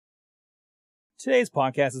Today's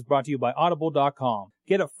podcast is brought to you by Audible.com.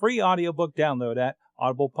 Get a free audiobook download at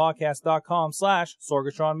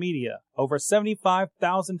audiblepodcast.com/Sorgatron Media. Over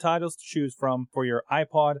 75,000 titles to choose from for your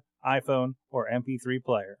iPod, iPhone, or MP3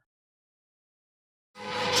 player.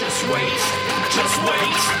 Just wait, just wait,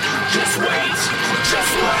 just wait,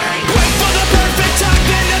 just wait. Wait for the perfect time,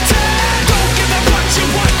 then attack. Don't give up what you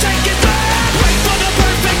want, take it back. Wait for the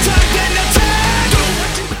perfect time, then attack. Do what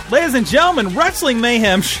you... Ladies and gentlemen, Wrestling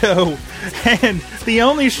Mayhem Show, and the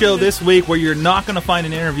only show this week where you're not going to find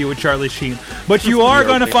an interview with Charlie Sheen, but you are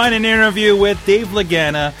going to find an interview with Dave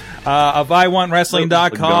Lagana of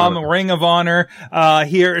IWantWrestling.com, Ring of Honor,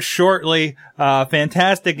 here shortly.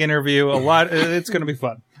 Fantastic interview. It's going to be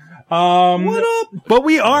fun. What up? But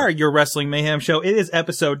we are your Wrestling Mayhem Show. It is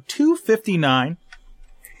episode 259.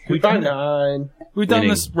 We've done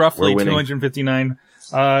this roughly 259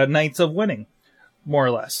 nights of winning, more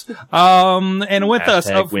or less. And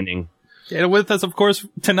with winning. And with us, of course,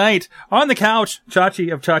 tonight on the couch,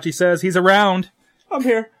 Chachi of Chachi Says. He's around. I'm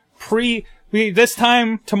here. This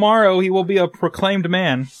time tomorrow, he will be a proclaimed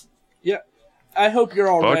man. Yeah. I hope you're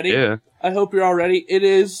all ready. Yeah. I hope you're all ready. It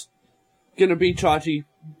is gonna be Chachi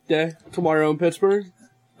Day tomorrow in Pittsburgh.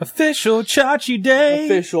 Official Chachi Day.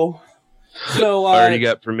 Official. So, I already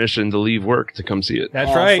got permission to leave work to come see it.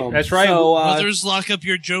 That's awesome. right. That's right. So, Brothers, lock up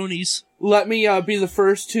your Jonies. let me be the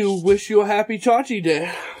first to wish you a happy Chachi Day.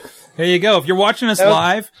 There you go. If you're watching us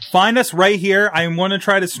live, find us right here. I want to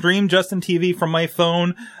try to stream Justin TV from my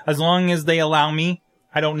phone as long as they allow me.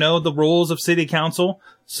 I don't know the rules of City Council,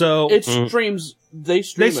 so It streams. They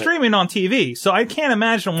stream it on TV, so I can't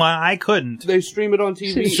imagine why I couldn't. They stream it on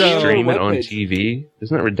TV. So- Stream it on Webpage. TV?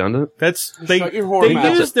 Isn't that redundant? That's Shut they your whore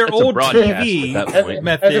mouth. use their That's a old broadcast TV at that point.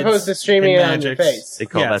 methods As opposed to streaming and it on your magics. face. They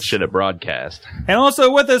call Yes. that shit a broadcast. And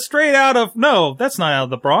also with us straight out of that's not out of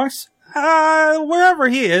the Bronx. Wherever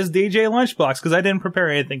he is, DJ Lunchbox, because I didn't prepare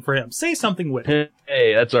anything for him. Say something with him.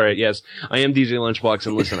 Hey, that's alright, yes. I am DJ Lunchbox,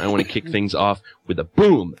 and listen, I want to kick things off with a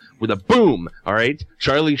boom. Alright?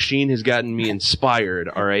 Charlie Sheen has gotten me inspired,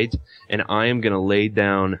 alright? And I am gonna lay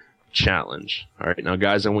down a challenge. Alright, now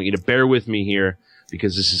guys, I want you to bear with me here,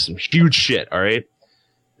 because this is some huge shit, alright?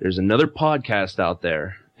 There's another podcast out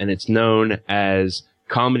there, and it's known as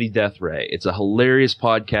Comedy Death Ray. It's a hilarious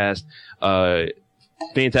podcast,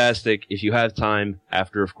 fantastic. If you have time,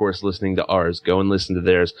 after, of course, listening to ours, go and listen to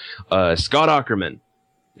theirs. Scott Aukerman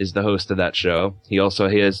is the host of that show. He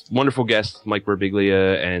has wonderful guests, Mike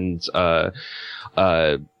Birbiglia, and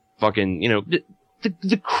the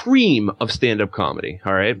cream of stand-up comedy,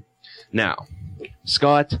 all right? Now,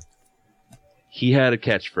 Scott, he had a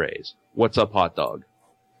catchphrase. What's up, hot dog?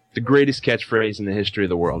 The greatest catchphrase in the history of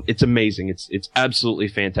the world. It's amazing. It's absolutely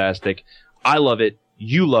fantastic. I love it.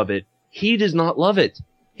 You love it. He does not love it.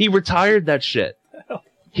 He retired that shit.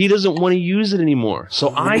 He doesn't want to use it anymore. So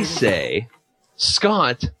I say,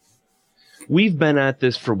 Scott, we've been at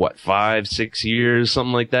this for 5, 6 years,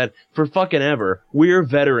 something like that, for fucking ever. We're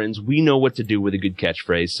veterans. We know what to do with a good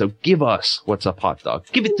catchphrase. So give us what's up, hot dog.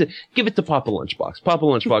 Give it to Papa Lunchbox. Papa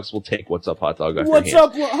Lunchbox will take what's up, hot dog. What's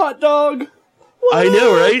up, hot dog? I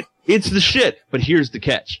know, right? It's the shit. But here's the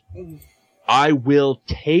catch. I will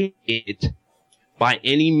take it by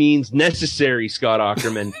any means necessary, Scott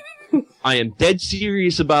Aukerman. I am dead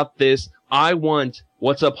serious about this. I want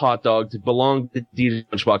What's Up Hot Dog to belong to DJ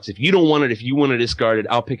Lunchbox. If you don't want it, if you want to discard it,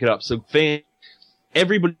 I'll pick it up. So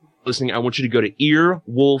everybody listening, I want you to go to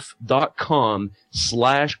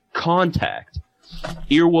earwolf.com/contact.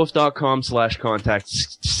 Earwolf.com/contact.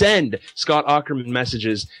 Send Scott Aukerman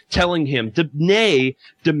messages telling him,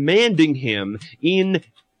 demanding him in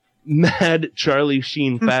mad Charlie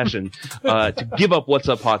Sheen fashion to give up What's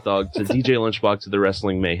Up Hot Dog to DJ Lunchbox to the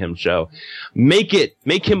Wrestling Mayhem Show. Make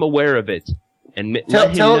him aware of it, and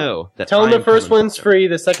let him know that Tell him I am the first coming one's for him. free,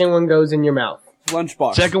 the second one goes in your mouth.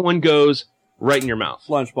 Lunchbox. Second one goes right in your mouth.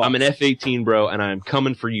 Lunchbox. I'm an F-18, bro, and I am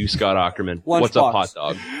coming for you, Scott Aukerman. Lunchbox. What's up, hot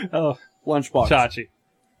dog? Oh, Lunchbox.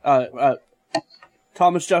 Chachi.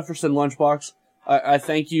 Thomas Jefferson Lunchbox. I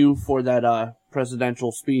thank you for that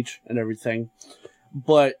presidential speech and everything.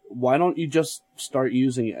 But why don't you just start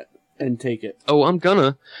using it and take it? Oh, I'm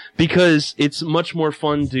gonna. Because it's much more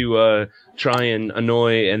fun to try and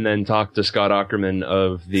annoy and then talk to Scott Aukerman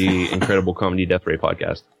of the Incredible Comedy Death Ray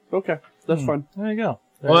podcast. Okay, that's fun. There you go.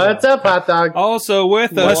 What's up, hot dog? Also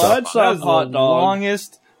with us, What's up, hot the dog?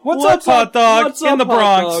 longest. What's What's up, hot up- dog? what's In the up,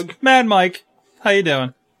 hot Bronx. dog? Mad Mike. How you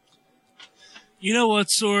doing? You know what,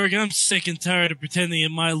 Sorg? I'm sick and tired of pretending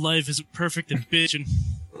that my life isn't perfect and bitching.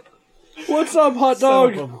 What's up, hot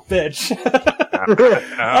Son dog? of a bitch.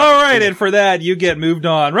 All right, and for that, you get moved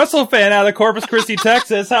on. WrestleFan out of Corpus Christi,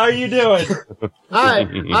 Texas. How are you doing? Hi,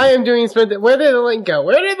 I am doing something. Where did the link go?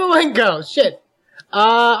 Where did the link go? Shit.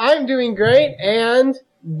 I'm doing great and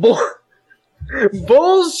bullshit.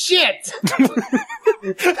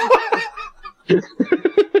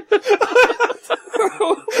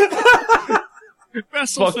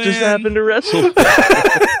 Fuck just happened to Wrestle? He's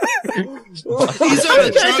on I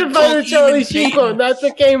a tried to drug find called a Charlie Human Sheen Being. quote, and that's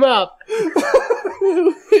what came up.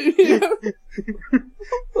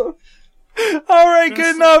 All right,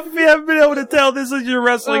 good enough. If you haven't been able to tell, this is your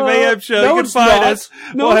Wrestling Mayhem show. No, You can it's find not. us.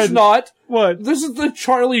 No, Go it's ahead. not. What? This is the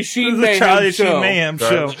Charlie Sheen This is the Mayhem Charlie show. Sheen Mayhem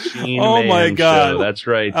show. Sheen Oh my Mayhem God. show, that's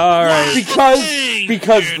right. All right.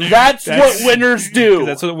 Because that's what winners do.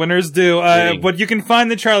 That's what winners do. Dang. But you can find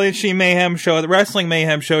the Charlie and Sheen Mayhem show at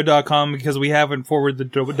WrestlingMayhemShow.com because we haven't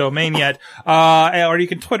forwarded the domain yet. Or you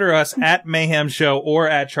can Twitter us at Mayhem Show or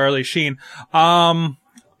at Charlie Sheen.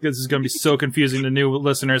 This is going to be so confusing to new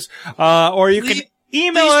listeners. Or you can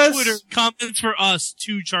email us. Twitter comments for us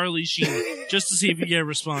to Charlie Sheen just to see if you get a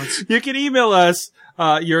response. You can email us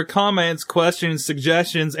your comments, questions,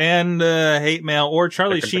 suggestions, and hate mail or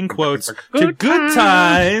Charlie Sheen quotes to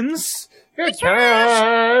goodtimes Good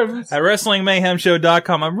times. at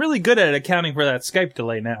WrestlingMayhemShow.com. I'm really good at accounting for that Skype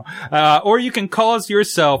delay now. Or you can call us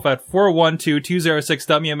yourself at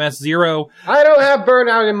 412-206-WMS0. I don't have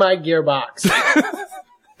burnout in my gearbox.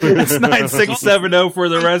 It's 9670 for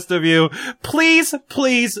the rest of you. Please,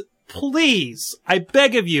 please, please, I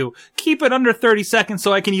beg of you, keep it under 30 seconds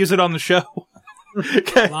so I can use it on the show.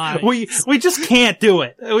 Okay. Lies. We just can't do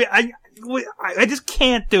it. I just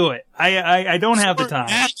can't do it. I don't have the time.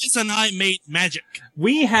 Agnes and I made magic.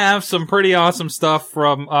 We have some pretty awesome stuff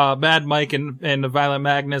from Mad Mike and the Violent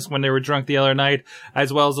Magnus when they were drunk the other night,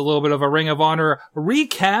 as well as a little bit of a Ring of Honor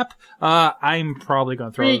recap. I'm probably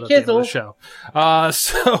going to throw it at the end of the show.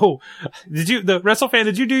 So, the WrestleFan,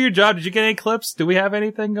 did you do your job? Did you get any clips? Do we have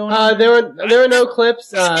anything going on? There were no clips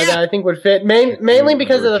that I think would fit. Mainly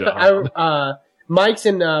because of the Mike's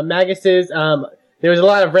and Magus's. There was a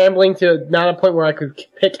lot of rambling to not a point where I could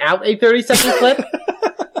pick out a 30-second clip.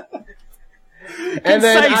 And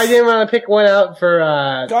then I didn't want to pick one out for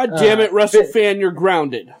God damn it, WrestleFan, you're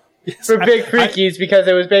grounded. for Big Freakies because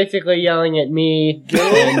it was basically yelling at me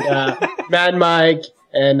and Mad Mike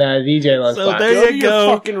and DJ Lunchbox. So Go there to you your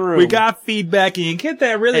go. fucking room. We got feedback, and you get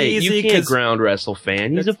that really Hey, easy you can't ground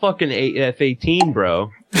WrestleFan. He's a fucking F-18,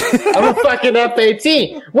 bro. I'm a fucking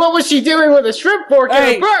F-18. What was she doing with a shrimp fork in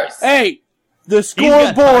her purse? Hey, the got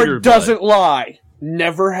tiger scoreboard blood. doesn't lie.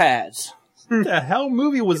 Never has. what the hell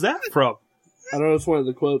movie was that from? I don't know, it's one of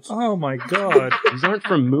the quotes. Oh my god. These aren't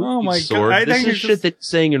from movies, Oh my God, Sorg. I This think is it's shit just- that he's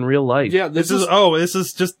saying in real life. Yeah, This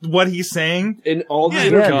is just what he's saying. in all the Yeah,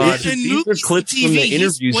 interviews. God. These in are movies clips and from the TV, he's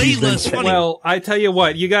interviews way he's been less saying. funny. Well, I tell you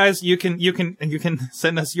what, you guys, you can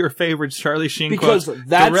send us your favorites, Charlie Sheen Because quotes.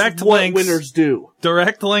 that's direct what links, winners do.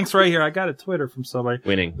 Direct links right here. I got a Twitter from somebody.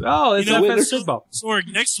 Winning. Oh, it's You know, FS Football. Sorg,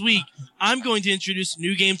 next week, I'm going to introduce a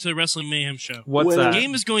new game to the Wrestling Mayhem show. What's Winner. that? The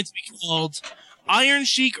game is going to be called Iron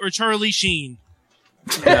Sheik or Charlie Sheen.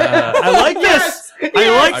 I like this.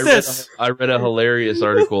 I like this. I read a hilarious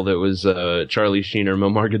article that was Charlie Sheen or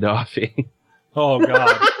Muammar Gaddafi. Oh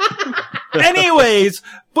god. Anyways,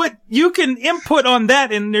 but you can input on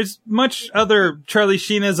that, and there's much other Charlie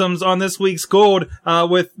Sheenisms on this week's Gold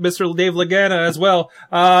with Mr. Dave Lagana as well.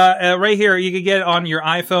 Right here, you can get it on your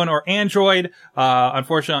iPhone or Android.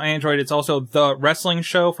 Unfortunately, on Android, it's also the wrestling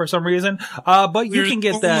show for some reason. But you We're can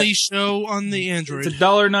get the that. only show on the Android. It's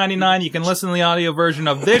 $1.99. You can listen to the audio version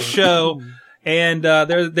of this show. And,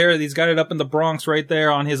 he's got it up in the Bronx right there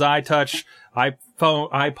on his iPod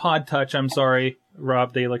Touch, I'm sorry,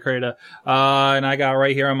 Rob De La Creta. And I got it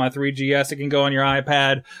right here on my 3GS. It can go on your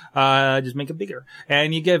iPad. Just make it bigger.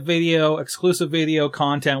 And you get exclusive video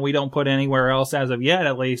content we don't put anywhere else as of yet,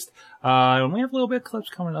 at least. And we have a little bit of clips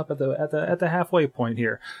coming up at the halfway point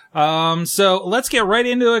here. So let's get right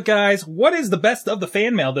into it, guys. What is the best of the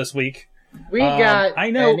fan mail this week? We got I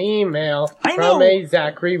know- an email I from know- a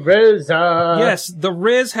Zachary Rizza. Yes, the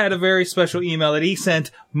Riz had a very special email that he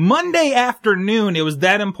sent Monday afternoon. It was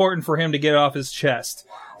that important for him to get off his chest.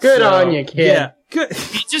 Good on you, kid. Yeah, good,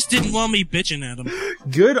 He just didn't want me bitching at him.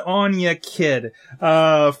 good on ya, kid.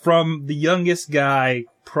 From the youngest guy,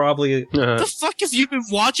 probably. The fuck have you been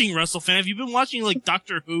watching, WrestleFan? Have you been watching, like,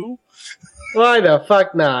 Doctor Who? Why the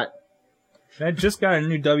fuck not? I just got a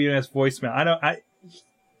new WNS voicemail.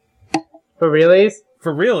 For realies?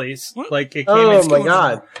 For realies. What? Like, it came Oh in, my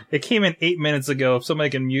god. It came in 8 minutes ago. If somebody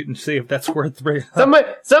can mute and see if that's worth bringing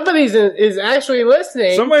up. Somebody is actually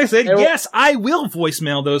listening. Somebody said, and- yes, I will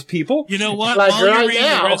voicemail those people. You know what? Like While you're right reading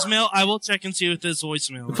now. your voicemail, I will check and see what this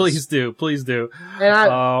voicemail is. Please do. Please do.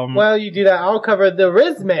 And while you do that, I'll cover the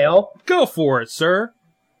Riz mail. Go for it, sir.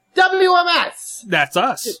 WMS. That's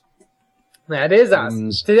us. That is us.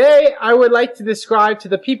 Thumbs. Today, I would like to describe to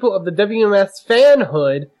the people of the WMS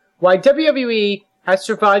fanhood why WWE has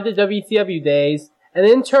survived the WCW days, and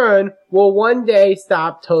in turn, will one day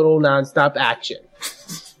stop total non-stop action.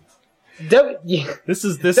 This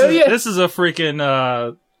is a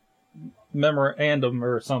freaking memorandum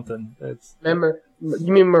or something. It's You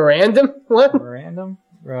mean memorandum? What? memorandum.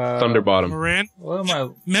 Thunderbottom. What am I?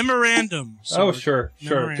 Memorandum. Oh, sure.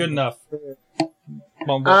 Memorandum. Good enough.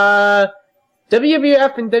 Mumble.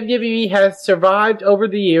 WWF and WWE has survived over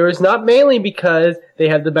the years, not mainly because they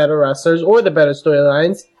have the better wrestlers or the better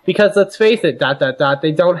storylines, because let's face it,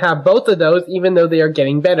 they don't have both of those even though they are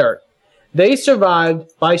getting better. They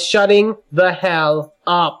survived by shutting the hell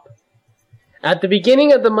up. At the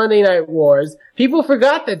beginning of the Monday Night Wars, people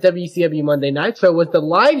forgot that WCW Monday Nitro was the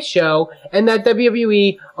live show and that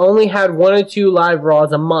WWE only had 1 or 2 live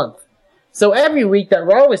Raws a month. So every week that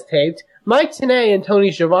Raw was taped, Mike Tenay and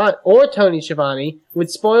Tony Schiavone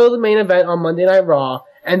would spoil the main event on Monday Night Raw,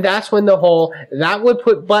 and that's when the whole "that would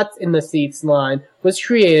put butts in the seats" line was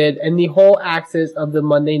created and the whole axis of the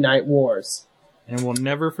Monday Night Wars. And we'll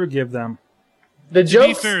never forgive them. The To be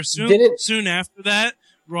jokes fair, didn't... soon after that,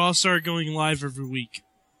 Raw started going live every week.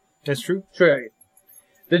 That's true. True.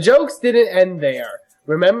 The jokes didn't end there.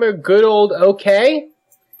 Remember good old OK?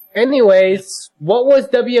 Anyways, what was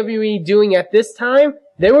WWE doing at this time?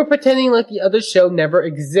 They were pretending like the other show never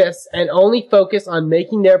exists and only focus on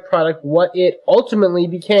making their product what it ultimately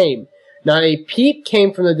became. Not a peep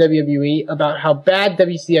came from the WWE about how bad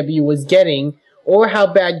WCW was getting, or how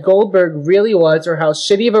bad Goldberg really was, or how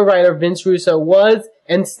shitty of a writer Vince Russo was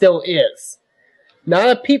and still is. Not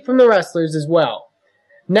a peep from the wrestlers as well.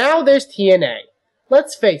 Now there's TNA.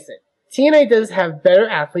 Let's face it, TNA does have better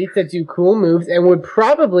athletes that do cool moves and would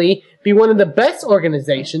probably be one of the best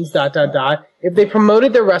organizations, if they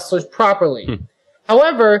promoted their wrestlers properly.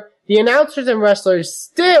 However, the announcers and wrestlers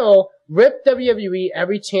still rip WWE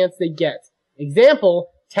every chance they get. Example,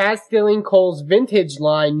 Taz stealing Cole's vintage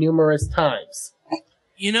line numerous times.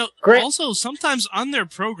 You know, Great. also, sometimes on their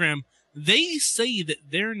program, they say that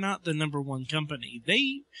they're not the number one company.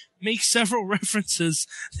 They make several references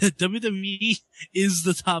that WWE is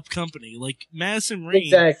the top company. Like, Madison Rayne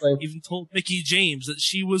Exactly. even told Mickie James that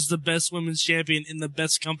she was the best women's champion in the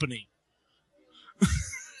best company.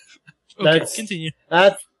 Okay, That's- continue.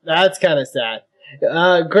 That's kind of sad.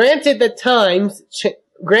 Granted that times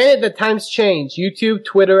change. YouTube,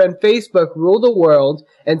 Twitter, and Facebook rule the world,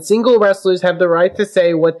 and single wrestlers have the right to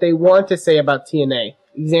say what they want to say about TNA.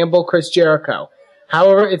 Example, Chris Jericho.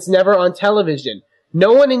 However, it's never on television.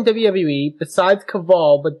 No one in WWE, besides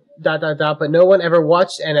Caval, but no one ever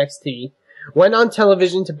watched NXT, went on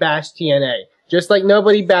television to bash TNA. Just like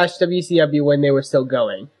nobody bashed WCW when they were still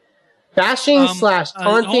going. Bashing slash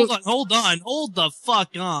taunting. Hold the fuck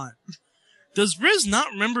on. Does Riz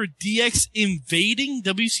not remember DX invading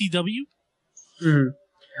WCW? Mhm.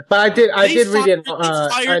 But I did read it,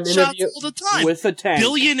 fired an shots interview. all the time. With a tank.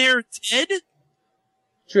 Billionaire Ted?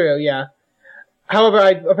 True, yeah. However,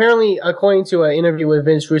 apparently, according to an interview with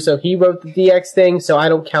Vince Russo, he wrote the DX thing, so I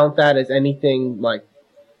don't count that as anything like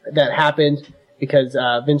that happened because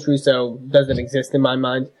Vince Russo doesn't exist in my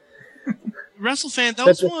mind. WrestleFan, that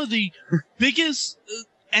was one of the biggest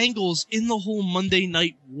angles in the whole Monday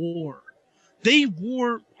Night War. They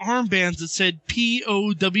wore armbands that said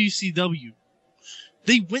POWCW.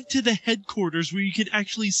 They went to the headquarters where you could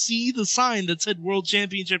actually see the sign that said World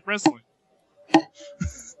Championship Wrestling.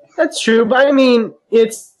 That's true, but I mean,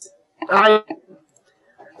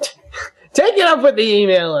 take it up with the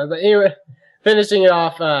emailer, but anyway, finishing it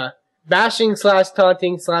off, bashing slash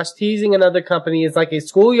taunting slash teasing another company is like a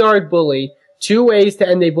schoolyard bully. 2 ways to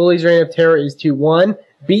end a bully's reign of terror is to 1,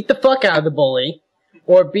 beat the fuck out of the bully,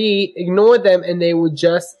 or B, ignore them and they would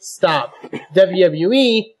just stop.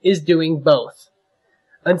 WWE is doing both.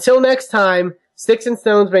 Until next time, sticks and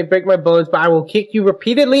stones may break my bones, but I will kick you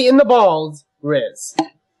repeatedly in the balls, Riz.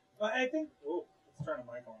 I think. Oh, let's turn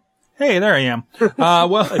the mic on. Hey, there I am.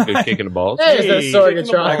 Well, A good kick in the balls. There's the Hey,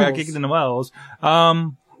 Sorgatron. I got kicked in the wells.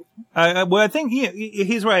 I think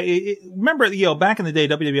he's right. Remember, back in the day,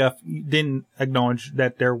 WWF didn't acknowledge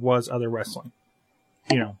that there was other wrestling.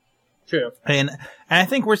 True. And I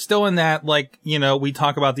think we're still in that, like, we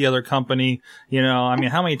talk about the other company, I mean,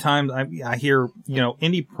 how many times I hear,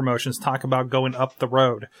 indie promotions talk about going up the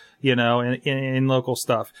road, in local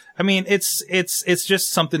stuff. I mean, it's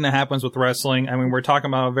just something that happens with wrestling. I mean, we're talking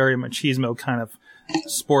about a very machismo kind of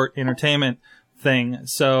sport entertainment thing.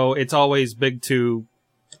 So it's always big to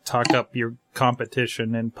talk up your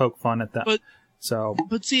competition and poke fun at that. But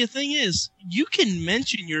But see, the thing is, you can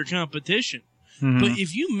mention your competition. Mhm. But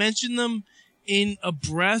if you mention them in a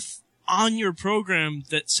breath on your program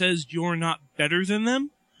that says you're not better than them,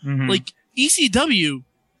 Mhm. like ECW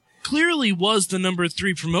clearly was the number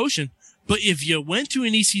 3 promotion, but if you went to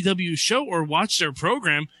an ECW show or watched their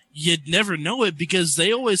program, you'd never know it because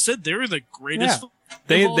they always said they were the greatest.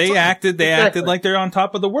 They of all time. acted Exactly. like they're on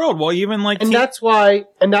top of the world. Well, even like And that's why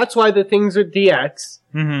the things with DX,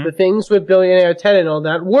 Mhm. the things with Billionaire Ted and all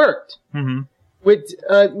that worked. Mhm.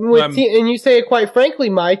 And you say it quite frankly,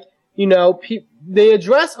 Mike, they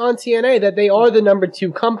address on TNA that they are the number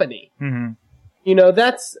 2 company. Mhm.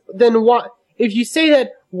 Then why, if you say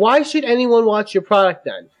that, why should anyone watch your product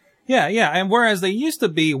then? Yeah. And whereas they used to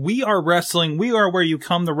be, we are wrestling, we are where you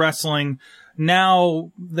come to wrestling.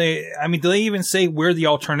 Now do they even say we're the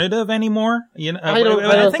alternative anymore? I don't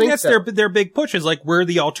I think think that's so. their big push is like, we're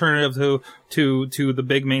the alternative to the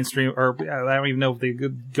big mainstream, or I don't even know if they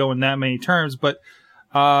could go in that many terms, but,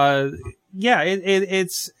 it's,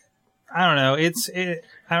 I don't know.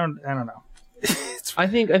 I don't know. I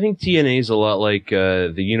think TNA is a lot like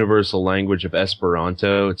the universal language of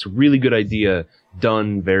Esperanto. It's a really good idea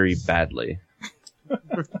done very badly.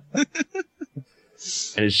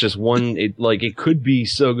 And it's just it could be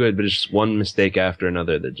so good, but it's just one mistake after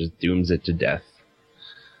another that just dooms it to death.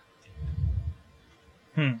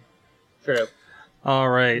 True. All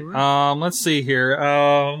right. Let's see here.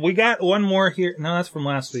 We got one more here. No, that's from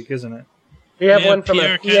last week, isn't it? We have one from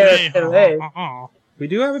a Pierre Kelly. We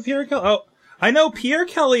do have a Pierre Kelly. Oh, I know Pierre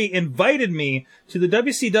Kelly invited me to the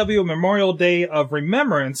WCW Memorial Day of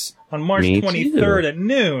Remembrance on March Me 23rd too. at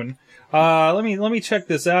noon. Let me check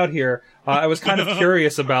this out here. I was kind of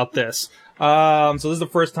curious about this. So this is the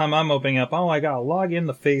first time I'm opening up. Oh, I gotta log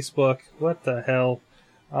into Facebook. What the hell?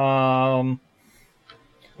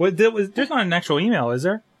 There's not an actual email, is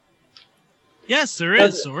there? Yes, there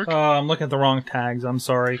is, Zork. I'm looking at the wrong tags. I'm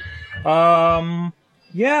sorry.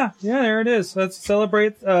 Yeah, there it is. Let's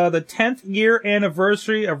celebrate the 10th year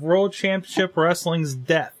anniversary of World Championship Wrestling's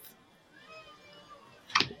death.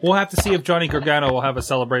 We'll have to see if Johnny Gargano will have a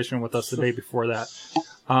celebration with us the day before that.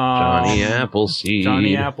 Johnny Appleseed.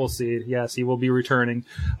 Johnny Appleseed. Yes, he will be returning.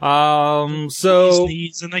 He's in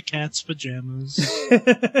the cat's pajamas.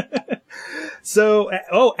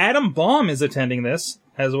 Adam Baum is attending this,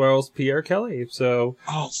 as well as Pierre Kelly. So,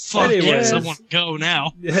 Oh, fuck Anyways. yes, I want to go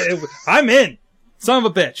now. I'm in. Son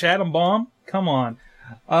of a bitch. Adam Baum? Come on.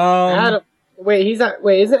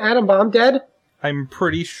 Isn't Adam Baum dead? I'm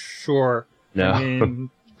pretty sure. No. I mean,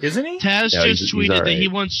 isn't he? Taz No, just he's tweeted all that he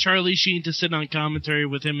right. wants Charlie Sheen to sit on commentary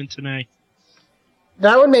with him and Tanay.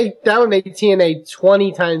 That would make TNA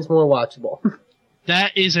 20 times more watchable.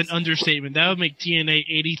 That is an understatement. That would make TNA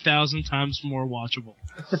 80,000 times more watchable.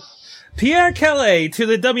 Pierre Kelly to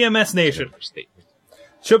the WMS Nation.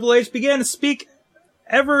 Triple H began to speak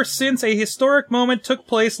ever since a historic moment took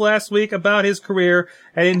place last week about his career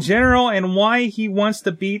and in general and why he wants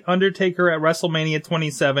to beat Undertaker at WrestleMania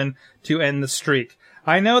 27 to end the streak.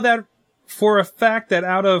 I know that for a fact that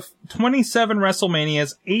out of 27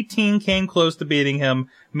 WrestleManias, 18 came close to beating him.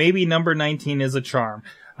 Maybe number 19 is a charm.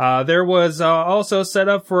 There was also set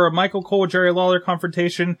up for a Michael Cole Jerry Lawler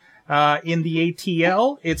confrontation in the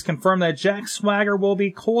ATL. It's confirmed that Jack Swagger will be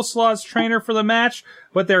Coleslaw's trainer for the match,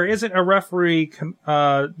 but there isn't a referee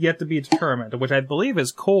yet to be determined, which I believe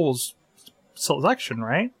is Cole's selection,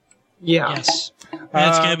 right? Yeah, Yes. And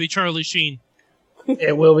it's going to be Charlie Sheen.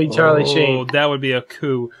 it will be Charlie Sheen. That would be a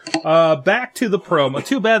coup. Back to the promo.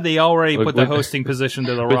 Too bad they already Look, put the with- hosting position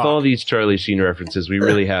to The With Rock. all these Charlie Sheen references, we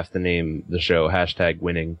really have to name the show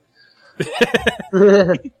 #winning.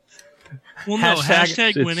 Well, no, hashtag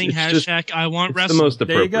It's- winning, it's just- hashtag I want It's the wrestling. most There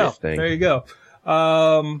you appropriate go. thing. There you go.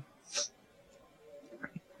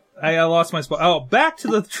 I lost my spot. Oh, back to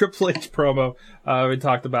the Triple H promo we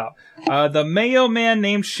talked about. The Mayo Man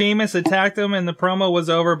named Sheamus attacked him and the promo was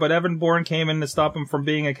over, but Evan Bourne came in to stop him from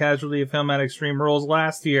being a casualty of him at Extreme Rules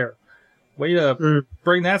last year. Way to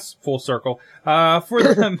bring that full circle. For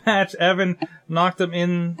the match, Evan knocked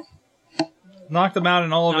him out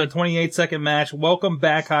in all of a 28-second match. Welcome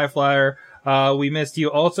back, High Flyer. We missed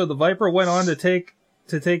you. Also, the Viper went on to take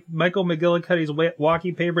Michael McGillicuddy's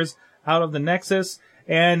walkie papers out of the Nexus.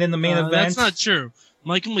 And in the main event, That's not true.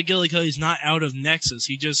 Michael McGillicuddy's not out of Nexus.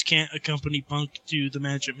 He just can't accompany Punk to the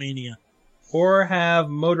match at Mania. Or have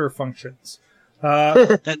motor functions.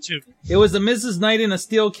 That too. It was the Mrs. Knight in a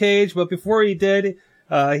steel cage, but before he did,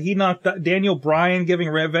 he knocked Daniel Bryan, giving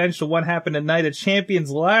revenge to what happened at Night of Champions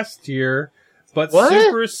last year. But What?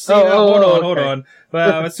 Super Cena, hold okay.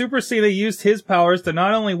 on. Super Cena used his powers to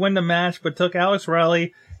not only win the match, but took Alex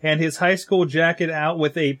Riley and his high school jacket out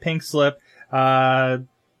with a pink slip. Wow.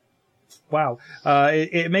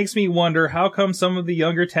 It makes me wonder how come some of the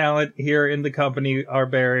younger talent here in the company are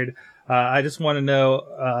buried. I just want to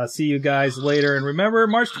know, see you guys later. And remember,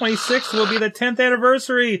 March 26th will be the 10th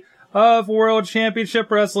anniversary of World Championship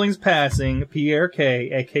Wrestling's passing, Pierre K,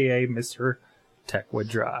 aka Mr. Techwood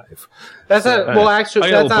Drive. That's not, well, actually,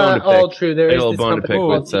 I got a that's bone not to pick. all true. There I is got a this bone to company pick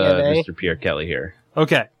called with TNA. Mr. Pierre Kelly here.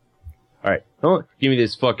 Okay. All right, don't give me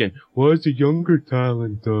this fucking. Why's the younger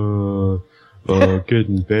talent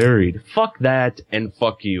getting buried? Fuck that and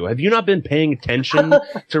fuck you. Have you not been paying attention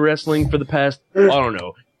to wrestling for the past, I don't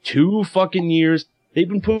know, 2 fucking years? They've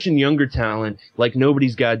been pushing younger talent like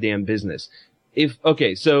nobody's goddamn business.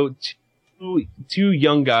 So two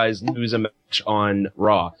young guys lose a match on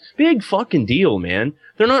Raw. Big fucking deal, man.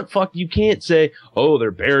 They're not you can't say, oh,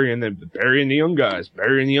 they're burying the young guys.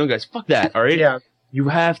 Fuck that, alright? Yeah. You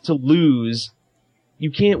have to lose.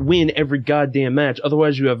 You can't win every goddamn match.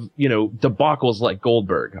 Otherwise you have, debacles like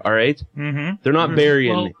Goldberg, alright? Mm-hmm. They're not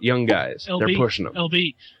burying Well, young guys. LB, They're pushing them.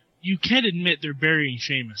 LB, you can admit they're burying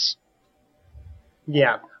Sheamus.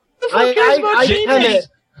 Yeah. fuck cares about I Sheamus? kinda,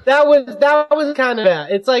 that was kind of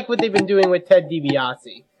bad. It's like what they've been doing with Ted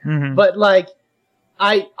DiBiase. Mm-hmm. But like,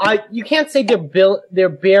 you can't say they're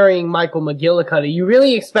burying Michael McGillicuddy. You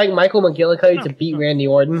really expect Michael McGillicuddy to beat Randy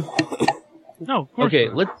Orton? No, of course Okay,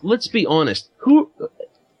 not. let's be honest.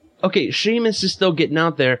 Sheamus is still getting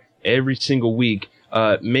out there every single week,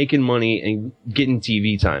 making money and getting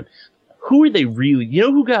TV time. Who are they really? You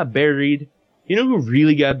know who got buried? You know who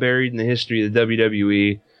really got buried in the history of the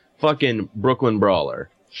WWE? Fucking Brooklyn Brawler.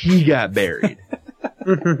 He got buried.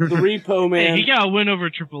 The Repo Hey, Man. he got a win over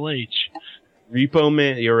Triple H. Repo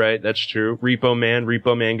Man, you're right, that's true. Repo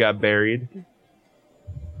Man got buried.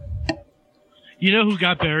 You know who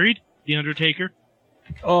got buried? The Undertaker.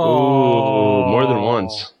 Oh, more than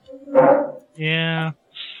once. Yeah.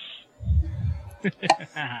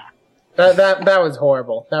 That was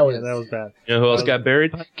horrible. That was bad. You know who else got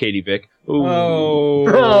buried? Katie Vick. Ooh.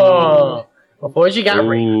 Oh. Before she got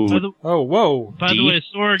raped. Ooh. By the, Oh, whoa. by the way,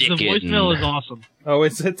 Sorg, the Dickin'. voicemail is awesome. Oh,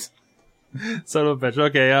 is it? Son of a bitch.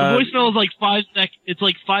 Okay, The voicemail is like 5 It's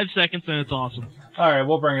like 5 seconds and it's awesome. alright,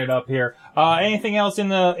 we'll bring it up here. Anything else in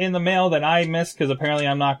the mail that I missed? Because apparently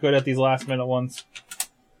I'm not good at these last minute ones.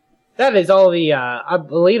 That is all the, I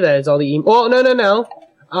believe that is all the email. Well, no.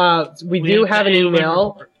 We do have an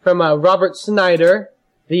email from Robert Snyder,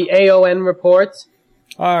 the AON report.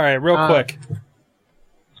 Alright, real quick.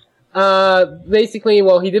 Basically,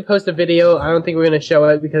 well, he did post a video. I don't think we're going to show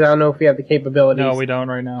it because I don't know if we have the capabilities. No, we don't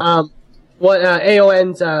right now.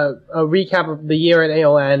 AON's a recap of the year at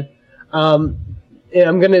AON.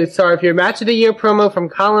 I'm going to start with your match of the year promo from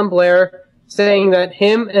Colin Blair saying that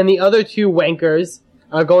him and the other 2 wankers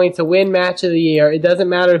are going to win match of the year. It doesn't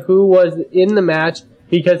matter who was in the match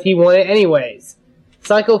because he won it anyways.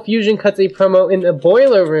 Psycho Fusion cuts a promo in the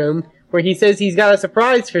boiler room where he says he's got a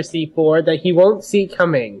surprise for C4 that he won't see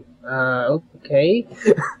coming. Okay.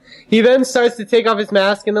 He then starts to take off his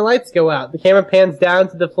mask and the lights go out. The camera pans down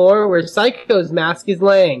to the floor where Psycho's mask is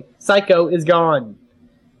laying. Psycho is gone.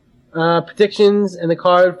 Predictions and the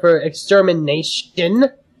card for Extermination.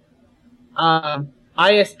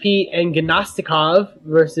 ISP and Gnostikov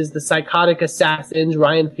versus the Psychotic Assassins,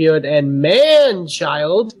 Ryan Field and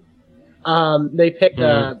Manchild. They picked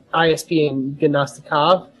ISP and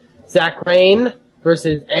Gnostikov. Zach Rain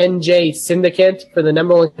versus NJ Syndicate for the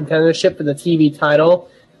number 1 contendership for the TV title.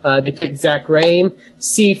 They picked Zach Rain.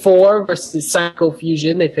 C4 versus Psycho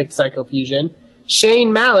Fusion. They picked Psycho Fusion.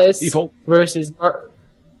 Shane Malice versus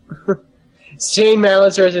Shane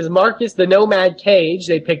Malice versus Marcus the Nomad Cage.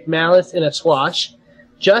 They picked Malice in a squash.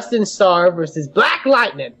 Justin Starr versus Black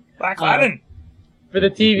Lightning. Black Lightning! For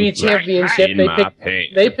the TV championship,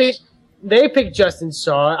 they picked Justin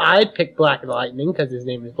Starr. I'd pick Black Lightning because his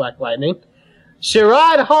name is Black Lightning.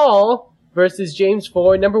 Sherrod Hall versus James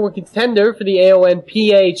Ford, number 1 contender for the AON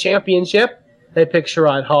PA championship. They picked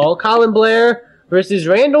Sherrod Hall. Colin Blair versus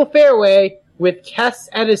Randall Fairway with Tess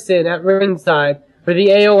Edison at ringside for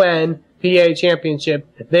the AON PA championship.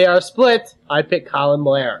 They are split. I pick Colin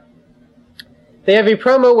Blair. They have a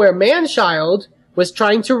promo where Manchild was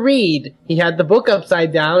trying to read. He had the book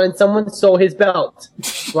upside down and someone stole his belt.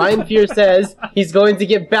 Ryan Fear says he's going to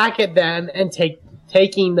get back at them and take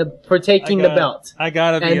taking the belt. I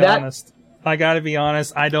gotta be honest. I gotta be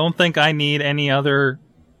honest. I don't think I need any other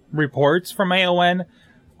reports from AON.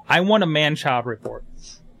 I want a man-child report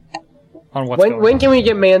on what's going on. When can we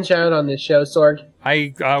get man-child on this show, Sorg?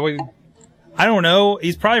 I don't know.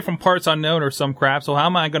 He's probably from Parts Unknown or some crap. So how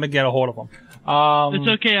am I going to get a hold of him? It's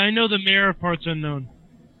okay. I know the mayor of Parts Unknown.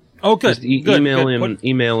 Oh, good. Just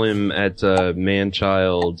email him at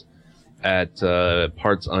manchild at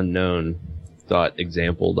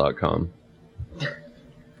partsunknown.example.com.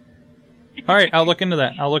 All right, I'll look into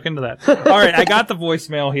that. All right, I got the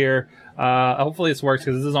voicemail here. Hopefully this works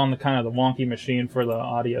because this is on the kind of the wonky machine for the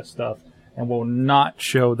audio stuff, and will not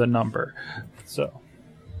show the number. So,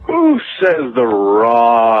 who says the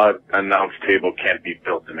Raw announce table can't be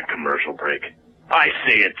built in a commercial break? I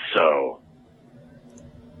say it's so.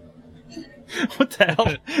 What the hell?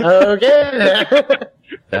 Okay.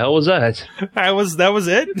 The hell was that? That was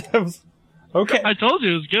it. Okay. I told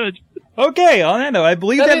you it was good. Okay, on that note, I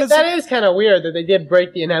believe that is kind of weird that they did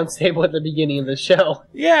break the announce table at the beginning of the show.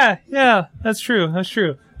 Yeah, that's true. That's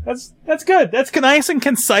good. That's nice and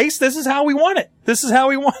concise. This is how we want it. That's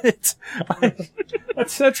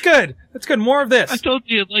good. That's good. More of this. I told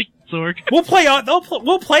you like Zorg. We'll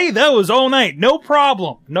play those all night. No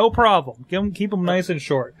problem. Keep them nice and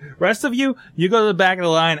short. Rest of you go to the back of the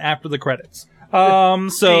line after the credits. Back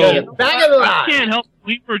of the line. I can't help.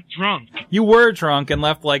 We were drunk. You were drunk and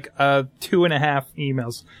left like 2.5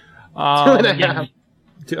 emails. 2.5.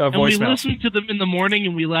 And we listened to them in the morning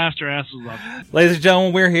and we laughed our asses off. Ladies and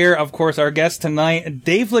gentlemen, we're here. Of course, our guest tonight,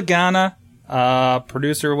 Dave Lagana,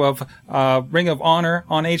 producer of Ring of Honor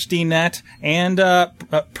on HDNet and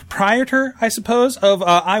proprietor, I suppose, of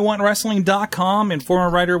IWantWrestling.com and former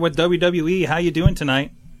writer with WWE. How you doing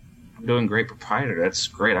tonight? Doing great, proprietor. That's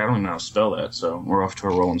great. I don't even know how to spell that, so we're off to a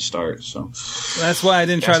rolling start. So that's why I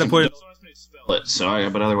didn't try to put it. But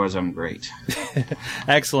otherwise I'm great.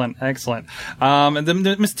 Excellent. And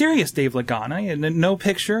the mysterious Dave Lagana, and no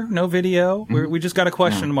picture, no video. We just got a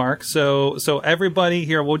question mark. So everybody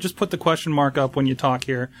here, we'll just put the question mark up when you talk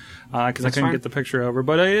here, because I couldn't get the picture over.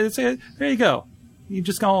 But there you go. You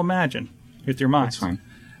just gotta imagine with your mind. That's fine.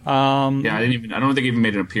 I don't think I even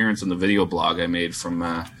made an appearance on the video blog I made from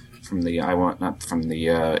the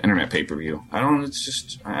internet pay-per-view. It's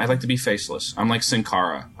just I like to be faceless. I'm like Sin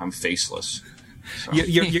Cara. I'm faceless. So.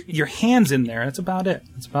 Your hand's in there. That's about it.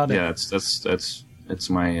 Yeah, it's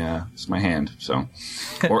my hand. So,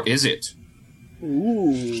 or is it?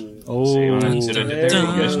 Ooh. Oh.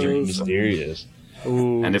 Mysterious.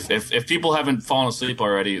 Ooh. And if people haven't fallen asleep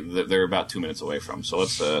already, they're about 2 minutes away from. So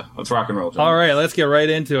let's rock and roll. John. All right, let's get right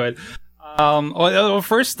into it.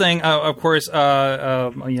 First thing, of course,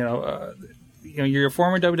 you're a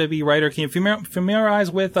former WWE writer. Can you familiarize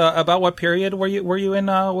with about what period were you in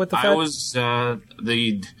with the Fed? I was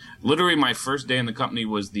literally my first day in the company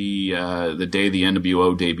was the day the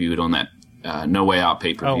NWO debuted on that No Way Out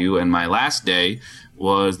pay-per-view, and my last day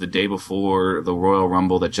was the day before the Royal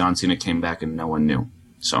Rumble that John Cena came back and no one knew.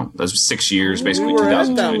 So that was 6 years, basically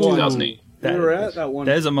 2002 to 2008. We were at that one.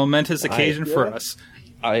 That is a momentous occasion for us.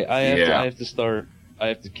 I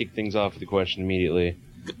have to kick things off with a question immediately.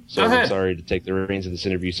 So Go ahead. I'm sorry to take the reins of this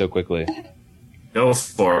interview so quickly. Go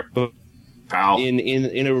for it, pal.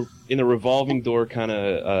 In a revolving door kind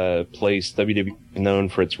of place, WWE known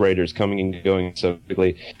for its writers coming and going so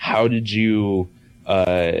quickly. How did you?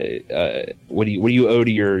 What do you owe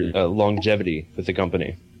to your longevity with the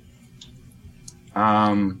company?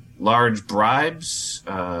 Large bribes,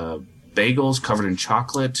 bagels covered in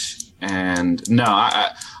chocolate, and no,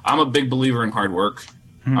 I'm a big believer in hard work.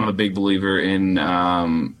 I'm a big believer in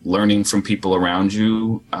learning from people around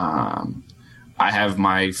you. I have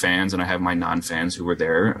my fans and I have my non-fans who were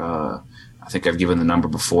there. I think I've given the number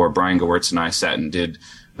before. Brian Gewirtz and I sat and did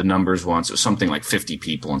the numbers once. It was something like 50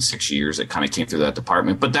 people in 6 years that kind of came through that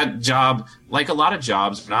department. But that job, like a lot of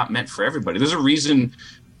jobs, not meant for everybody. There's a reason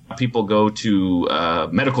people go to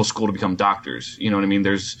medical school to become doctors. You know what I mean?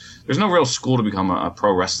 There's no real school to become a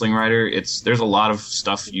pro wrestling writer. There's a lot of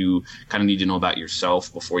stuff you kind of need to know about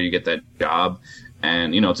yourself before you get that job.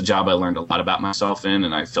 And, it's a job I learned a lot about myself in,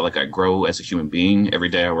 and I feel like I grow as a human being every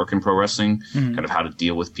day I work in pro wrestling, kind of how to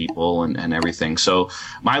deal with people and everything. So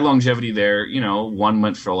my longevity there, one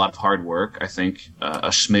went for a lot of hard work. I think a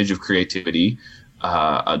smidge of creativity,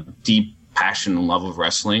 a deep passion and love of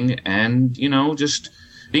wrestling, and, just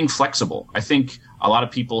being flexible. I think a lot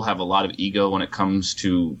of people have a lot of ego when it comes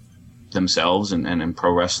to themselves and in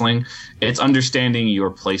pro wrestling. It's understanding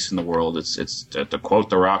your place in the world. It's to quote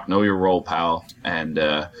The Rock, know your role, pal. And,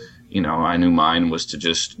 I knew mine was to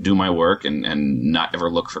just do my work and not ever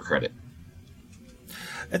look for credit.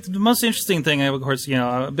 The most interesting thing, of course,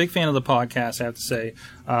 I'm a big fan of the podcast, I have to say.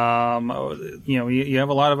 You have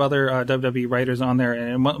a lot of other WWE writers on there,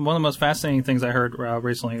 and one of the most fascinating things I heard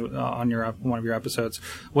recently on one of your episodes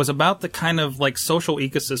was about the kind of like social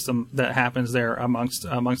ecosystem that happens there amongst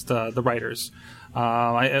the writers.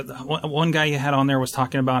 One guy you had on there was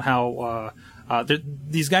talking about how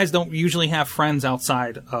these guys don't usually have friends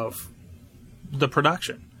outside of the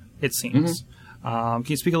production, it seems. Can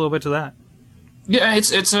you speak a little bit to that? Yeah,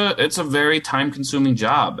 it's a very time consuming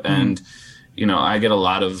job, and I get a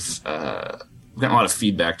lot of I've gotten a lot of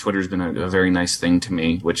feedback. Twitter's been a very nice thing to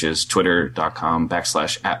me, which is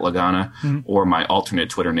twitter.com/@Lagana, or my alternate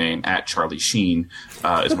Twitter name @Charlie Sheen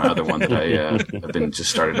is my other one that I've been just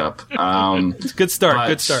started up. It's a good start.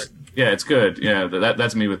 Good start. Yeah, it's good. Yeah,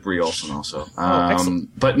 that's me with Brie Olson also.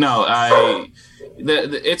 But no,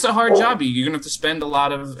 it's a hard job. You're gonna have to spend a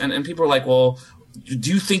lot of, and people are like, well,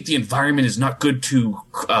 do you think the environment is not good to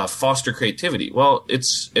foster creativity? Well,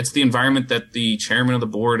 it's the environment that the chairman of the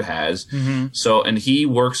board has. So, and he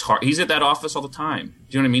works hard. He's at that office all the time.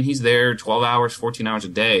 Do you know what I mean? He's there 12 hours, 14 hours a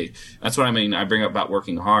day. That's what I mean. I bring up about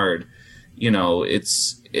working hard. He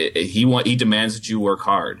demands that you work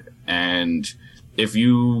hard. And if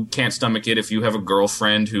you can't stomach it, if you have a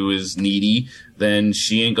girlfriend who is needy, then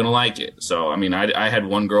she ain't going to like it. So, I mean, I had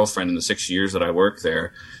one girlfriend in the 6 years that I worked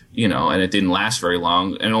there. And it didn't last very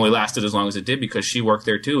long, and only lasted as long as it did because she worked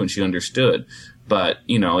there too and she understood. But,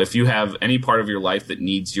 if you have any part of your life that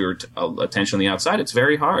needs your attention on the outside, it's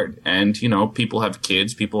very hard. And, people have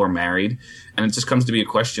kids, people are married, and it just comes to be a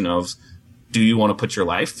question of, do you want to put your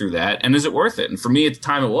life through that? And is it worth it? And for me at the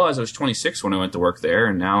time I was 26 when I went to work there,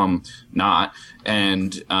 and now I'm not.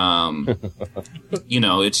 And,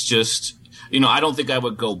 it's just, I don't think I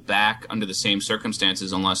would go back under the same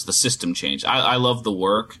circumstances unless the system changed. I love the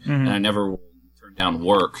work, and I never turn down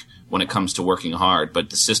work when it comes to working hard, but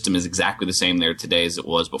the system is exactly the same there today as it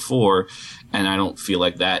was before, and I don't feel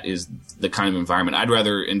like that is the kind of environment. I'd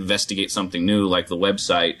rather investigate something new like the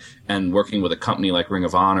website and working with a company like Ring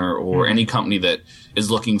of Honor or any company that is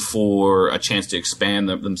looking for a chance to expand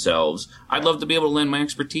themselves. I'd love to be able to lend my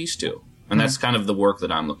expertise to, and that's kind of the work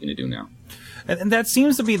that I'm looking to do now. And that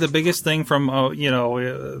seems to be the biggest thing from,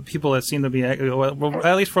 people that seem to be, well,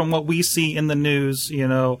 at least from what we see in the news,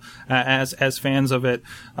 as fans of it,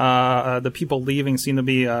 the people leaving seem to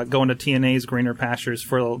be going to TNA's greener pastures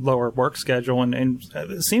for a lower work schedule and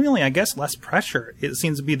seemingly, I guess, less pressure. It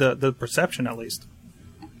seems to be the perception, at least.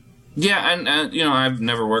 Yeah, and I've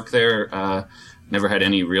never worked there, never had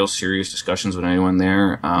any real serious discussions with anyone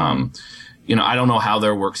there. I don't know how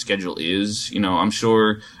their work schedule is. I'm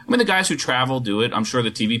sure, the guys who travel do it. I'm sure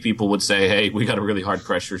the TV people would say, hey, we got a really hard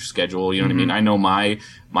pressure schedule. You know what I mean? I know my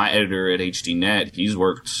editor at HDNet, he's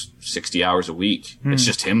worked 60 hours a week. It's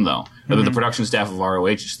just him, though. The production staff of ROH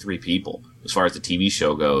is 3 people. As far as the TV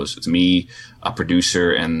show goes, it's me, a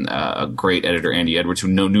producer, and a great editor, Andy Edwards, who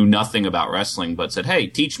knew nothing about wrestling, but said, hey,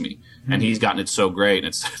 teach me. And he's gotten it so great. And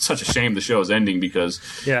it's such a shame the show is ending because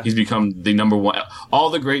he's become the number one. All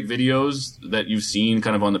the great videos that you've seen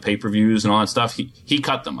kind of on the pay-per-views and all that stuff, he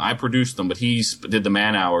cut them. I produced them, but he did the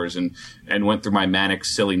man hours and went through my manic,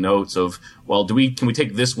 silly notes of, well, can we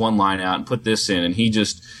take this one line out and put this in? And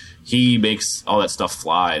he makes all that stuff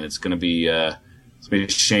fly, and it's going to be a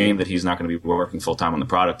shame that he's not going to be working full-time on the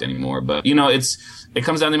product anymore. But, it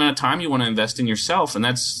comes down to the amount of time you want to invest in yourself, and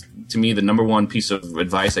that's, to me, the number one piece of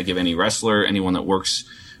advice I give any wrestler, anyone that works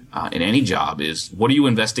in any job is, what are you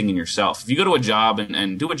investing in yourself? If you go to a job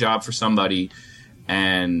and do a job for somebody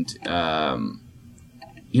and, what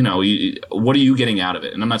are you getting out of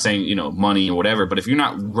it? And I'm not saying, money or whatever, but if you're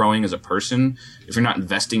not growing as a person, if you're not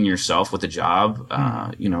investing in yourself with a job,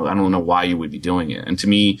 I don't know why you would be doing it. And to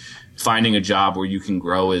me, finding a job where you can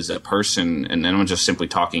grow as a person, and I'm just simply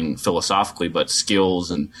talking philosophically, but skills.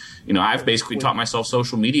 And, I've basically taught myself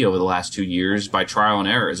social media over the last 2 years by trial and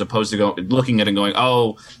error, as opposed to looking at it and going,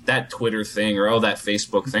 oh, that Twitter thing or, oh, that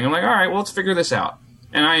Facebook thing. I'm like, all right, well, let's figure this out.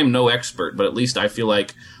 And I am no expert, but at least I feel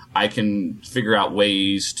like I can figure out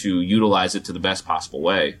ways to utilize it to the best possible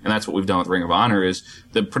way. And that's what we've done with Ring of Honor. Is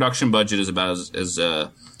the production budget is about the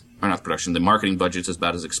marketing budget is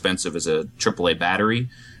about as expensive as a AAA battery.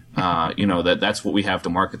 That's what we have to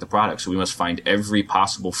market the product. So we must find every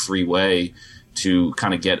possible free way to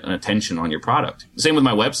kind of get an attention on your product. Same with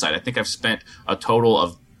my website. I think I've spent a total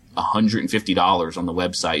of $150 on the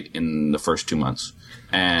website in the first 2 months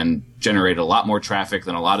and generated a lot more traffic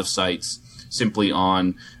than a lot of sites simply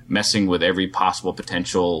on messing with every possible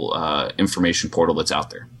potential information portal that's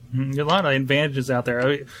out there. A lot of advantages out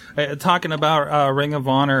there. Talking about Ring of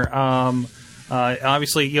Honor,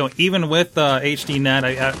 Obviously, even with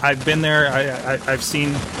HDNet, I've been there. I've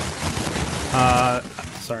seen.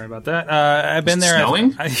 Sorry about that. I've been there.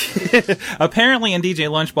 Snowing? Apparently, in DJ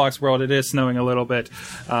Lunchbox world, it is snowing a little bit.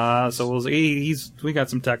 So we'll see. We got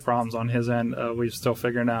some tech problems on his end. We're still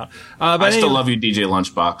figuring out. But I still love you, DJ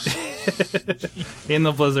Lunchbox. in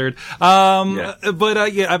the blizzard. But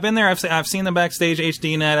I've been there. I've seen the backstage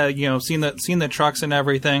HDNet. Seen the trucks and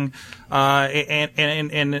everything.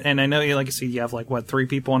 And I know, like you see, you have 3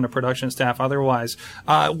 people on the production staff. Otherwise,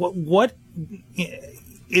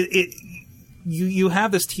 You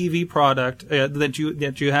have this TV product that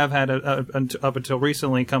you have had up until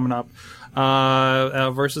recently coming up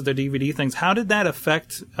versus the DVD things. How did that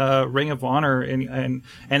affect Ring of Honor and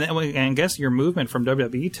I guess your movement from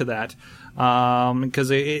WWE to that?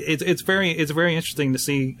 Because it's very interesting to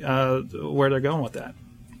see where they're going with that.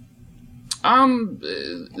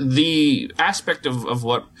 The aspect of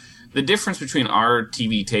what. The difference between our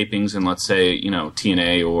TV tapings and, let's say,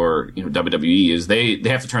 TNA or WWE is they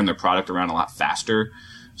have to turn their product around a lot faster.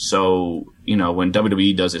 So, when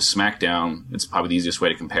WWE does a SmackDown, it's probably the easiest way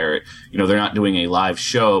to compare it. They're not doing a live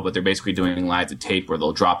show, but they're basically doing live to tape where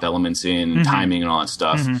they'll drop elements in, timing and all that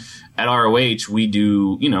stuff. At ROH,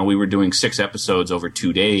 we were doing 6 episodes over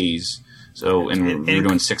 2 days. So, and we were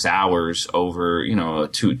doing 6 hours over,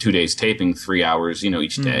 two days taping, 3 hours,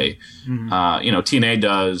 each day. TNA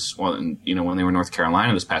does, when they were in North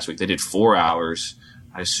Carolina this past week, they did 4 hours.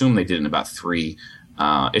 I assume they did in about 3.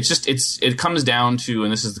 It comes down to,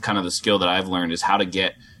 and this is kind of the skill that I've learned, is how to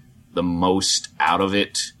get the most out of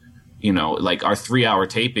it. Like our 3-hour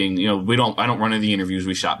taping, I don't run any of the interviews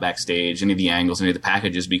we shot backstage, any of the angles, any of the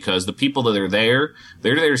packages, because the people that are there,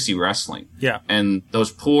 they're there to see wrestling. Yeah. And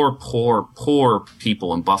those poor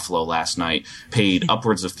people in Buffalo last night paid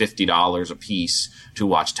upwards of $50 a piece to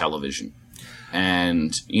watch television.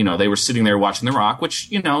 And, they were sitting there watching The Rock, which,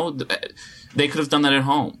 they could have done that at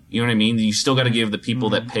home. You know what I mean? You still got to give the people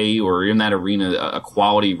that pay or in that arena a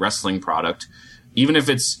quality wrestling product. Even if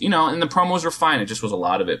it's, and the promos were fine. It just was a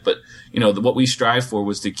lot of it. But, what we strive for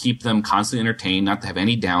was to keep them constantly entertained, not to have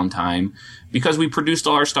any downtime, because we produced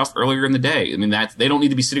all our stuff earlier in the day. I mean, they don't need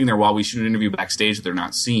to be sitting there while we shoot an interview backstage that they're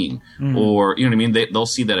not seeing. Or, you know what I mean? They'll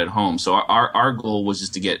see that at home. So our goal was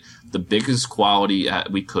just to get the biggest quality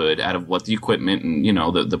we could out of what the equipment and,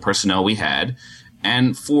 the personnel we had.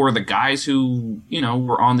 And for the guys who,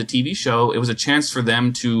 were on the TV show, it was a chance for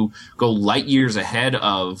them to go light years ahead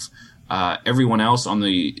of everyone else on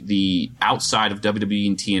the outside of WWE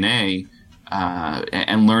and TNA,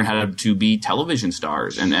 and learn how to be television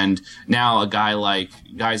stars. And now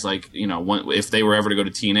guys like, if they were ever to go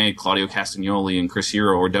to TNA, Claudio Castagnoli and Chris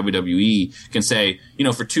Hero or WWE can say,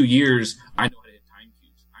 for 2 years, I know how to hit time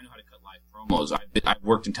cubes. I know how to cut live promos. I've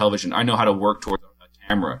worked in television. I know how to work towards a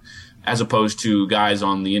camera, as opposed to guys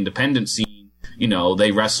on the independent scene.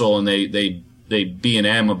 They wrestle and they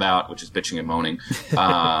B&M about, which is bitching and moaning,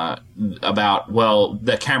 about, well,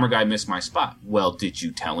 the camera guy missed my spot. Well, did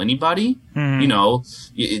you tell anybody?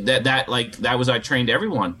 That was, I trained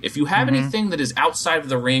everyone. If you have anything that is outside of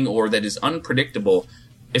the ring or that is unpredictable,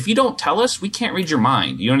 if you don't tell us, we can't read your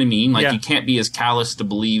mind. You know what I mean? You can't be as callous to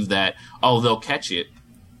believe that, they'll catch it.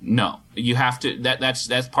 No, you have to.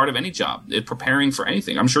 That's part of any job. Preparing for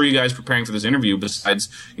anything. I'm sure you guys preparing for this interview, besides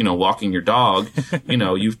walking your dog,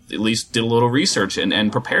 you at least did a little research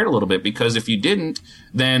and prepared a little bit. Because if you didn't,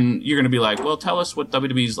 then you're going to be like, well, tell us what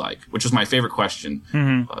WWE's like, which was my favorite question.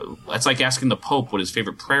 That's like asking the Pope what his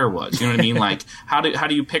favorite prayer was. You know what I mean? Like how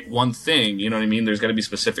do you pick one thing? You know what I mean? There's got to be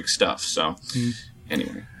specific stuff. So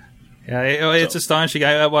anyway. Yeah, it's astonishing.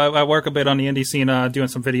 I work a bit on the indie scene, doing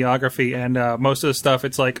some videography, and most of the stuff,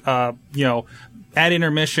 it's like, at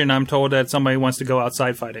intermission, I'm told that somebody wants to go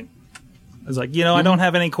outside fighting. It's like, I don't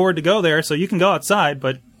have any cord to go there, so you can go outside,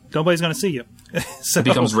 but nobody's going to see you. So, it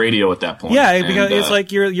becomes radio at that point. Yeah, because it's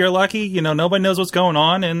like you're lucky. Nobody knows what's going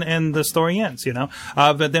on, and the story ends.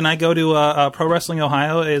 But then I go to Pro Wrestling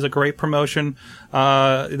Ohio is a great promotion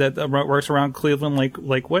that works around Cleveland,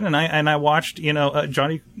 Lakewood, and I watched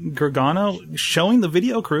Johnny Gargano showing the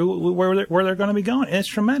video crew where they're going to be going. And it's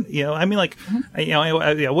tremendous.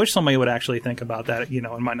 I wish somebody would actually think about that.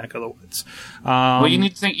 In my neck of the woods. Well, you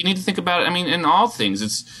need to think about it. I mean, in all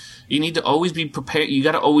things, you need to always be prepared. You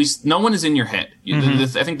got to always. No one is in your head.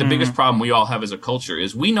 I think the biggest problem we all have as a culture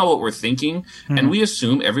is we know what we're thinking, and we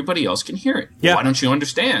assume everybody else can hear it. Yeah. Why don't you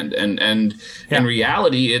understand? And in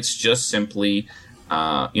reality, it's just simply,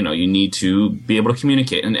 you need to be able to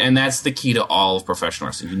communicate, and that's the key to all of professional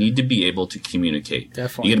wrestling. You need to be able to communicate.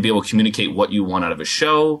 Definitely. You got to be able to communicate what you want out of a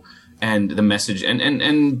show. and the message.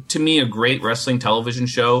 And to me, a great wrestling television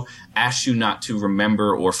show asks you not to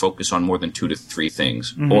remember or focus on more than 2 to 3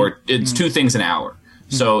 things, or it's 2 things an hour.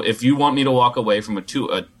 So if you want me to walk away from a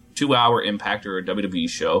 2-hour Impact or a WWE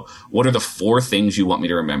show, what are the 4 things you want me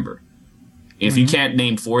to remember? If you can't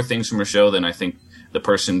name 4 things from a show, then I think the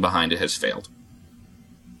person behind it has failed.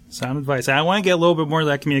 Sound advice. I want to get a little bit more of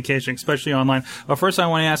that communication, especially online. But first, I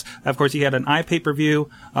want to ask, of course, you had an iPay-per-view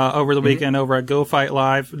over the weekend over at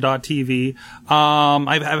GoFightLive.tv.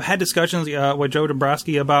 I've had discussions with Joe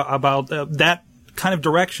Dombrowski about that kind of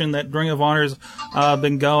direction that Ring of Honor's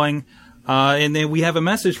been going. And then we have a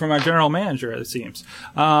message from our general manager, it seems.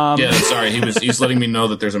 Yeah, sorry. He's letting me know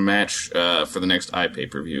that there's a match for the next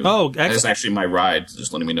iPay-per-view. Oh, excellent. That's actually my ride,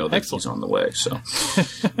 just letting me know that he's on the way. So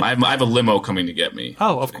I have a limo coming to get me.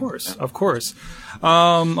 Oh, of course. Of course.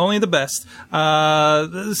 Only the best.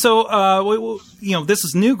 This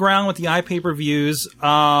is new ground with the iPay-per-views.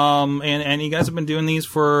 And you guys have been doing these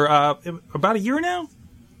for about a year now?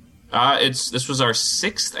 This was our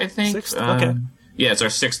 6th, I think. 6th? Okay. Yeah, it's our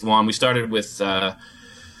 6th one. We started with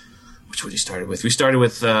which one we started with? We started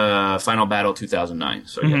with Final Battle 2009.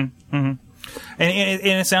 So yeah, and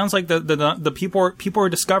it sounds like the people are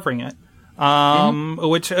discovering it.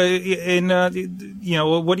 What do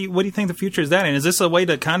you think the future is that in? Is this a way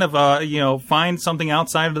to kind of find something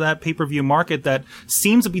outside of that pay-per-view market that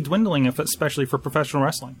seems to be dwindling, especially for professional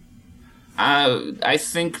wrestling? I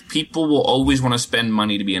think people will always want to spend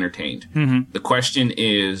money to be entertained. The question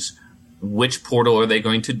is, which portal are they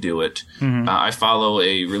going to do it? I follow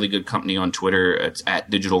a really good company on Twitter. It's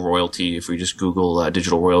at Digital Royalty. If we just Google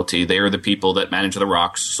Digital Royalty, they are the people that manage The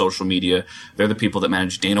Rock's social media. They're the people that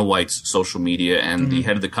manage Dana White's social media. And the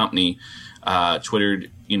head of the company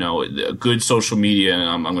twittered, good social media, and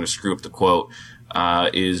I'm going to screw up the quote,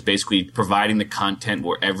 is basically providing the content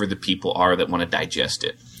wherever the people are that want to digest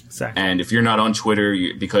it. Exactly. And if you're not on Twitter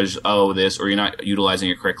because this, or you're not utilizing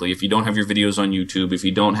it correctly, if you don't have your videos on YouTube, if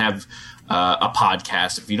you don't have a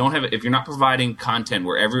podcast, if you're not providing content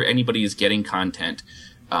wherever anybody is getting content,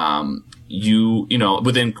 within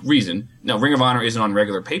reason. Now, Ring of Honor isn't on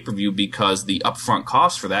regular pay-per-view because the upfront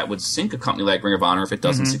cost for that would sink a company like Ring of Honor if it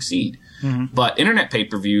doesn't succeed. But internet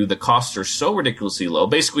pay-per-view, the costs are so ridiculously low.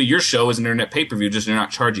 Basically, your show is an internet pay-per-view, just you're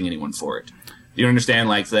not charging anyone for it. You understand?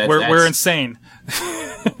 Like that. We're insane.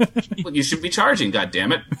 Well, you should be charging. God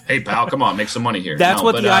damn it! Hey, pal, come on, make some money here. That's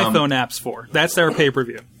what the iPhone app's for. That's their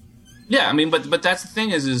pay-per-view. Yeah, I mean, but that's the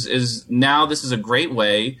thing is now this is a great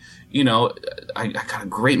way. I got a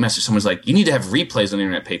great message. Someone's like, you need to have replays on the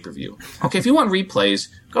internet pay-per-view. Okay, if you want replays,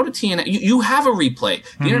 go to TNA. You have a replay.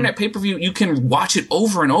 The internet pay-per-view, you can watch it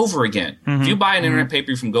over and over again. If you buy an internet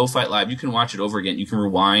pay-per-view from Go Fight Live, you can watch it over again. You can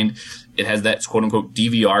rewind. It has that quote-unquote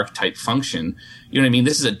DVR type function. You know what I mean?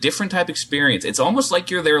 This is a different type experience. It's almost like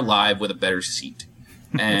you're there live with a better seat.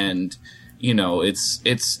 And...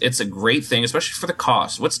 it's a great thing, especially for the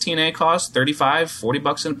cost. What's TNA cost?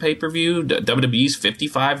 $35-$40 in a pay-per-view. WWE's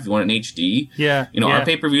 $55 if you want an HD. Yeah. Our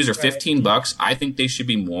pay-per-views are $15. I think they should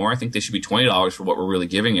be more. I think they should be $20 for what we're really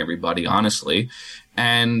giving everybody, honestly.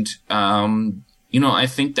 And, I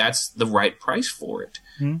think that's the right price for it.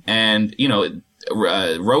 And,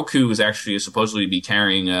 Roku is actually supposedly be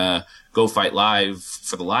carrying, Go Fight Live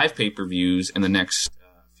for the live pay-per-views in the next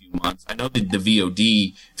months. I know the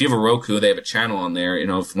VOD, if you have a Roku, they have a channel on there.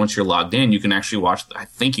 If once you're logged in, you can actually watch, I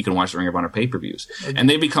think you can watch the Ring of Honor pay-per-views. And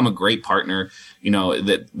they've become a great partner.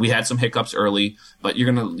 That we had some hiccups early, but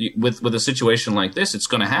you're going to, with a situation like this, it's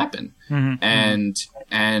going to happen. But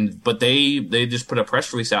they just put a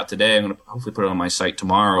press release out today. I'm going to hopefully put it on my site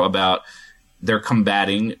tomorrow about they're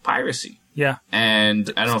combating piracy. Yeah. And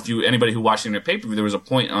I don't know if anybody who watched their pay-per-view, there was a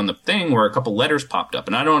point on the thing where a couple letters popped up,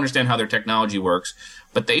 and I don't understand how their technology works,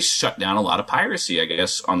 but they shut down a lot of piracy, I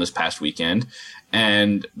guess, on this past weekend.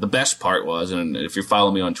 And the best part was, and if you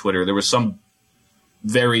follow me on Twitter, there was some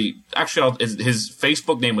his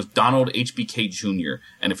Facebook name was Donald HBK Jr.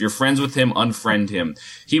 And if you're friends with him, unfriend him.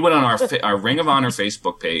 He went on our Ring of Honor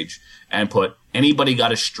Facebook page and put, anybody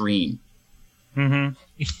got a stream? And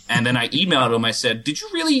then I emailed him. I said,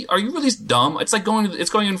 are you really dumb? It's like going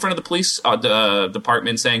in front of the police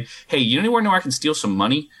department saying, hey, you know anywhere I can steal some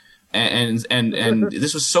money? And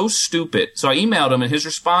this was so stupid. So I emailed him, and his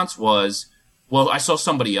response was, well, I saw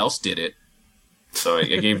somebody else did it. So I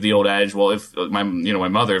gave the old adage, well, if my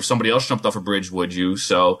mother, if somebody else jumped off a bridge, would you?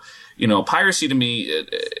 So, piracy to me,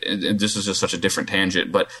 and this is just such a different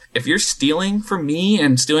tangent, but if you're stealing from me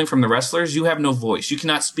and stealing from the wrestlers, you have no voice. You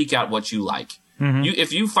cannot speak out what you like.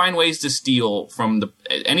 If you find ways to steal from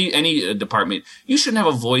any department, you shouldn't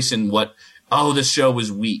have a voice in this show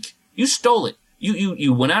was weak. You stole it.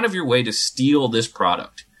 You went out of your way to steal this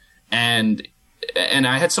product. And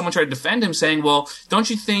I had someone try to defend him saying, well, don't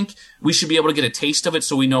you think we should be able to get a taste of it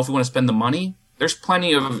so we know if we want to spend the money? There's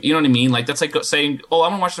plenty of, you know what I mean? Like, that's like saying, oh, I'm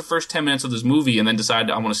going to watch the first 10 minutes of this movie and then decide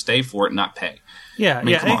I want to stay for it and not pay. Yeah, I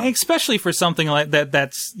mean, come on. especially for something like that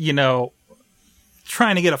that's, you know,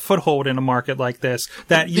 trying to get a foothold in a market like this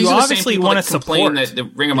that you obviously want to support. That the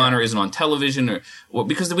Ring of Honor isn't on television or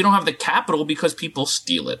because we don't have the capital because people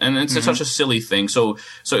steal it, and it's such a silly thing. So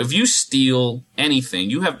if you steal anything,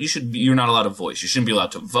 you're not allowed a voice. You shouldn't be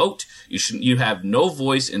allowed to vote. You have no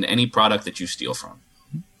voice in any product that you steal from.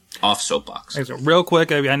 Off soapbox. Okay, so real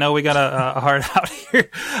quick, I know we got a hard out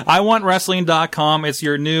here. IWantWrestling.com. It's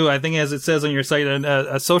your new, I think as it says on your site,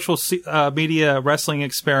 a social media wrestling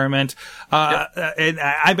experiment. And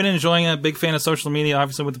I've been enjoying it. A big fan of social media,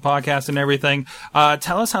 obviously with the podcast and everything.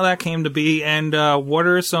 Tell us how that came to be and what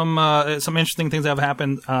are some interesting things that have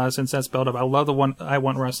happened since that's built up. I love the I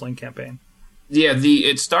Want Wrestling campaign. Yeah,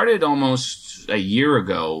 it started almost a year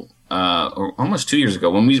ago, or almost 2 years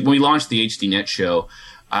ago when we launched the HDNet show.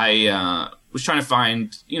 I was trying to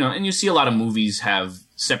find, you know, and you see a lot of movies have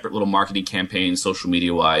separate little marketing campaigns, social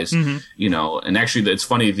media wise, you know, and actually it's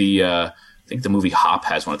funny, I think the movie Hop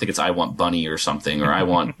has one. I think it's I Want Bunny or something, or I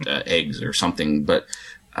Want Eggs or something, but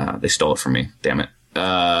they stole it from me. Damn it.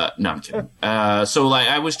 No, I'm kidding. So like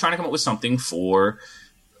I was trying to come up with something for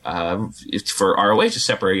ROH to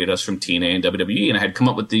separate us from TNA and WWE, and I had come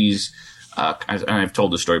up with these. I've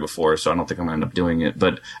told this story before, so I don't think I'm going to end up doing it.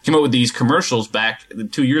 But I came up with these commercials back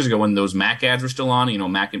 2 years ago when those Mac ads were still on, you know,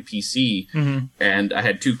 Mac and PC. And I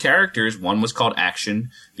had two characters. One was called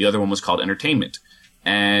Action. The other one was called Entertainment.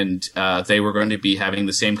 And they were going to be having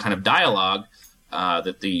the same kind of dialogue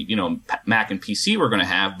that the, you know, Mac and PC were going to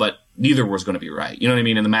have, but neither was going to be right. You know what I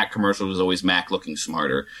mean? And the Mac commercial was always Mac looking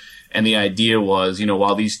smarter. And the idea was, you know,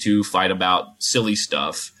 while these two fight about silly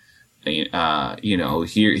stuff, you know,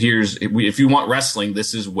 if you want wrestling,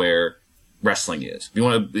 this is where wrestling is. If you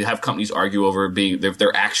want to have companies argue over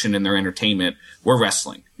their action and their entertainment, we're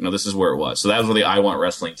wrestling. You know, this is where it was. So that was where the I Want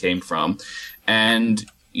Wrestling came from. And,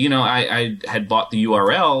 you know, I had bought the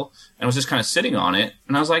URL and was just kind of sitting on it.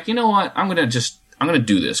 And I was like, you know what? I'm going to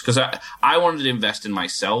do this because I wanted to invest in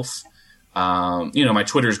myself. You know, my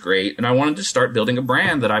Twitter's great, and I wanted to start building a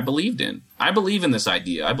brand that I believed in. I believe in this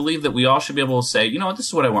idea. I believe that we all should be able to say, you know what, this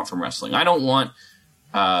is what I want from wrestling. I don't want,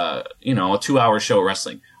 you know, a 2-hour show of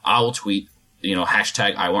wrestling. I will tweet, you know,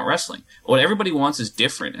 hashtag I Want Wrestling. What everybody wants is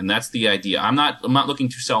different, and that's the idea. I'm not looking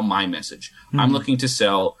to sell my message. I'm looking to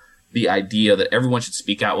sell the idea that everyone should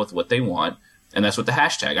speak out with what they want, and that's what the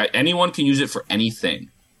hashtag. Anyone can use it for anything.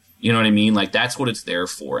 You know what I mean? Like, that's what it's there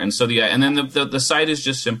for. And so and then the site is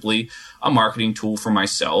just simply a marketing tool for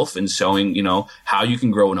myself and showing, you know, how you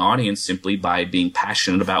can grow an audience simply by being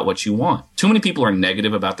passionate about what you want. Too many people are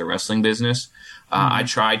negative about the wrestling business. I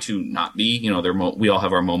try to not be, you know, we all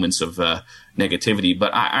have our moments of negativity,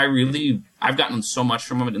 but I've gotten so much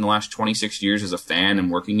from it in the last 26 years as a fan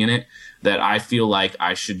and working in it that I feel like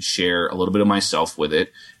I should share a little bit of myself with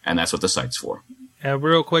it. And that's what the site's for.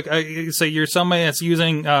 Real quick, so you're somebody that's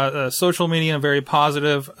using social media in a very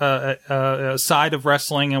positive side of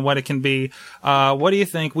wrestling and what it can be. What do you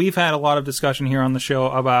think? We've had a lot of discussion here on the show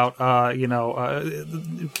about, you know,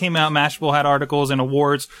 came out, Mashable had articles and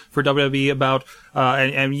awards for WWE about,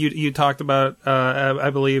 and you talked about,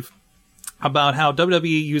 I believe, about how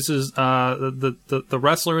WWE uses the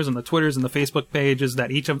wrestlers and the Twitters and the Facebook pages, that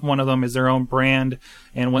each of one of them is their own brand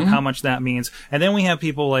and how much that means. And then we have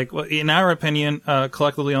people like, in our opinion,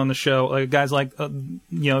 collectively on the show, guys like you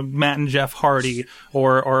know, Matt and Jeff Hardy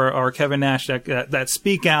or Kevin Nash that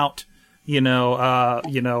speak out, you know,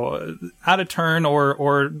 out of turn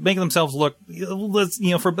or making themselves look, you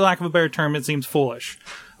know, for lack of a better term, it seems foolish.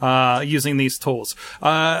 Using these tools.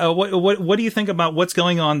 What do you think about what's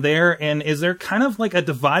going on there? And is there kind of like a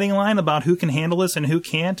dividing line about who can handle this and who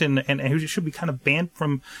can't and who should be kind of banned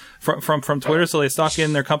from Twitter so they stop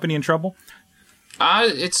getting their company in trouble?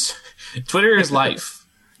 Twitter is life.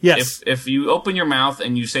 Yes. If you open your mouth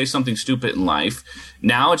and you say something stupid in life,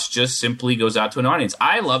 now it's just simply goes out to an audience.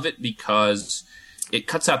 I love it because it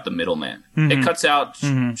cuts out the middleman. It cuts out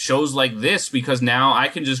shows like this because now I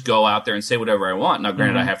can just go out there and say whatever I want. Now,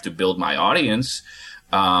 granted, I have to build my audience.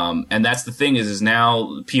 And that's the thing is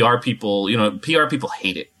now PR people, you know, PR people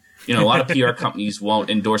hate it. You know, a lot of PR companies won't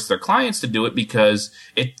endorse their clients to do it because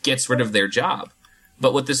it gets rid of their job.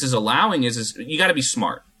 But what this is allowing is you got to be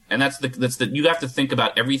smart. And that's the you have to think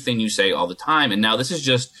about everything you say all the time. And now this is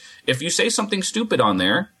just, if you say something stupid on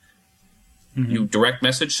there, you direct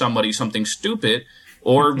message somebody something stupid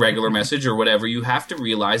or regular message or whatever, you have to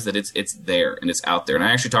realize that it's there and it's out there. And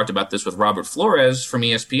I actually talked about this with Robert Flores from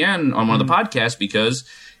ESPN on one of the podcasts because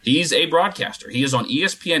He's a broadcaster. He is on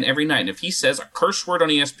ESPN every night. And if he says a curse word on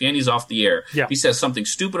ESPN, he's off the air. Yeah. If he says something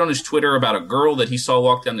stupid on his Twitter about a girl that he saw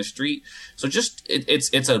walk down the street. So just,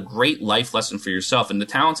 it's a great life lesson for yourself. And the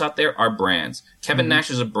talents out there are brands. Kevin Nash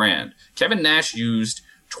is a brand. Kevin Nash used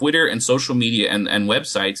Twitter and social media and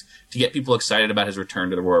websites to get people excited about his return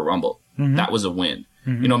to the Royal Rumble. That was a win.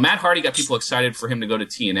 You know, Matt Hardy got people excited for him to go to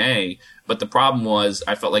TNA, but the problem was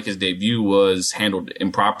I felt like his debut was handled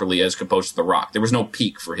improperly as opposed to The Rock. There was no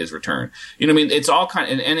peak for his return. You know what I mean? It's all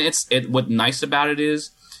kind of, and what's nice about it is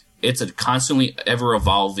it's a constantly ever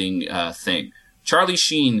evolving thing. Charlie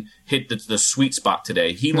Sheen hit the sweet spot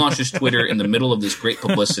today. He launched his Twitter in the middle of this great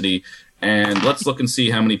publicity, and let's look and see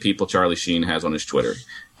how many people Charlie Sheen has on his Twitter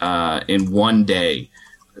in one day.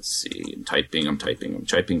 Let's see. I'm typing.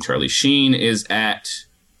 Charlie Sheen is at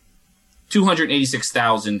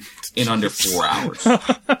 286,000 in under 4 hours.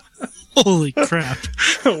 Holy crap.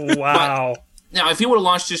 Wow. Now, if he would have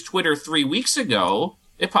launched his Twitter 3 weeks ago,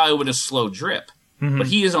 it probably would have slow drip. But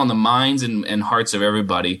he is on the minds and hearts of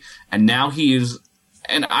everybody. And now he is,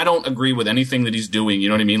 and I don't agree with anything that he's doing. You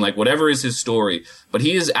know what I mean? Like, whatever is his story. But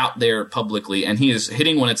he is out there publicly, and he is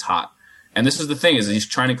hitting when it's hot. And this is the thing, is he's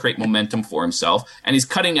trying to create momentum for himself, and he's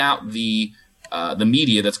cutting out the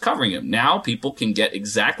media that's covering him. Now people can get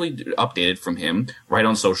exactly updated from him right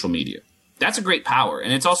on social media. That's a great power,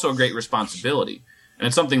 and it's also a great responsibility. And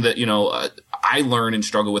it's something that, you know, I learn and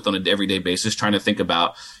struggle with on an everyday basis, trying to think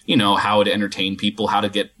about, you know, how to entertain people, how to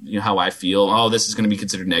get, you know, how I feel. Oh, this is going to be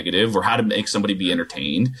considered negative, or how to make somebody be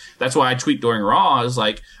entertained. That's why I tweet during Raw. Is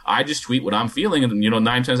like, I just tweet what I'm feeling. And, you know,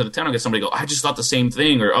 9 times out of 10, I'll get somebody go, I just thought the same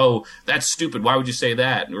thing. Or, oh, that's stupid. Why would you say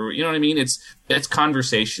that? Or, you know what I mean? It's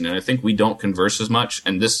conversation. And I think we don't converse as much.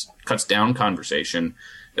 And this cuts down conversation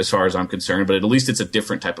as far as I'm concerned. But at least it's a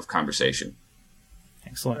different type of conversation.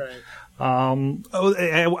 Excellent. Right.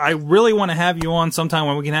 I really want to have you on sometime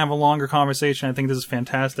when we can have a longer conversation. I think this is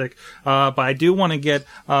fantastic. But I do want to get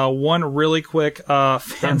one really quick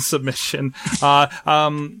fan submission. Let's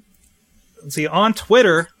see, on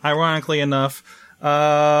Twitter, ironically enough,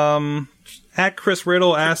 at Chris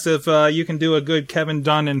Riddle asked if you can do a good Kevin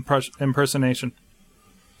Dunn impersonation.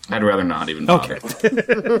 I'd rather not even bother. Okay.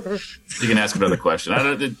 You can ask another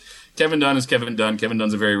question. Kevin Dunn is Kevin Dunn. Kevin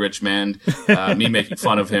Dunn's a very rich man. Me making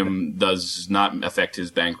fun of him does not affect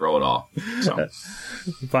his bankroll at all. So,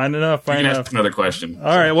 fine enough. You can ask another question.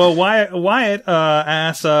 All right. Well, Wyatt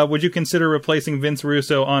asks, would you consider replacing Vince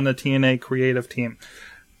Russo on the TNA creative team?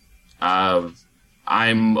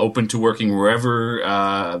 I'm open to working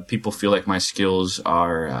wherever people feel like my skills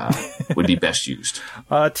are would be best used.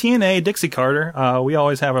 TNA, Dixie Carter, we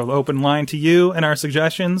always have an open line to you and our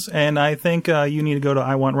suggestions, and I think you need to go to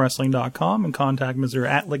iwantwrestling.com and contact Mr.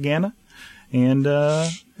 Lagana. And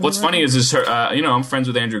what's funny is her, you know, I'm friends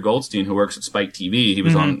with Andrew Goldstein, who works at Spike TV.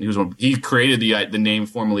 He created the name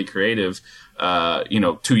Formerly Creative,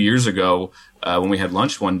 2 years ago. When we had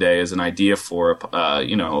lunch one day as an idea for,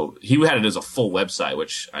 he had it as a full website,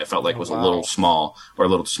 which I felt like was a little small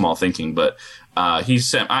thinking, but, he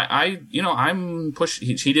said, I'm pushing,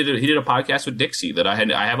 he did a podcast with Dixie that I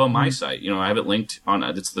have on my site. You know, I have it linked on,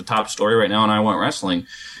 it's the top story right now on I Want Wrestling,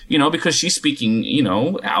 you know, because she's speaking, you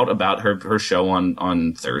know, out about her show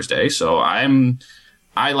on Thursday. So I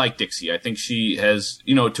like Dixie. I think she has,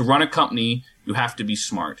 you know, to run a company, you have to be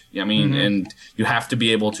smart. I mean, and you have to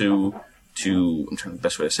be able to I'm trying the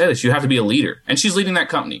best way to say this. You have to be a leader, and she's leading that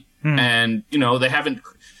company. And you know they haven't,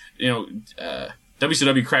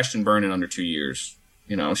 WCW crashed and burned in under 2 years.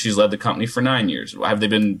 You know she's led the company for 9 years. Have they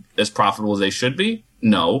been as profitable as they should be?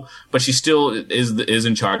 No, but she still is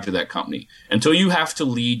in charge of that company. Until you have to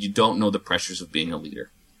lead, you don't know the pressures of being a leader.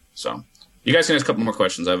 So you guys can ask a couple more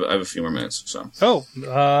questions. I have a few more minutes. So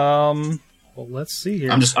well, let's see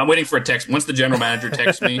here. I'm waiting for a text. Once the general manager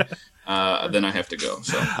texts me, then I have to go.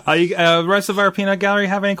 So, the rest of our peanut gallery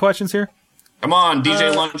have any questions here? Come on,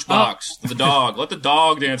 DJ Lunchbox, the dog. Let the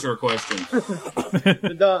dog answer a question.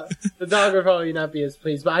 The dog would probably not be as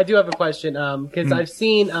pleased, but I do have a question because I've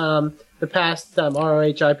seen the past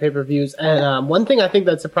ROHI pay-per-views, and one thing I think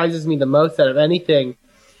that surprises me the most out of anything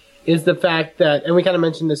is the fact that, and we kind of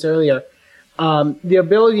mentioned this earlier, the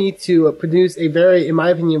ability to produce a very, in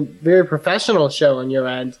my opinion, very professional show on your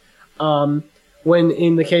end. When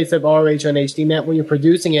in the case of ROH on HDNet, when you're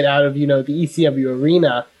producing it out of, the ECW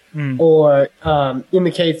arena, or in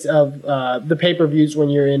the case of the pay-per-views when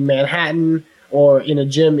you're in Manhattan or in a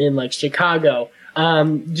gym in like Chicago,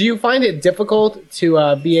 do you find it difficult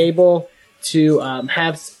to be able to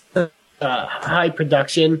have high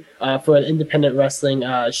production for an independent wrestling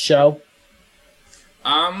show?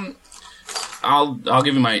 I'll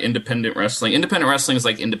give you my independent wrestling. Independent wrestling is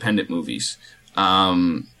like independent movies.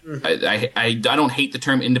 I don't hate the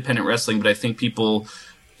term independent wrestling, but I think people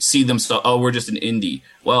see themselves, oh, we're just an indie.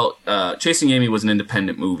 Well, Chasing Amy was an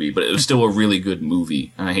independent movie, but it was still a really good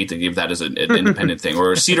movie. And I hate to give that as an independent thing.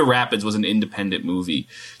 Or Cedar Rapids was an independent movie.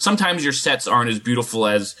 Sometimes your sets aren't as beautiful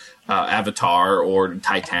as Avatar or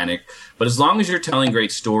Titanic, but as long as you're telling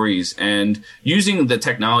great stories and using the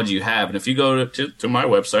technology you have, and if you go to my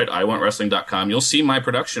website, iwantwrestling.com, you'll see my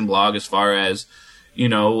production blog as far as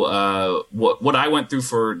what I went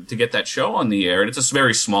through to get that show on the air. And it's a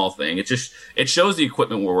very small thing. It shows the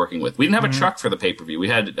equipment we're working with. We didn't have a truck for the pay-per-view. We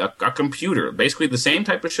had a computer, basically the same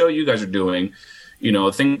type of show you guys are doing,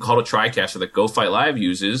 a thing called a TriCaster that Go Fight Live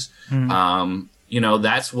uses.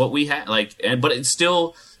 That's what we had, but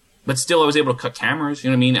still I was able to cut cameras, you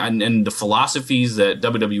know what I mean? And the philosophies that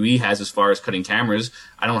WWE has as far as cutting cameras,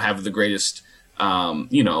 I don't have the greatest,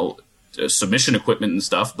 submission equipment and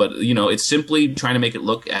stuff, but it's simply trying to make it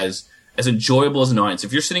look as enjoyable as an audience.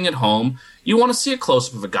 If you're sitting at home, you want to see a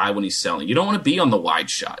close-up of a guy when he's selling. You don't want to be on the wide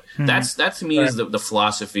shot. That to me is the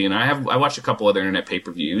philosophy. And I watched a couple other internet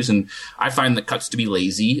pay-per-views, and I find the cuts to be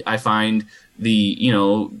lazy. I find the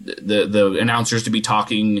announcers to be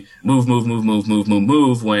talking move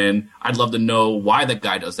when I'd love to know why that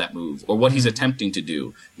guy does that move or what he's attempting to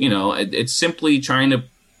do. It's simply trying to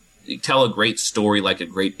tell a great story like a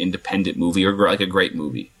great independent movie or like a great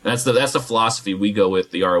movie. That's the philosophy we go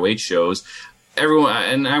with the ROH shows. Everyone,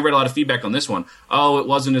 and I read a lot of feedback on this one. Oh, it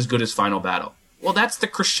wasn't as good as Final Battle. Well, that's the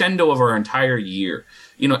crescendo of our entire year.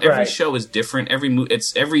 Every show is different.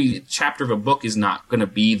 Every chapter of a book is not going to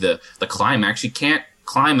be the climax. You can't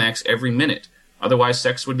climax every minute. Otherwise,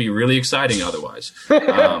 sex would be really exciting otherwise.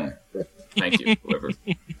 Thank you, whoever.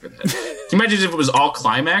 For that. Can you imagine if it was all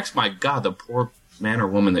climax? My God, the poor man or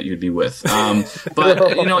woman that you'd be with. But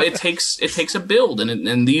it takes a build,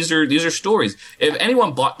 and these are stories. If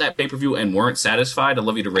anyone bought that pay-per-view and weren't satisfied, I'd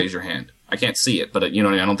love you to raise your hand. I can't see it, but I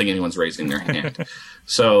don't think anyone's raising their hand.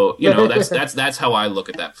 So that's how I look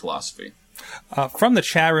at that philosophy. From the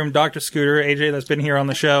chat room, Dr. Scooter, AJ, that's been here on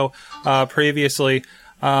the show previously,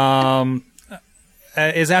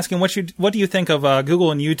 is asking what do you think of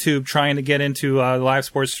Google and YouTube trying to get into live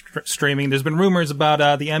sports streaming? There's been rumors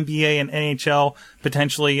about the NBA and NHL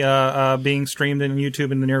potentially being streamed in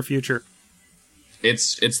YouTube in the near future.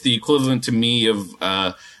 It's the equivalent to me of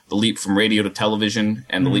the leap from radio to television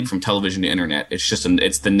and the leap from television to internet. It's just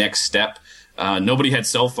it's the next step. Nobody had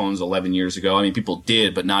cell phones 11 years ago. I mean, people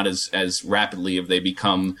did, but not as rapidly have they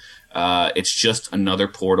become. It's just another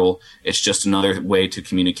portal. It's just another way to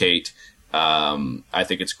communicate. I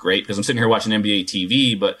think it's great because I'm sitting here watching NBA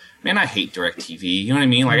TV, but man, I hate DirecTV. You know what I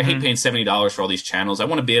mean? Like I hate paying $70 for all these channels. I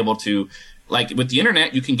want to be able to, with the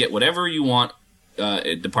internet, you can get whatever you want,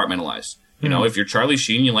 departmentalized. If you're Charlie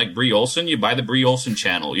Sheen, you like Brie Olson, you buy the Brie Olson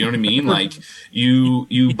channel. You know what I mean? Like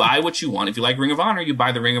you buy what you want. If you like Ring of Honor, you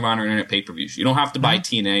buy the Ring of Honor internet pay-per-views. You don't have to buy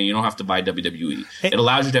TNA. You don't have to buy WWE. It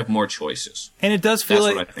allows you to have more choices. And it does feel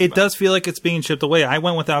like it's being chipped away. I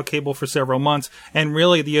went without cable for several months, and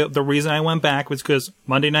really the reason I went back was because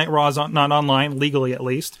Monday Night Raw is not online legally, at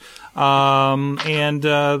least. And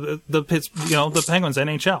the Penguins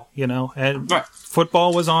NHL, and right.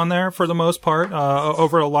 Football was on there for the most part,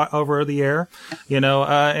 over the air, and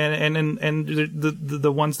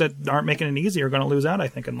the ones that aren't making it easy are going to lose out, I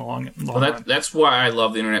think, in the long run. That's why I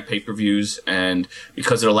love the internet pay-per-views, and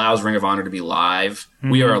because it allows Ring of Honor to be live.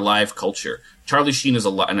 We are a live culture. Charlie Sheen is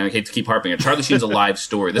and I hate to keep harping on it. Charlie Sheen's a live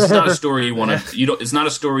story. This is not a story it's not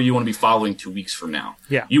a story you want to be following 2 weeks from now.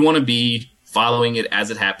 Yeah. You want to be following it as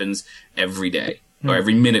it happens every day or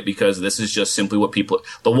every minute, because this is just simply what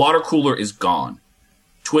the water cooler is gone.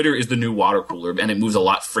 Twitter is the new water cooler, and it moves a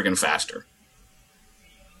lot friggin' faster.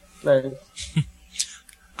 Nice.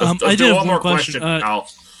 I did have one question. Go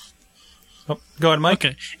ahead, Mike.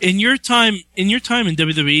 Okay. In your time in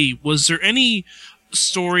WWE, was there any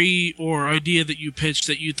story or idea that you pitched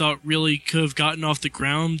that you thought really could have gotten off the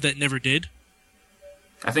ground that never did?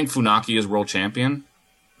 I think Funaki is world champion.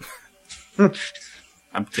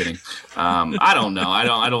 I'm kidding. I don't know.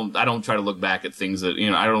 I don't try to look back at things that,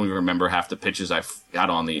 I don't even remember half the pitches I got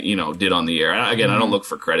on the, did on the air. Again, I don't look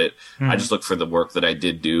for credit. I just look for the work that I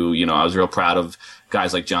did do. I was real proud of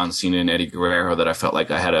guys like John Cena and Eddie Guerrero that I felt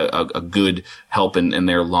like I had a good help in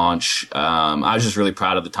their launch. I was just really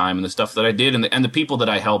proud of the time and the stuff that I did and the people that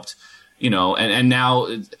I helped, and now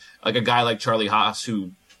like a guy like Charlie Haas,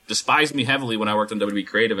 who despised me heavily when I worked on WWE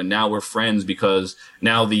Creative, and now we're friends because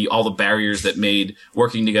now all the barriers that made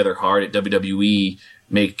working together hard at WWE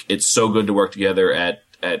make it so good to work together at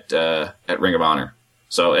Ring of Honor.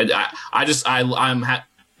 So I'm happy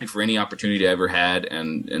for any opportunity I ever had,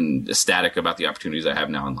 and ecstatic about the opportunities I have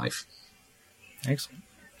now in life. Excellent.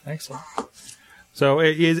 So,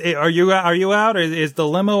 are you out? Is the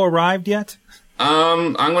limo arrived yet?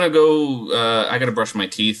 I'm gonna go. I gotta brush my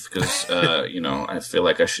teeth because I feel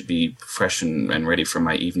like I should be fresh and ready for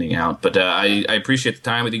my evening out. But I appreciate the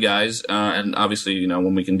time with you guys, and obviously,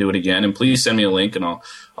 when we can do it again. And please send me a link, and I'll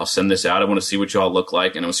send this out. I want to see what y'all look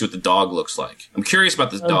like, and I want to see what the dog looks like. I'm curious about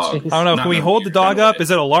this dog. Geez. I don't know. Can we hold the dog up? Is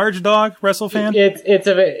it a large dog, WrestleFan?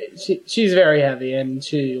 She's very heavy, and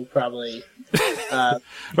she'll probably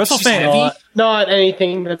WrestleFan. Not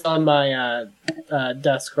anything that's on my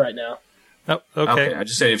desk right now. Oh, okay. I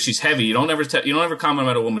just say if she's heavy, you don't ever comment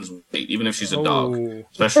about a woman's weight, even if she's a dog,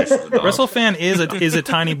 especially if she's a dog. WrestleFan is a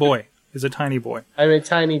tiny boy. Is a tiny boy. I'm a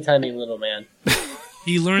tiny little man.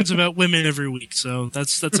 He learns about women every week, so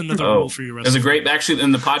that's another rule for you. There's a great actually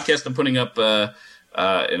in the podcast I'm putting up in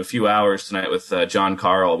a few hours tonight with John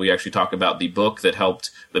Carl. We actually talk about the book that helped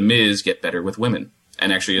The Miz get better with women,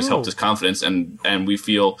 and actually has helped his confidence, and we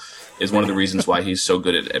feel is one of the reasons why he's so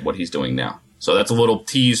good at what he's doing now. So that's a little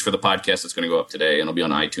tease for the podcast that's going to go up today, and it'll be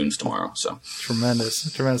on iTunes tomorrow. So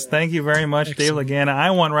Tremendous. Thank you very much, Dave Lagana.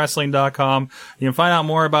 iWantWrestling.com. You can find out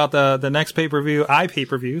more about the next pay-per-view, at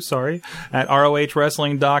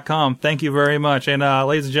ROHWrestling.com. Thank you very much. And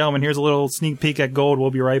ladies and gentlemen, here's a little sneak peek at Gold.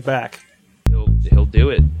 We'll be right back. He'll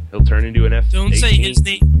do it. He'll turn into an F. Don't say his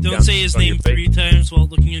name. Don't say his name 3 times while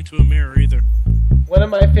looking into a mirror either. One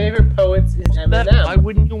of my favorite poets is Eminem. Why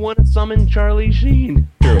wouldn't you want to summon Charlie Sheen?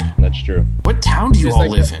 True, that's true. what town do you all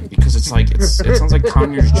live in? Because it sounds like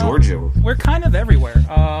Conyers, Georgia. We're kind of everywhere.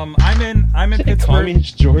 I'm in Pittsburgh.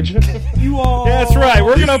 Conyers, Georgia. You all. That's right.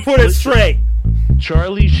 We're gonna put it straight.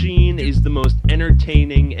 Charlie Sheen is the most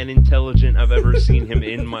entertaining and intelligent I've ever seen him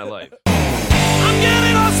in my life. I'm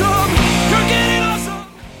getting awesome. You're getting awesome.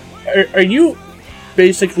 Are you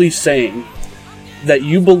basically saying that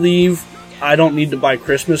you believe I don't need to buy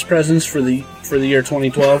Christmas presents for the year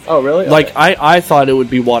 2012? Oh, really? Like, Okay. I thought it would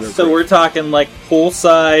be waterproof. So we're talking like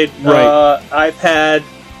poolside, iPad,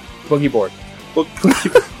 Boogie board. You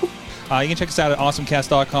can check us out at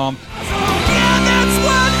awesomecast.com.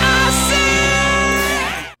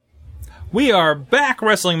 We are back,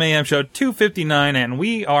 Wrestling Mayhem Show 259, and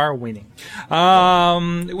we are winning.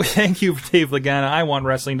 Thank you, Dave Lagana.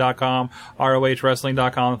 iWantWrestling.com,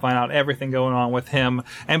 ROHWrestling.com, to find out everything going on with him.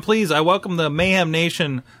 And please, I welcome the Mayhem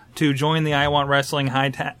Nation to join the I Want Wrestling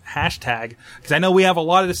hashtag, because I know we have a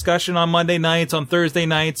lot of discussion on Monday nights, on Thursday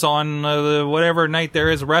nights, on whatever night there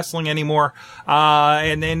is wrestling anymore,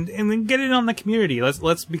 and then get it on the community.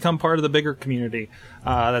 Let's become part of the bigger community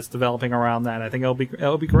that's developing around that. I think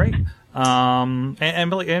it'll be great. And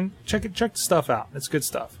check the stuff out. It's good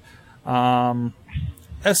stuff. So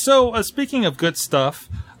speaking of good stuff,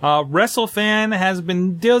 WrestleFan has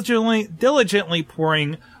been diligently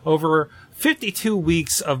pouring over 52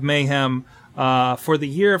 weeks of mayhem for the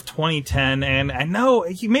year of 2010, and I know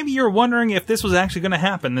maybe you're wondering if this was actually going to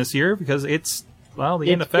happen this year, because it's the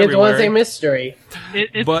end of February. It was a mystery.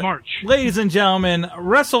 It's But, March. ladies and gentlemen,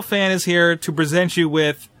 WrestleFan is here to present you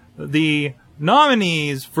with the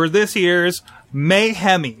nominees for this year's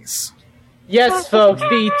Mayhemies. Yes, folks,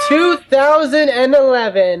 the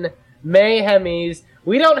 2011 Mayhemies.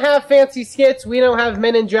 We don't have fancy skits, we don't have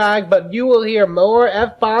men in drag, but you will hear more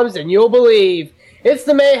F-bombs than you'll believe. It's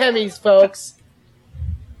the Mayhemies, folks.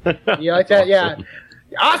 You like that? Yeah.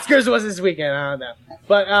 Oscars was this weekend, I don't know.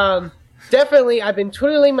 But, definitely, I've been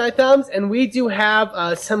twiddling my thumbs, and we do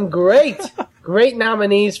have some great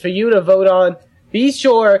nominees for you to vote on. Be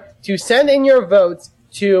sure to send in your votes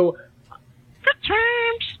to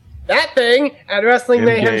that thing at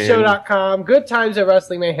WrestlingMayhemShow.com. Good times at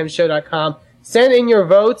WrestlingMayhemShow.com. Send in your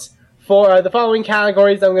votes for the following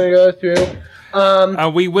categories I'm going to go through.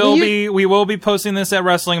 We will be posting this at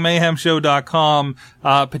WrestlingMayhemShow.com.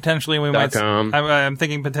 Potentially, we might. I'm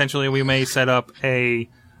thinking potentially we may set up a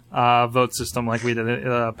vote system like we did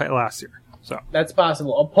last year. So that's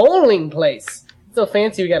possible. A polling place. It's so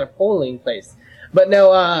fancy. We got a polling place. But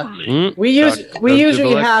no, we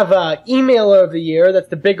usually have Emailer of the Year. That's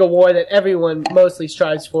the big award that everyone mostly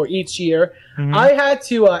strives for each year. Mm-hmm. I had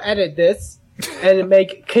to edit this and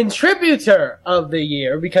make Contributor of the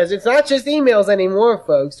Year, because it's not just emails anymore,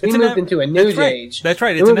 folks. We moved into a news age. That's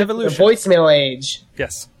right. It's an evolution. A voicemail age.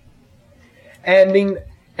 Yes. And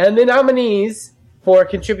the nominees for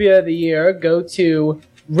Contributor of the Year go to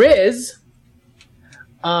Riz,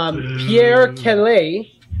 Pierre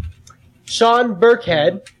Kelly, Sean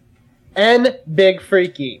Burkhead, and Big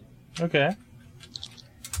Freaky. Okay.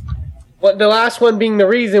 Well, the last one being the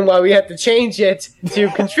reason why we have to change it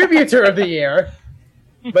to Contributor of the Year.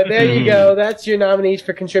 But there you go. That's your nominees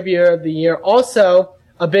for Contributor of the Year. Also,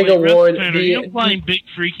 a big Wait, award. Are you implying Big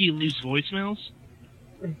Freaky leaves voicemails?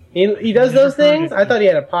 He does those things? I thought he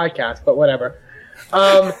had a podcast, but whatever.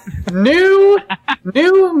 New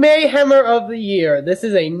Mayhemmer of the Year. This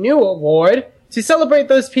is a new award to celebrate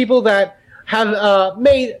those people that have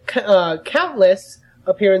made countless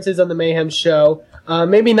appearances on the Mayhem show.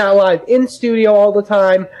 Maybe not live in studio all the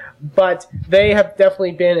time, but they have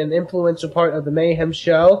definitely been an influential part of the Mayhem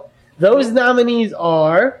show. Those nominees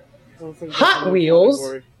are Hot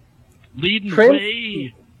Wheels, Leading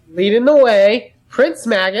the Way, Prince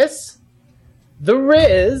Magus, The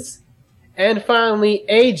Riz, and finally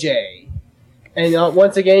AJ. And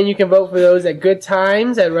once again, you can vote for those at good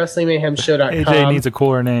times at WrestlingMayhemShow.com. AJ needs a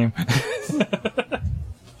cooler name.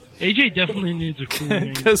 AJ definitely needs a cool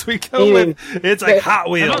name. Because we go with, it's like Hot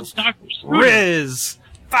Wheels, How about Riz,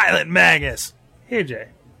 Violent Magus, AJ.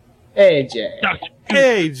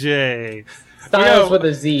 AJ. Styles with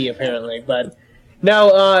a Z, apparently. But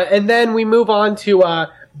no, and then we move on to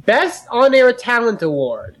Best On-Air Talent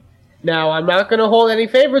Award. Now, I'm not going to hold any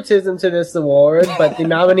favoritism to this award, but the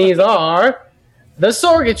nominees are the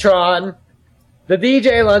Sorgatron, the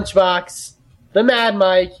DJ Lunchbox, the Mad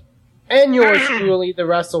Mike, and yours truly, the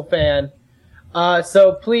Wrestle Fan.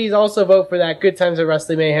 So please also vote for that. Good times at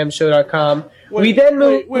WrestlingMayhemShow.com. We then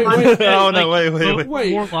move. Wait.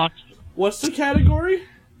 What's the category?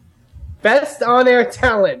 Best On-Air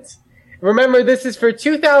Talent. Remember, this is for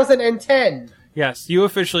 2010. Yes, you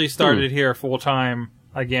officially started here full time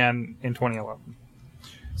again in 2011.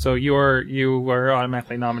 So you were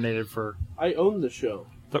automatically nominated for. I own the show.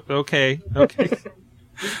 Okay. Go back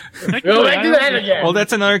to that again. Well,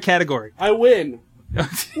 that's another category. I win.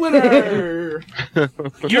 Winner.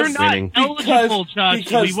 You're not eligible,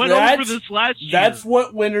 Josh. We went over this last year. That's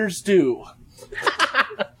what winners do.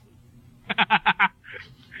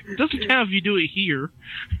 It doesn't count if you do it here.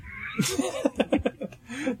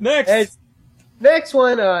 Next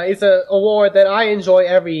one is an award that I enjoy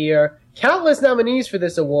every year. Countless nominees for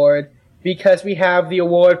this award because we have the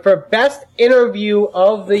award for Best Interview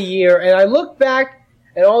of the Year. And I look back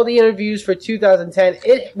at all the interviews for 2010.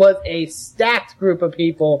 It was a stacked group of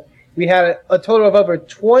people. We had a total of over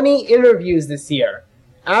 20 interviews this year.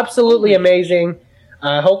 Absolutely amazing.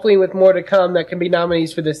 Hopefully with more to come that can be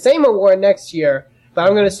nominees for the same award next year. But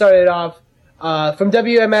I'm going to start it off from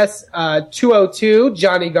WMS 202,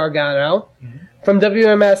 Johnny Gargano. From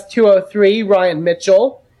WMS 203, Ryan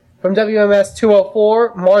Mitchell. From WMS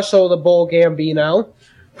 204, Marshall the Bull Gambino.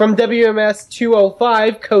 From WMS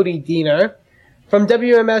 205, Cody Deaner. From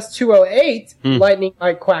WMS 208, Lightning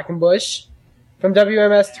Mike Quackenbush. From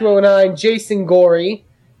WMS 209, Jason Gorey.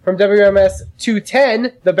 From WMS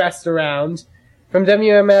 210, The Best Around. From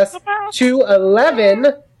WMS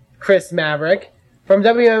 211, Chris Maverick. From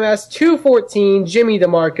WMS 214, Jimmy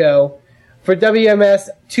DeMarco. For WMS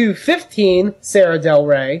 215, Sarah Del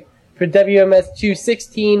Rey. For WMS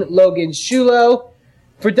 216, Logan Shulo.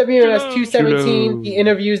 For WMS 217, the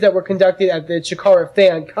interviews that were conducted at the Chikara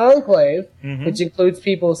Fan Conclave, which includes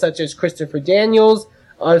people such as Christopher Daniels,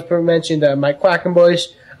 as mentioned, Mike Quackenbush,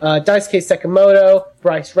 Daisuke Sekimoto,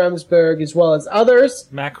 Bryce Remsburg, as well as others.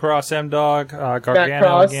 Matt Cross, M-Dog,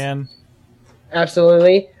 Gargano again.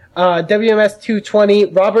 Absolutely. WMS 220,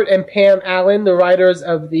 Robert and Pam Allen, the writers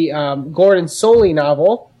of the Gordon Soley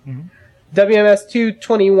novel. WMS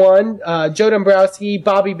 221, Joe Dombrowski,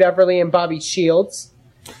 Bobby Beverly, and Bobby Shields.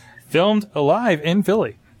 Filmed live in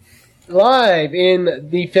Philly. Live in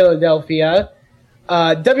the Philadelphia.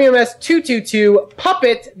 WMS 222,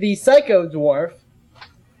 Puppet, the Psycho Dwarf.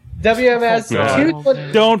 WMS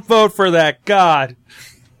 220. Don't vote for that, God.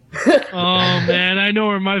 Oh, man, I know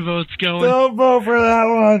where my vote's going. Don't vote for that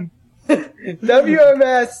one.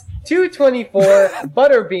 WMS 224,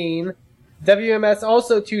 Butterbean. WMS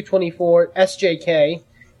also 224, SJK.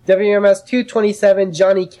 WMS 227,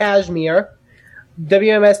 Johnny Cashmere.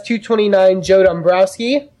 WMS 229, Joe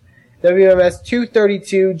Dombrowski. WMS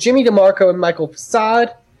 232, Jimmy DeMarco and Michael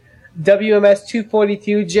Facade. WMS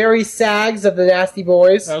 242, Jerry Sags of the Nasty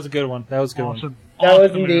Boys. That was a good one. That was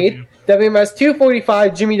indeed. WMS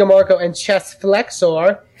 245, Jimmy DeMarco and Chess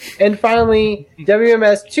Flexor. And finally,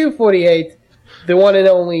 WMS 248, the one and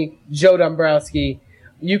only Joe Dombrowski.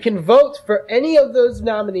 You can vote for any of those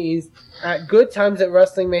nominees at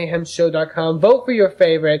goodtimes@WrestlingMayhemShow.com. Vote for your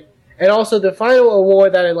favorite. And also, the final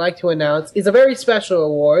award that I'd like to announce is a very special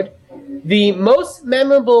award, the Most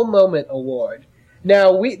Memorable Moment Award.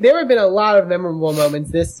 Now, there have been a lot of memorable moments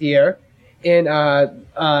this year in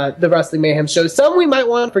the Wrestling Mayhem show. Some we might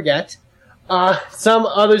want to forget. Some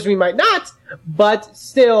others we might not. But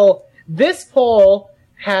still, this poll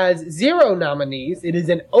has 0 nominees. It is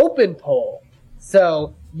an open poll.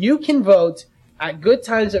 So you can vote at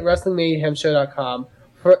goodtimes@wrestlingmayhemshow.com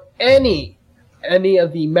for any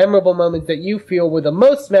of the memorable moments that you feel were the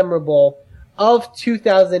most memorable of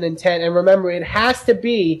 2010. And remember, it has to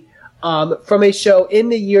be from a show in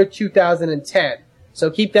the year 2010. So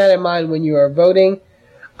keep that in mind when you are voting.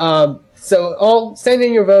 So send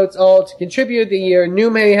in your votes all to contribute the year, New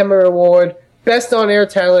Mayhemmer Award, Best On-Air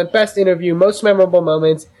Talent, Best Interview, Most Memorable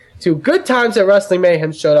Moments to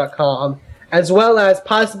goodtimes@wrestlingmayhemshow.com, as well as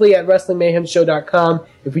possibly at wrestlingmayhemshow.com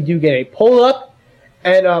if we do get a poll up.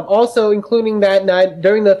 And also including that night,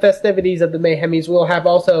 during the festivities of the Mayhemies, we'll have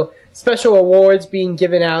also special awards being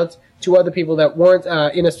given out to other people that weren't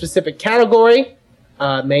in a specific category.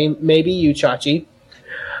 Maybe you, Chachi.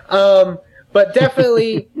 But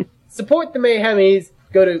definitely support the Mayhemies.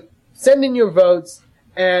 Send in your votes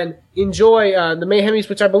and enjoy the Mayhemies,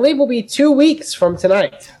 which I believe will be 2 weeks from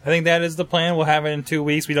tonight. I think that is the plan. We'll have it in 2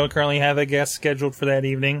 weeks. We don't currently have a guest scheduled for that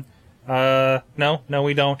evening. No,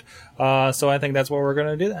 we don't. So I think that's what we're going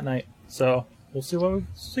to do that night. So we'll see what we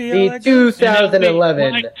see. The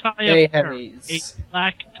 2011 Mayhemies. A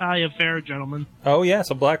black tie affair, gentlemen. Oh, yes,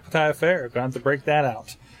 a black tie affair. Going to have to break that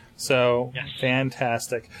out. So, yes.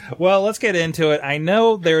 Fantastic. Well, let's get into it. I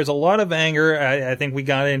know there's a lot of anger. I think we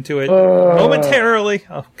got into it momentarily.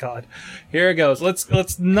 Oh, God. Here it goes.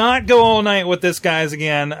 Let's not go all night with this, guys,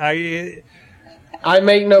 again. I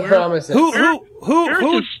make no promises.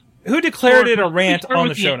 Who declared it a rant on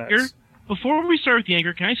the show notes? Before we start with the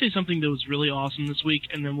anger, can I say something that was really awesome this week,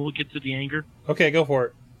 and then we'll get to the anger? Okay, go for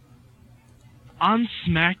it. On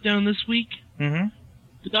SmackDown this week,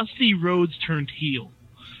 Dusty Rhodes turned heel.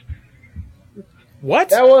 What?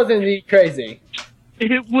 That wasn't crazy.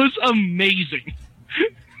 It was amazing.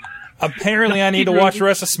 Apparently, I need to watch the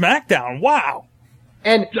rest of SmackDown. Wow.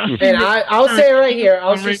 And I'll say it right here.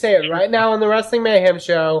 I'll just say it right now on the Wrestling Mayhem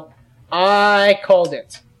show. I called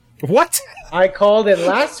it. What? I called it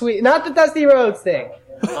last week. Not the Dusty Rhodes thing.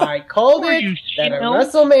 I called it that at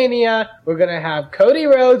WrestleMania, we're going to have Cody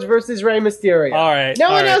Rhodes versus Rey Mysterio. All right.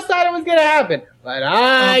 No one else thought it was going to happen, but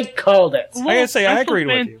I called it. I gotta say, I agreed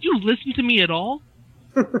with you. Do you listen to me at all?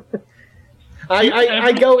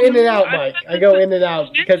 I go in and out, Mike. I go in and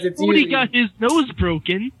out because it's Cody got his nose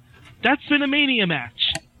broken. That's been a Mania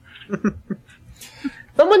match.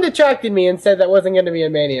 Someone detracted me and said that wasn't going to be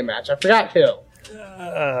a Mania match. I forgot who.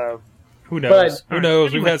 Who knows? Who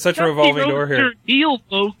knows? Anyway, we've had such a revolving door here. Heel,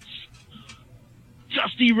 folks.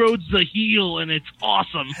 Dusty Rhodes the heel, and it's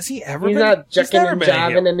awesome. Has he ever He's been? Not jucking and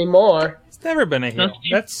jiving anymore. He's never been a heel.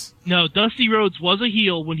 No, Dusty Rhodes was a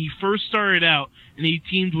heel when he first started out, and he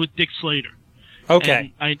teamed with Dick Slater.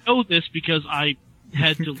 Okay. And I know this because I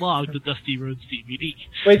had to log the Dusty Rhodes DVD.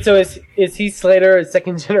 Wait, so is Heath Slater a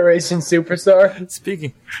second-generation superstar?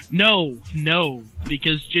 Speaking. No,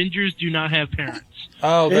 because gingers do not have parents.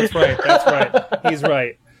 Oh, that's right. That's right. He's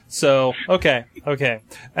right. So, okay.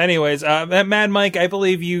 Anyways, Mad Mike, I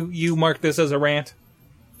believe you marked this as a rant.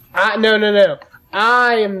 No.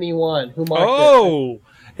 I am the one who marked it. Oh!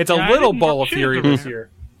 It's a little ball of fury this year.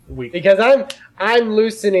 Because I'm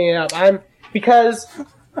loosening it up. Because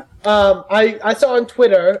I saw on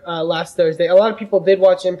Twitter last Thursday, a lot of people did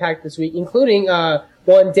watch Impact this week, including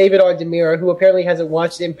one David R. DeMira, who apparently hasn't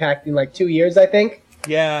watched Impact in like 2 years, I think.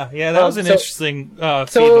 Yeah, that was an interesting feed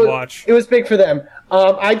to watch. It was big for them.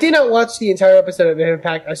 I did not watch the entire episode of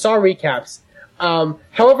Impact. I saw recaps.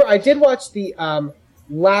 However, I did watch the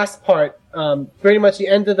last part, pretty much the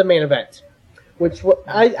end of the main event, which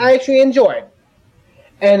I actually enjoyed.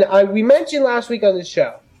 And we mentioned last week on the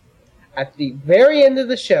show, at the very end of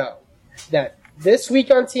the show, that this week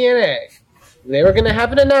on TNA, they were going to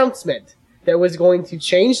have an announcement that was going to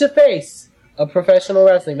change the face of professional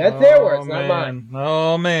wrestling. That's their words, not mine.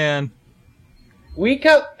 Oh, man.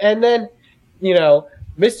 And then,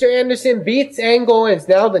 Mr. Anderson beats Angle and is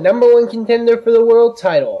now the #1 contender for the world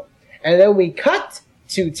title. And then we cut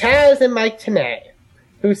to Taz and Mike Tenay,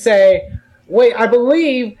 who say, wait, I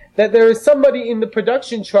believe that there is somebody in the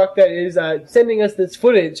production truck that is sending us this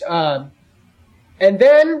footage. And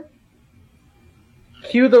then,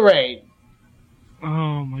 cue the rain.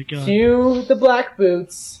 Oh, my God. Cue the black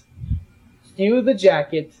boots. Cue the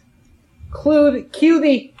jacket. Cue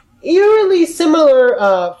the eerily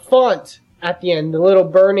similar font at the end, the little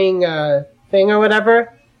burning thing or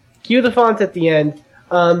whatever. Cue the font at the end,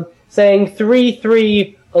 saying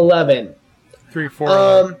 3311.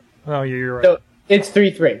 3411. Oh, you're right. So it's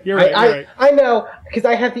 33. You're right. I know, because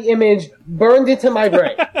I have the image burned into my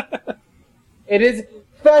brain. It is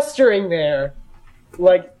festering there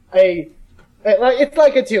it's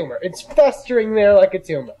like a tumor. It's festering there like a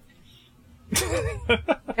tumor.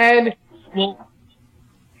 And well,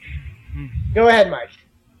 go ahead, Mike.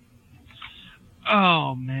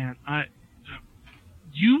 Oh man,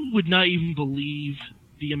 you would not even believe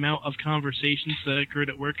the amount of conversations that occurred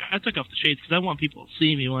at work. I took off the shades because I want people to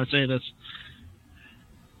see me when I say this.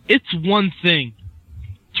 It's one thing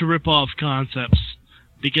to rip off concepts,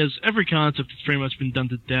 because every concept has pretty much been done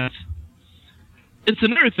to death. It's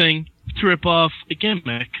another thing to rip off a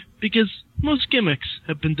gimmick, because most gimmicks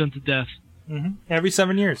have been done to death. Mm-hmm. Every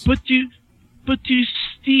 7 years. But to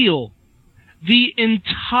steal the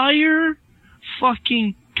entire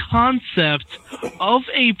fucking concept of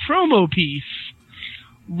a promo piece,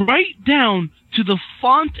 right down to the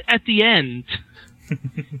font at the end,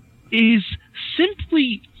 is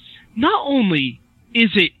simply, not only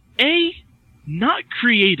is it A, not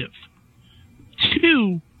creative,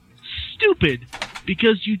 2, stupid,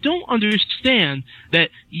 because you don't understand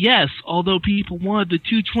that, yes, although people wanted the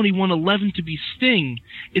 22111 to be Sting,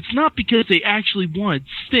 it's not because they actually wanted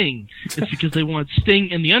Sting. It's because they wanted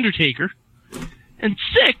Sting and The Undertaker. And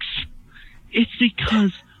 6, it's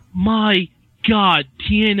because, my God,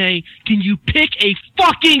 TNA, can you pick a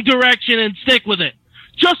fucking direction and stick with it?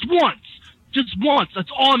 Just once. Just once.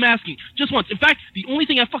 That's all I'm asking. Just once. In fact, the only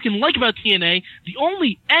thing I fucking like about TNA, the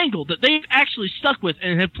only angle that they've actually stuck with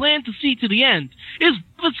and have planned to see to the end, is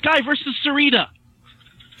Velvet Sky versus Sarita.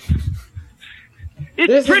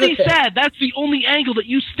 It's pretty sad. That's the only angle that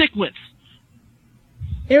you stick with.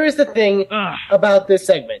 Here is the thing about this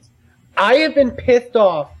segment. I have been pissed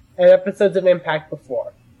off at episodes of Impact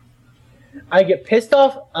before. I get pissed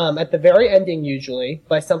off at the very ending, usually,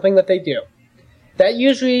 by something that they do. That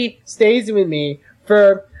usually stays with me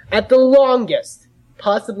for, at the longest,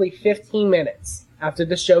 possibly 15 minutes after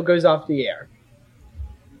the show goes off the air.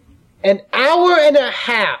 An hour and a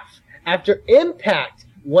half after Impact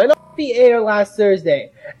went off the air last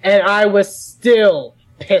Thursday, and I was still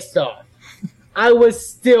pissed off. I was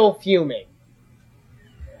still fuming.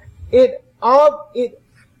 It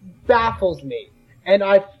baffles me. And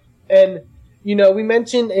we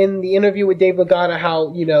mentioned in the interview with Dave Lagana how,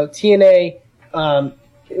 TNA,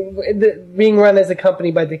 being run as a company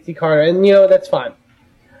by Dixie Carter, and that's fine.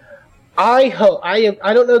 I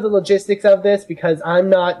don't know the logistics of this because I'm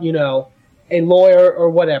not, a lawyer or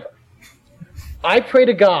whatever. I pray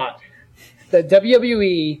to God that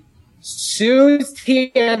WWE sues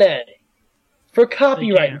TNA for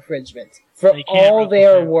copyright infringement for all they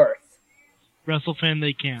are worth. WrestleFan,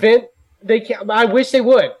 they can't. They can't. I wish they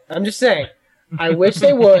would. I'm just saying. I wish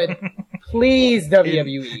they would. Please,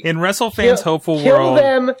 WWE. In WrestleFan's hopeful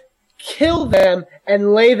world, kill them,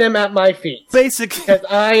 and lay them at my feet. Because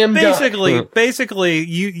I am basically,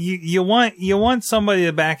 you want somebody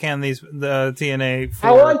to backhand the TNA.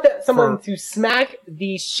 I want someone to smack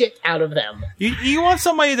the shit out of them. You want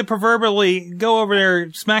somebody to proverbially go over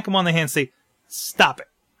there, smack them on the hand, and say, "Stop it."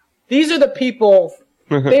 These are the people.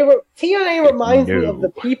 TNA reminds me of the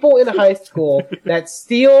people in high school that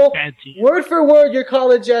steal word for word your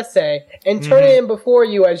college essay and turn it in before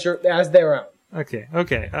you as their own. Okay.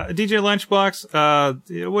 DJ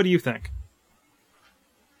Lunchbox, what do you think?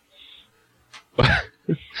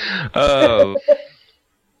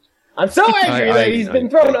 I'm so angry that he's been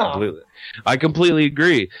thrown off. I completely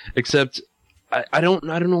agree. Except I don't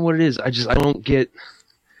know what it is. I don't get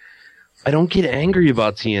angry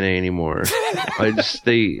about TNA anymore. I used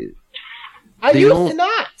to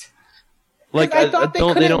not. Like they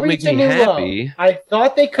don't make me happy. Low. I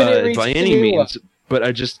thought they couldn't reach by any means, but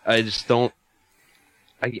I just don't.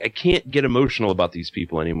 I can't get emotional about these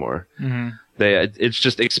people anymore. Mm-hmm. It's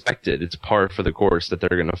just expected. It's par for the course that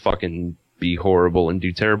they're gonna fucking be horrible and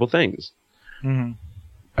do terrible things. Mm-hmm.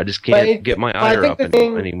 I just can't get my ire up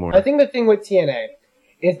anymore. I think the thing with TNA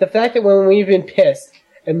is the fact that when we've been pissed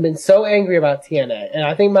and been so angry about TNA, and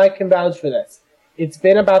I think Mike can vouch for this, it's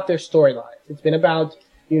been about their storylines. It's been about,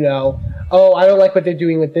 I don't like what they're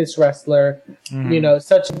doing with this wrestler,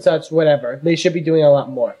 such and such, whatever. They should be doing a lot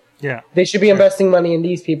more. Yeah. They should be investing money in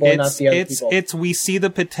these people and not the other people. We see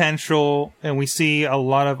the potential, and we see a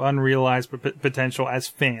lot of unrealized potential as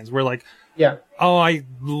fans. We're like, I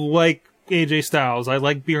like AJ Styles. I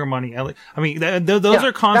like Beer Money. Those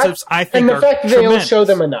are concepts I think are and the fact that they tremendous. don't show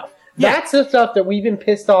them enough. Yeah. That's the stuff that we've been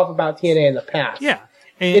pissed off about TNA in the past. Yeah.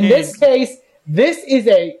 In this case, this is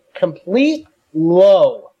a complete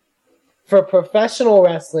low for professional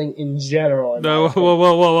wrestling in general. No,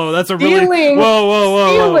 whoa! That's a really Stealing, whoa!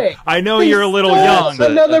 stealing. I know They you're a little stole young,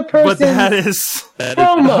 another but person's that is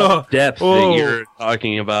promo. Depth Whoa. that you're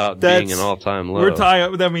talking about That's- being an all-time low. we're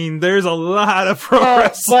talking. I mean, there's a lot of pro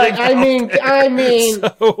wrestling. But I mean,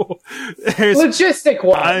 so, there's, logistic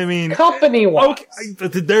wise, I mean, company wise.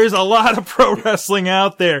 okay, there's a lot of pro wrestling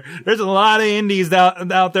out there. There's a lot of indies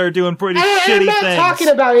out there doing pretty shitty I'm not things. talking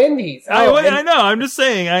about indies. I know. I'm just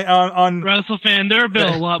saying. On WrestleFan, there have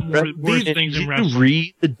been a lot more worse Did things in you wrestling.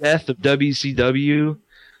 read the death of WCW?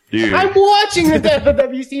 Dude. I'm watching the death of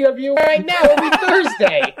WCW right now. It'll be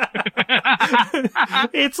Thursday.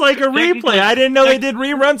 it's like a replay. I didn't know they did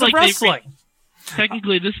reruns of Like they wrestling.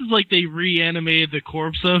 Technically, this is like they reanimated the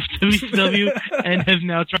corpse of WCW and have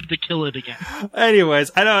now tried to kill it again.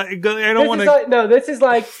 Anyways, I don't want to. This is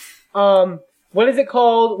like, what is it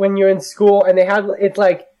called when you're in school and they have, it's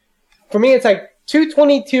like, for me, it's like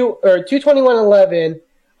 222 or 221.11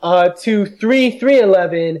 to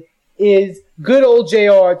 3311 is good old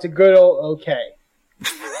JR to good old OK.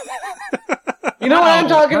 You know what I'm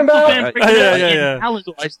talking about? Yeah.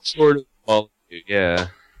 I sort of follow you, yeah.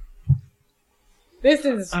 This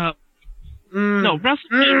is No,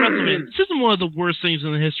 WrestleMania. This isn't one of the worst things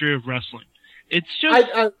in the history of wrestling. It's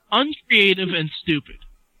just uncreative and stupid.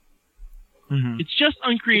 Mm-hmm. It's just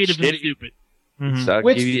uncreative and stupid. Mm-hmm. So I'll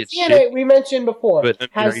which give you its TNA shit, we mentioned before but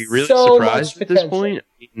has are you really so surprised much at this potential. point?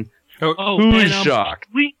 I mean, Oh, who man, is shocked?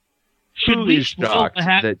 Should Who we is swirl shocked the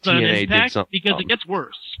hat that on TNA did Impact? something Because dumb? it gets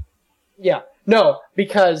worse. Yeah, no,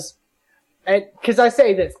 because I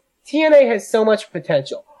say this, TNA has so much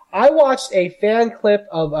potential. I watched a fan clip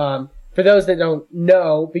of for those that don't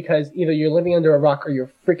know, because either you're living under a rock or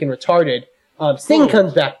you're freaking retarded. Sting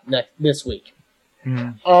comes back this week.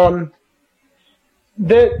 Mm-hmm.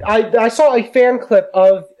 I saw a fan clip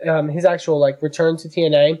of his actual return to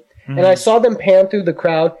TNA, and I saw them pan through the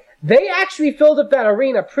crowd. They actually filled up that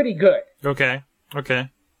arena pretty good. Okay.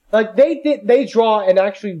 Like they draw an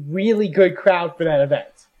actually really good crowd for that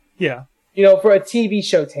event. Yeah. You know, for a TV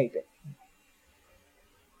show taping.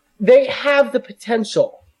 They have the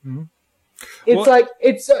potential. Mm-hmm.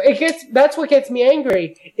 It's that's what gets me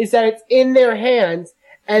angry, is that it's in their hands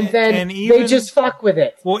and then they just fuck with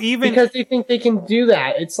it. Well, because they think they can do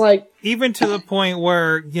that. It's like, even to the point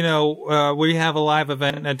where, we have a live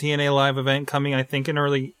event, a TNA live event coming, I think in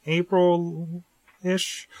early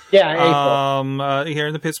April-ish. Yeah, April. Here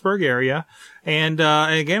in the Pittsburgh area. And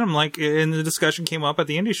again, I'm like, and the discussion came up at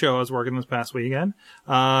the indie show I was working this past weekend.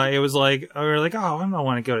 It was like, we were like, oh, I don't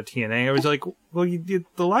want to go to TNA. It was like, well,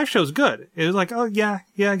 the live show's good. It was like, oh, yeah,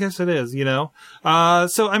 I guess it is, So,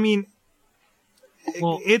 I mean,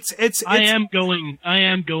 well, it's I am going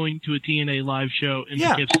to a TNA live show in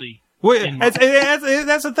Poughkeepsie.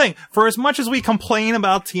 That's the thing. For as much as we complain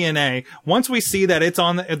about TNA, once we see that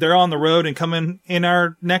they're on the road and coming in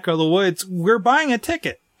our neck of the woods, we're buying a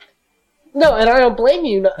ticket. No, and I don't blame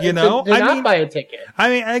you. To not buy a ticket. I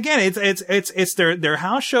mean, again, it's their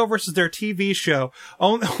house show versus their TV show.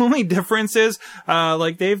 Only difference is,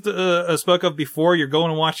 like Dave spoke of before, you're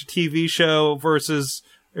going to watch a TV show versus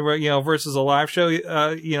a live show. With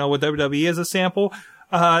WWE as a sample.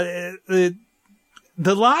 The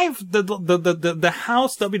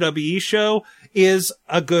house WWE show is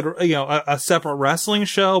a good, a separate wrestling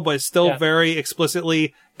show, but it's still very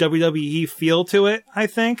explicitly WWE feel to it, I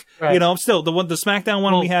think. Right. Still the SmackDown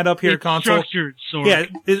one we had up here, it's console. Structured, Sorg. Yeah,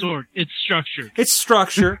 it's structured. It's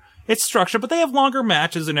structured. It's structured, but they have longer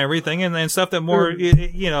matches and everything, and stuff that more,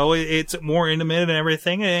 it's more intimate and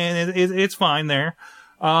everything, and it's fine there.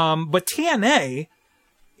 But TNA,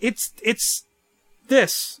 it's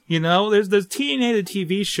this, there's the TNA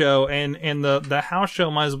TV show and the house show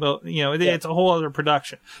might as well, it's a whole other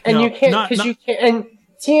production. And you can't, and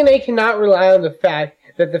TNA cannot rely on the fact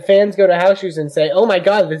that the fans go to house shows and say, oh my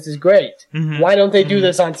god, this is great. Mm-hmm. Why don't they do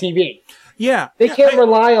this on TV? Yeah. They can't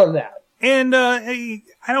rely on that. And, I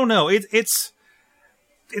don't know, it's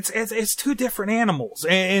two different animals.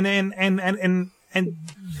 And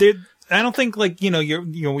they're, I don't think we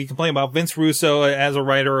complain about Vince Russo as a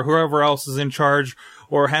writer or whoever else is in charge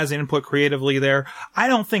or has input creatively there. I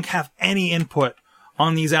don't think have any input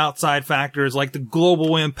on these outside factors like the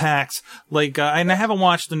global impacts. And I haven't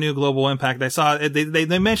watched the new Global Impact. I saw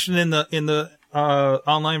they mentioned in the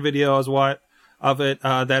online video of it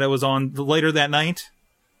that it was on later that night.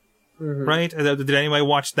 Mm-hmm. Right? Did anybody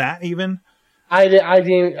watch that even? I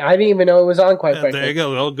didn't even know it was on, quite frankly. There you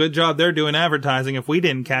go. Well, good job they're doing advertising if we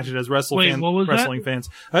didn't catch it as wrestling fans.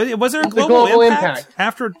 Was there a Global Impact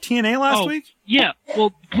after TNA last week? Yeah.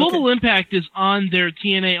 Well, Global Impact is on their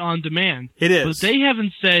TNA On Demand. It is. But they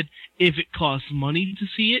haven't said if it costs money to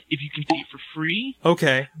see it, if you can see it for free.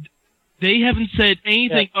 Okay. They haven't said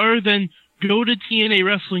anything other than go to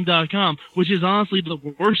TNAWrestling.com, which is honestly the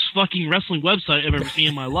worst fucking wrestling website I've ever seen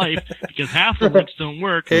in my life, because half the links don't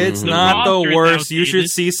work. It's not the worst. You should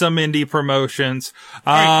see some indie promotions.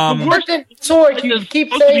 But then, Sorg, you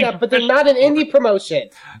keep saying that, but they're not an indie promotion.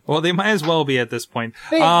 Well, they might as well be at this point.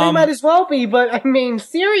 They might as well be, but I mean,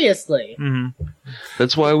 seriously.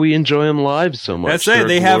 That's why we enjoy them live so much. That's it.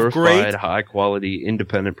 They have glorified, great, high-quality,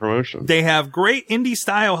 independent promotion. They have great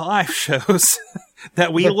indie-style live shows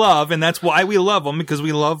that we love, and that's why we love them, because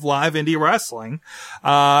we love live indie wrestling.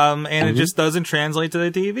 And it just doesn't translate to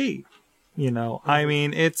the TV. You know, I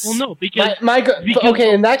mean, it's... Well, no, because...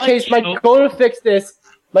 Okay, in that case, my goal to fix this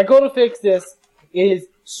is,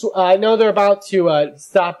 I know they're about to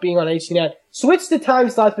stop being on HDNet. Switch the time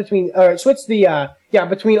slots between ROH and TNA.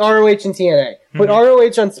 Put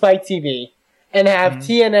ROH on Spike TV and have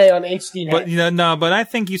TNA on HDNet. But but I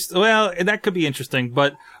think that could be interesting.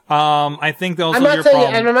 But I think they'll. I'm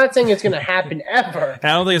not saying it's going to happen ever. I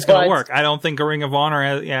don't think it's going to work. I don't think a Ring of Honor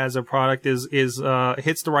as a product is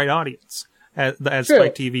hits the right audience as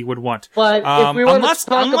Spike TV would want. But if we want to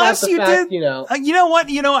talk about the fact, you know what?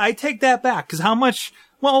 I take that back, because how much.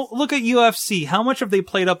 Well, look at UFC. How much have they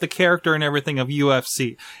played up the character and everything of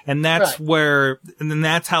UFC? And that's and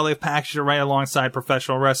that's how they've packaged it right alongside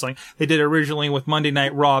professional wrestling. They did it originally with Monday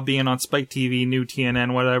Night Raw being on Spike TV, new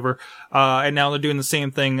TNN, whatever. And now they're doing the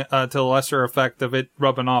same thing, to the lesser effect of it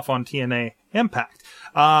rubbing off on TNA Impact.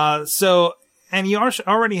 And you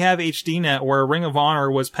already have HDNet, where Ring of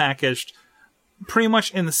Honor was packaged pretty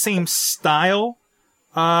much in the same style,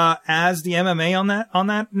 as the MMA on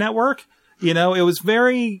that network. You know, it was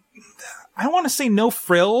very, I don't want to say no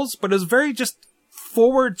frills, but it was very just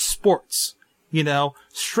forward sports,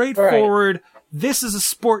 straightforward. Right. This is a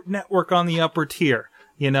sport network on the upper tier.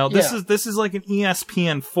 This is like an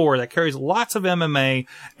ESPN4 that carries lots of MMA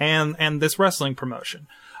and this wrestling promotion.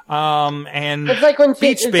 And it's like when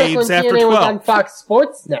Beach it's Babes like when after TNA 12. was on Fox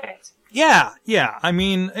Sports Net. Yeah. I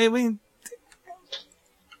mean, and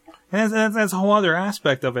that's a whole other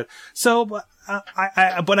aspect of it. So,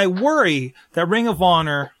 I worry that Ring of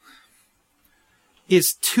Honor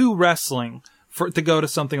is too wrestling to go to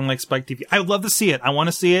something like Spike TV. I would love to see it. I want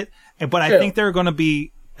to see it, but I think there are going to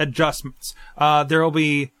be adjustments. I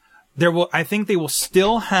think they will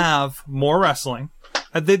still have more wrestling.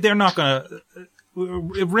 They're not going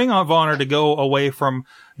to Ring of Honor to go away from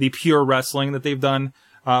the pure wrestling that they've done.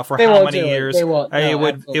 For how many years?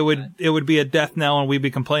 It would be a death knell, and we'd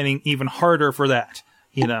be complaining even harder for that.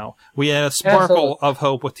 We had a sparkle of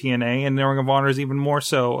hope with TNA, and the Ring of Honor is even more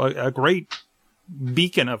so a great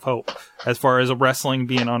beacon of hope as far as wrestling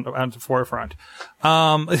being on the forefront.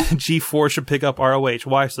 G4 should pick up ROH.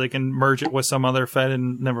 Why? So they can merge it with some other Fed,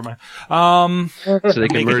 and never mind. So they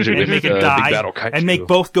can merge it with Big Battle Kaiju and make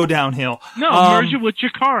both go downhill. No, merge it with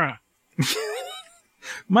Chikara.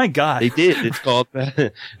 My God, they did. It's called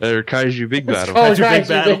Kaiju Big Battle.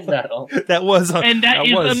 Kaiju Big Battle. That was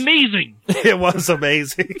amazing. It was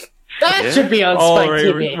amazing. That should be on Spike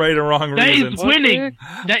TV. Right or wrong reasons. That is winning.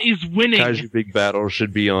 That is winning. Kaiju Big Battle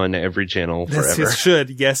should be on every channel forever.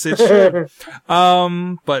 Yes, it should.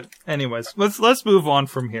 But anyways, let's move on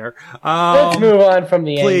from here. Let's move on from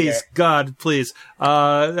the please, anger. God, please.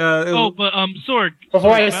 Sorg.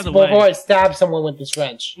 Before I stab someone with this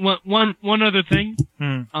wrench. One other thing.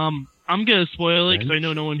 I'm gonna spoil it because I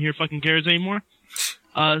know no one here fucking cares anymore.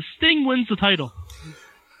 Sting wins the title.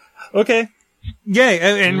 Okay. Yay,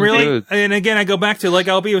 and really, good. And again, I go back to, like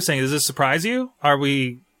LB was saying, does this surprise you? Are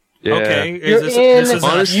we, okay, this is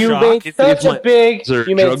honestly, you made such a big,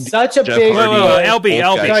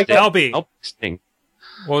 LB. Sting.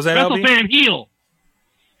 What was that, LB? WrestleFan heel.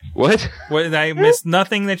 What? I missed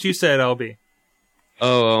nothing that you said, LB.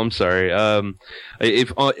 Oh, I'm sorry.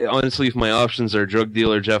 If my options are drug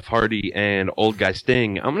dealer Jeff Hardy and old guy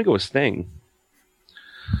Sting, I'm gonna go with Sting.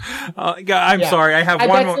 I'm sorry. I have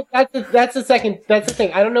one more. That's the second. That's the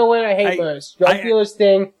thing. I don't know what I hate most: drug dealer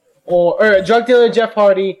Sting, or drug dealer Jeff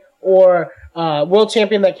Hardy, or world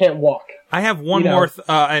champion that can't walk. I have one more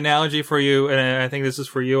analogy for you, and I think this is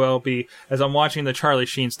for you, LB. As I'm watching the Charlie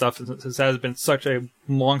Sheen stuff, this has been such a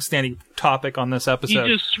long-standing topic on this episode.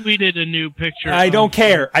 He just tweeted a new picture. I don't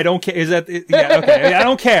care. Is that? Yeah, okay. I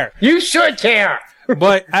don't care. You should care.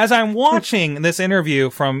 But as I'm watching this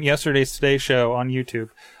interview from yesterday's Today Show on YouTube,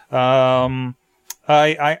 I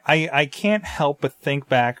can't help but think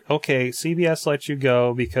back, okay, CBS let you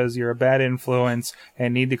go because you're a bad influence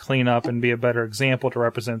and need to clean up and be a better example to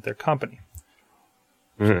represent their company.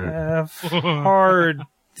 Hardy.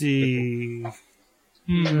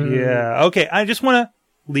 Yeah. Okay, I just want to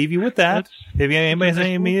leave you with that. If anybody has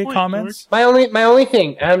any immediate comments, My only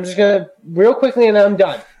thing, and I'm just gonna real quickly, and then I'm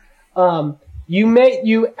done.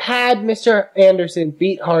 You had Mr. Anderson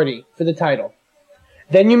beat Hardy for the title.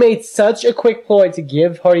 Then you made such a quick ploy to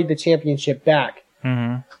give Hardy the championship back.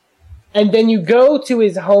 Mm-hmm. And then you go to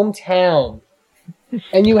his hometown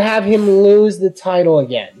and you have him lose the title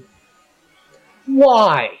again.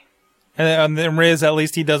 Why? And then Riz, at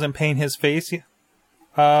least he doesn't paint his face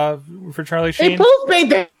for Charlie Sheen. They both made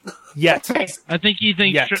that Yet. I think he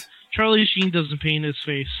thinks Yet. Charlie Sheen doesn't paint his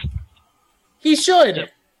face. He should.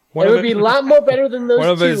 One It of would be a lot more better than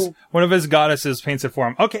those two. One of his goddesses paints it for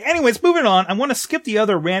him. Okay, anyways, moving on. I want to skip the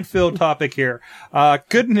other rant-filled topic here.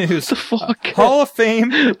 Good news. Hall of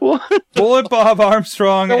Fame. Bullet Bob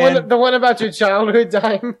Armstrong. The one about your childhood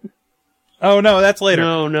dying. Oh no, that's later.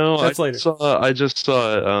 No, That's later. I just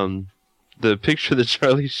saw the picture that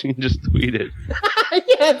Charlie Sheen just tweeted.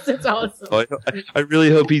 Yes, it's awesome. Oh, I really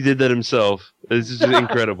hope he did that himself. This is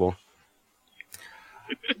incredible.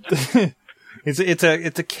 It's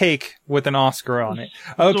a cake with an Oscar on it.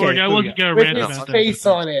 Okay, Sorry, I wasn't gonna With rant his about that. face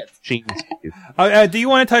on it. do you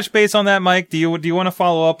want to touch base on that, Mike? Do you want to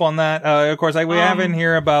follow up on that? Of course, we have in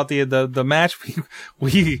here about the match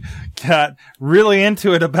we got really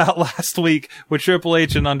into it about last week with Triple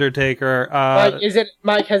H and Undertaker.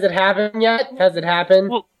 Mike, has it happened yet? Has it happened?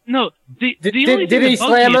 Well, no. The Did only thing he that bugs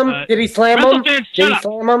slam me him? about- Did he slam him? WrestleFan, Did shut he up.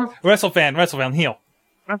 slam him? WrestleFan, heel.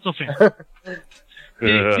 WrestleFan.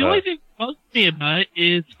 The only thing that bugs me about it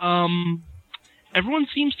is everyone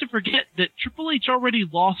seems to forget that Triple H already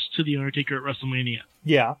lost to The Undertaker at WrestleMania.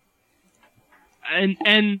 Yeah.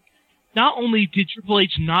 And not only did Triple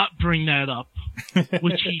H not bring that up,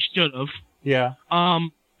 which he should have, Yeah.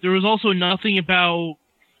 there was also nothing about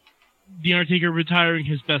The Undertaker retiring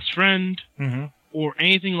his best friend Mm-hmm. or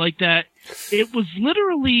anything like that. It was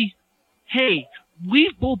literally, hey,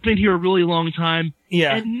 we've both been here a really long time,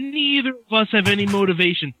 Yeah. and neither of us have any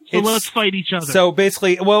motivation, so It's- let's fight each other. So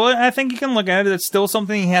basically, well, I think you can look at it. It's still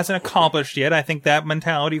something he hasn't accomplished yet. I think that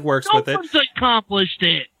mentality works no with it. one's accomplished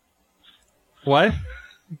it. What?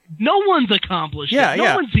 No one's accomplished Yeah, it. No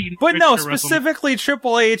yeah. one's beaten But no, Richard Russell. specifically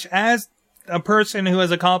Triple H, as a person who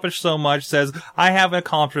has accomplished so much, says, I haven't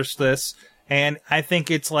accomplished this. And I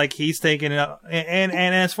think it's like he's taken it. And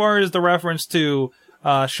as far as the reference to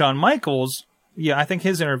Shawn Michaels, yeah, I think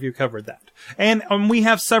his interview covered that. And we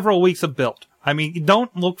have several weeks of build. I mean,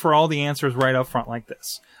 don't look for all the answers right up front like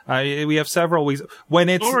this. We have several weeks. When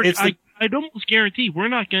George, I'd almost guarantee we're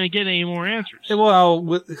not going to get any more answers.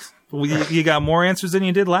 well, you got more answers than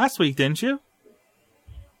you did last week, didn't you?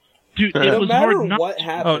 Dude, it No was matter hard not. what Oh,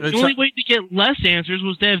 happens, The only way to get less answers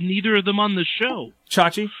was to have neither of them on the show.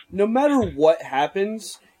 Chachi? no matter what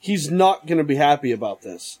happens, he's not going to be happy about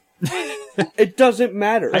this. It doesn't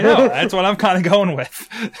matter. I know. That's what I'm kind of going with.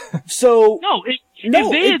 So No,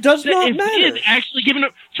 it does not if they had matter. actually given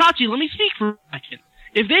Chachi, let me speak for a second.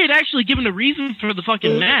 If they had actually given a reason for the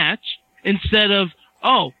fucking match instead of,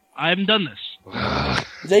 oh, I haven't done this.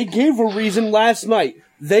 They gave a reason last night.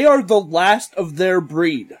 They are the last of their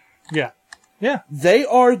breed. Yeah. Yeah. They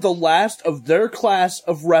are the last of their class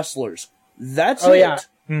of wrestlers. That's Oh, it. yeah.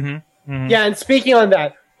 Mm-hmm. Yeah, and speaking on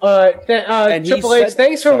that, And he Triple H, said-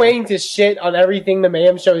 thanks for sorry. waiting to shit on everything the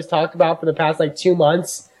Mayhem Show has talked about for the past 2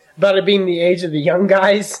 months about it being the age of the young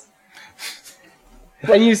guys.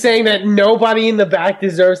 And you saying that nobody in the back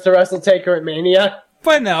deserves to wrestle Taker at Mania.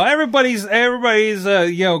 But no, everybody's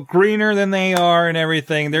greener than they are and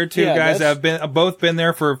everything. They're two Yeah, guys that that's- have both been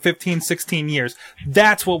there for 15, 16 years.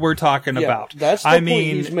 That's what we're talking Yeah, about. that's the I point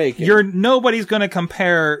mean, he's making. nobody's going to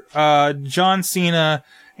compare John Cena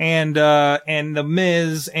and the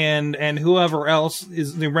Miz and whoever else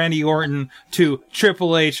is the Randy Orton to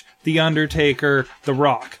Triple H, the Undertaker, The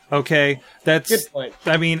Rock. Okay, that's Good point.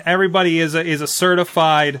 I mean, everybody is a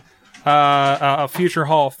certified a future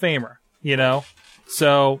Hall of Famer. You know.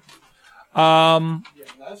 So, I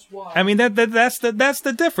mean that's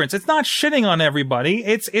the difference. It's not shitting on everybody.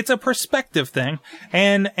 It's a perspective thing.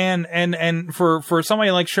 And for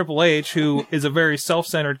somebody like Triple H, who is a very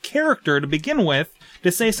self-centered character to begin with,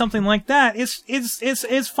 to say something like that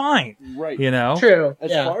is fine. Right. You know. True.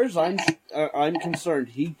 As yeah. far as I'm concerned,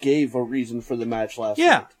 he gave a reason for the match last Yeah.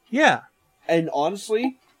 night. Yeah. And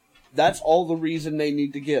honestly, that's all the reason they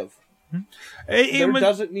need to give. There It-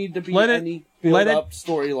 doesn't need to be let it- any let it- build-up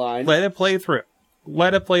storyline. Let it play through.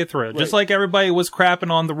 Let it play through. Just Right. like everybody was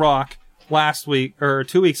crapping on The Rock last week or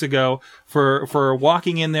 2 weeks ago for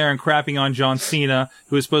walking in there and crapping on John Cena,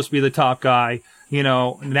 who was supposed to be the top guy. You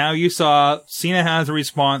know, now you saw Cena has a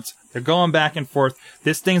response. They're going back and forth.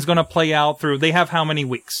 This thing's going to play out through. They have how many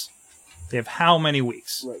weeks? They have how many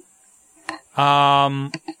weeks? Right. All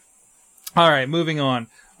right, moving on.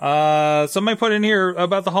 Somebody put in here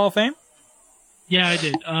about the Hall of Fame? Yeah, I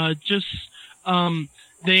did.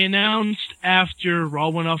 They announced after Raw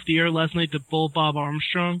went off the air last night that Bull Bob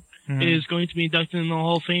Armstrong is going to be inducted in the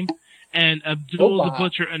Hall of Fame, and Abdul the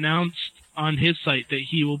Butcher announced on his site that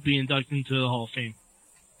he will be inducted into the Hall of Fame.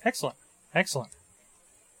 Excellent.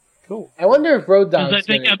 Cool. I wonder if Road Dogg's I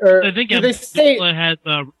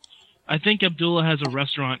think Abdullah has a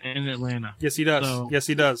restaurant in Atlanta. Yes, he does. So- Yes,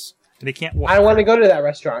 he does. And he can't walk. I want to go to that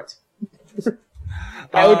restaurant.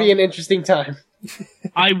 That would be an interesting time.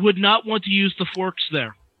 I would not want to use the forks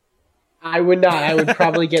there. I would not. I would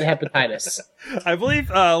probably get hepatitis. I believe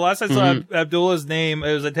last I saw Abdullah's name,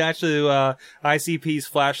 it was attached to ICP's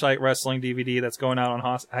Flashlight Wrestling DVD that's going out on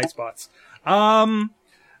High Spots.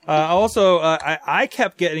 Also, I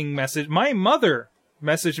kept getting my mother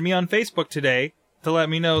messaged me on Facebook today to let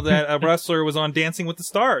me know that a wrestler was on Dancing with the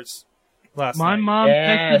Stars last night. My mom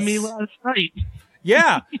texted me last night.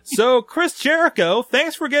 Yeah. So Chris Jericho,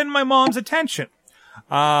 thanks for getting my mom's attention.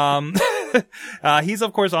 He's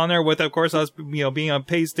of course on there with, of course, us, being a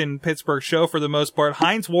based in Pittsburgh show for the most part.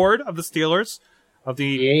 Heinz Ward of the Steelers, of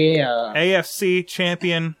the AFC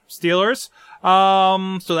champion Steelers.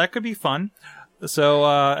 So that could be fun. So,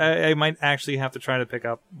 I might actually have to try to pick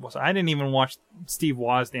up. I didn't even watch Steve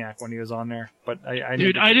Wozniak when he was on there, but I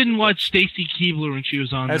didn't watch Stacy Keibler when she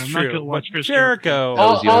was on That's there. I'm true. not going to watch Chris Jericho.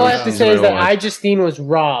 All I have to say is that iJustine was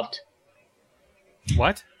robbed.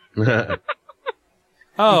 What?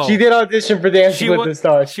 Oh, she did audition for Dancing with the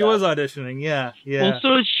Stars. She was auditioning, yeah. Well,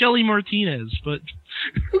 so is Shelly Martinez, but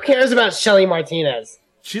who cares about Shelly Martinez?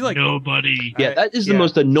 She like nobody. Yeah, that is the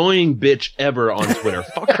most annoying bitch ever on Twitter.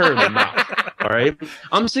 Fuck her in the mouth. All right,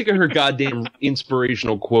 I'm sick of her goddamn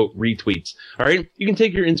inspirational quote retweets. All right, you can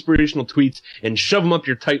take your inspirational tweets and shove them up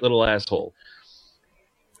your tight little asshole.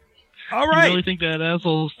 All right. You really think that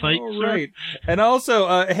asshole's tight? All right. And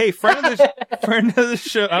also, hey, friend of the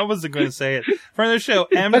show. I wasn't going to say it. Friend of the show,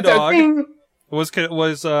 M Dog was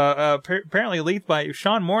apparently leaked by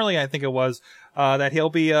Sean Morley, I think it was, that he'll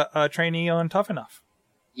be a trainee on Tough Enough.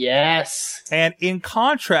 Yes. And in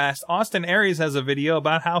contrast, Austin Aries has a video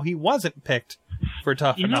about how he wasn't picked for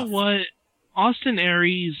Tough Enough. You know what? Austin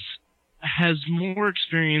Aries has more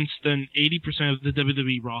experience than 80% of the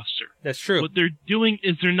WWE roster. That's true. What they're doing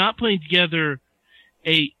is they're not putting together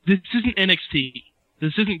this isn't NXT.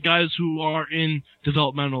 This isn't guys who are in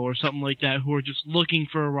developmental or something like that who are just looking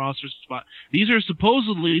for a roster spot. These are supposed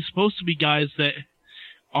to be guys that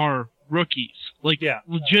are rookies.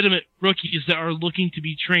 Legitimate rookies that are looking to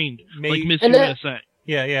be trained. Like Miss USA.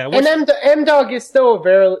 Yeah. And M-Dog is still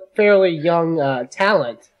a fairly young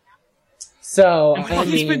So, talent.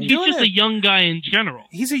 He's just a young guy in general.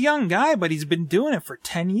 He's a young guy, but he's been doing it for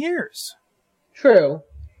 10 years. True.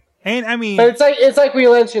 And I mean, but it's like we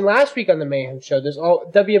mentioned last week on the Mayhem Show.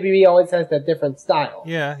 WWE always has that different style.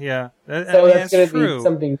 Yeah. That's going to be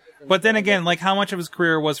something. But then again, like how much of his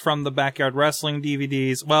career was from the Backyard Wrestling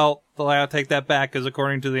DVDs? Well, I'll take that back because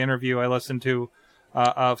according to the interview I listened to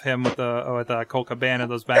of him with Colt Cabana,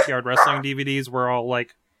 those Backyard Wrestling DVDs were all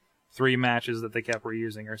like 3 matches that they kept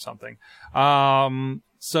reusing or something.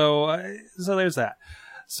 So there's that.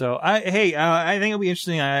 So I think it'll be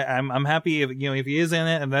interesting. I'm happy if he is in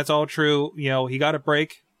it and that's all true. He got a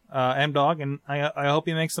break, M-Dog, and I hope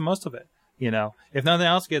he makes the most of it. If nothing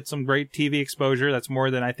else, get some great TV exposure. That's more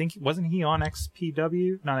than I think. Wasn't he on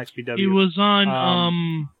XPW? Not XPW. He was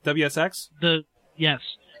on WSX. Yes.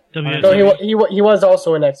 No, he was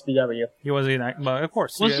also in XPW. He was in, of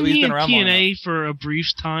course. Wasn't he in TNA for a brief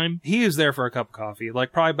time? He was there for a cup of coffee,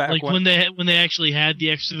 like probably back when they actually had the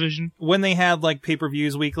X Division. When they had like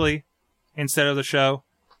pay-per-views weekly instead of the show,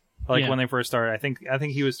 when they first started. I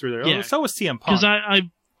think he was through there. Yeah. So was CM Punk. Because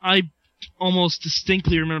I almost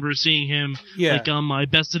distinctly remember seeing him on my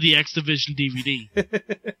Best of the X Division DVD.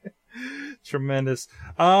 Tremendous.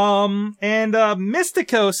 And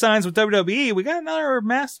Mystico signs with WWE. We got another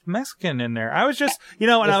Mexican in there. I was just,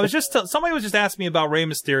 somebody was just asking me about Rey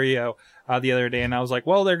Mysterio the other day, and I was like,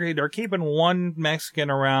 well, they're keeping one Mexican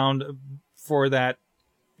around for that,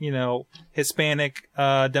 Hispanic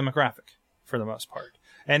demographic for the most part.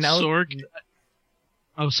 And now Sorg.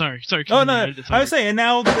 Oh, sorry. Oh no, I was saying, and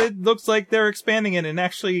now it looks like they're expanding it and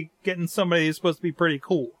actually getting somebody who's supposed to be pretty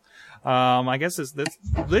cool. I guess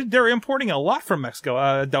they're importing a lot from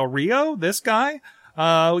Mexico. Del Rio, this guy.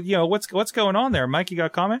 What's going on there? Mike, you got a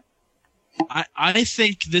comment? I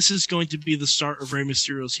think this is going to be the start of Rey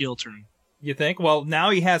Mysterio's heel turn. You think? Well, now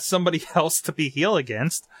he has somebody else to be heel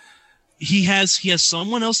against. He has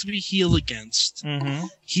someone else to be heel against. Mm-hmm.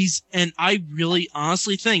 And I really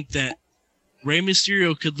honestly think that Rey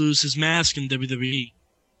Mysterio could lose his mask in WWE.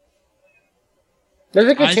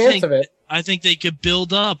 There's a good chance of it. I think they could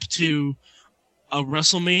build up to a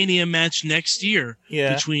WrestleMania match next year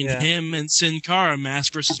between him and Sin Cara,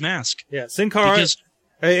 mask versus mask. Yeah, Sin Cara.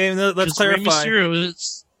 Let's clarify.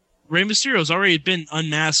 Rey Mysterio's already been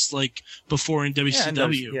unmasked like before in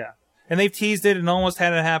WCW. Yeah, and they've teased it and almost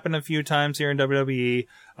had it happen a few times here in WWE.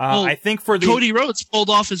 I think for Cody Rhodes pulled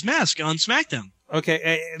off his mask on SmackDown.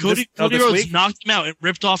 Okay, Cody Rhodes knocked him out and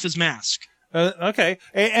ripped off his mask. Okay,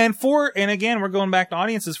 and again, we're going back to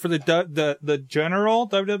audiences for the general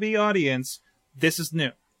WWE audience. This is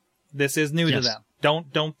new. This is new to them.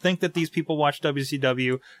 Don't think that these people watch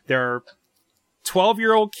WCW. There are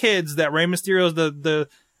 12-year-old kids that Rey Mysterio is the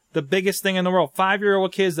biggest thing in the world.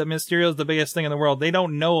 5-year-old kids that Mysterio is the biggest thing in the world. They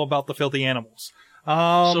don't know about the Filthy Animals. So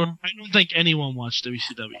I don't think anyone watched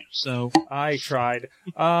WCW. So I tried.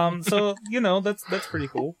 So that's pretty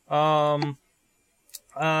cool. I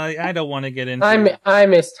don't want to get into. I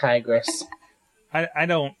miss Tigress. I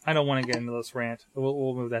don't want to get into this rant.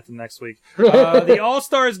 We'll move that to next week. The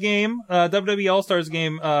All-Stars game, WWE All-Stars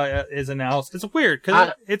game, is announced. It's weird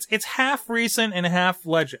because it's half recent and half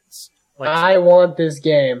Legends. I want this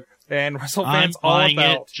game. And WrestleFans all buying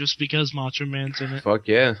about it just because Macho Man's in it. Fuck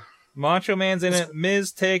yeah. Macho Man's in it.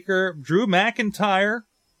 Miz, Taker, Drew McIntyre,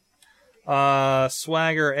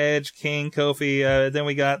 Swagger, Edge, King, Kofi. Then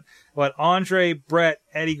we got Andre, Brett,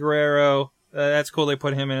 Eddie Guerrero. That's cool. They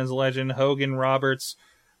put him in as a legend. Hogan, Roberts,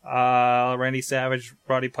 Randy Savage,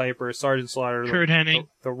 Roddy Piper, Sergeant Slaughter, Kurt Hennig,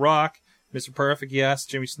 The Rock, Mr. Perfect, yes,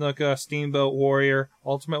 Jimmy Snuka, Steamboat Warrior,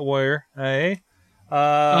 Ultimate Warrior. Hey.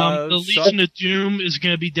 The Legion of Doom is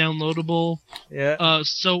going to be downloadable. Yeah.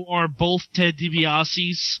 So are both Ted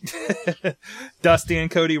DiBiase's. Dusty and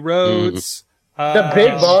Cody Rhodes. The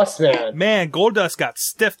Big Boss Man. Man, Goldust got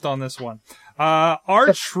stiffed on this one.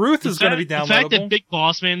 R-Truth is going to be downloadable. The fact that Big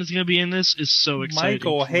Boss Man is going to be in this is so exciting.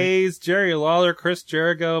 Michael Hayes, Jerry Lawler, Chris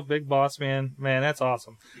Jericho, Big Boss Man. Man, that's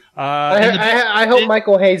awesome. I hope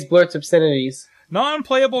Michael Hayes blurts obscenities.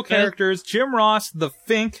 Non-playable characters, Jim Ross, The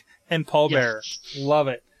Fink, and Paul Bearer. Love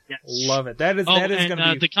it. Yes. Love it. That is going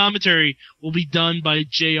to be... the commentary will be done by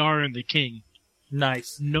JR and the King.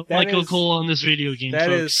 Nice. No Michael Cole on this video game, That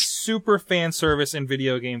folks. is super fan service in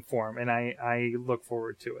video game form, and I look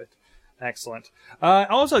forward to it. Excellent.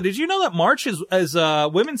 Also, did you know that March is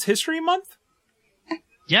Women's History Month?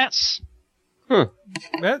 Yes.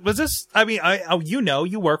 Was this? I mean,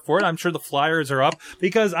 you work for it. I'm sure the flyers are up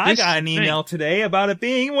because I got an email today about it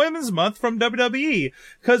being Women's Month from WWE.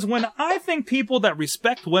 Because when I think people that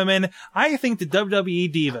respect women, I think the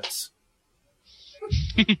WWE divas.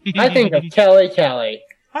 I think of Kelly.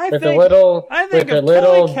 With a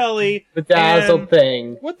little Kelly bedazzled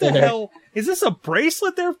thing. What the hell? Is this a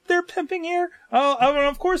bracelet they're pimping here? Oh, and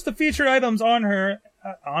of course the featured items under her.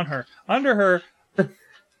 Undertaker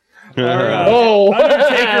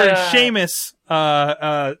and Sheamus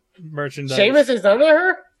merchandise. Sheamus is under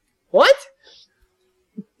her? What?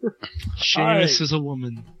 Sheamus is a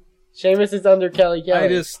woman. Sheamus is under Kelly. I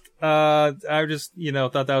just thought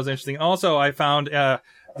that was interesting. Also, I found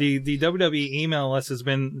the WWE email list has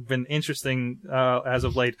been interesting as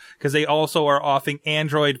of late because they also are offering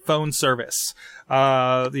Android phone service.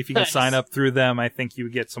 If you can sign up through them, I think you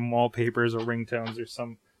get some wallpapers or ringtones or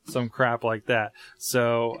some crap like that.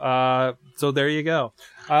 So there you go.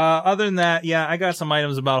 Other than that, yeah, I got some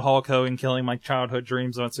items about Hulk Hogan killing my childhood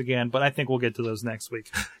dreams once again, but I think we'll get to those next week.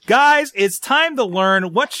 Guys, it's time to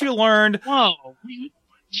learn what you learned. Whoa.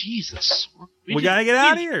 Jesus. We gotta get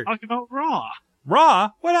out of here. Talk about Raw. Raw?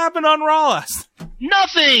 What happened on Raw last?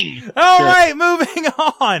 Nothing! Alright, moving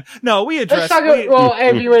on. No, we addressed...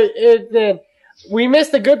 We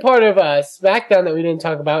missed the good part of SmackDown that we didn't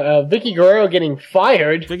talk about. Vicky Guerrero getting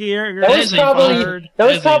fired. That was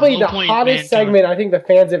probably the hottest segment I think the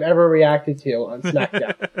fans have ever reacted to on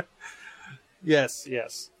SmackDown. Yes.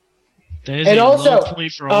 And also,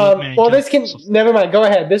 never mind. Go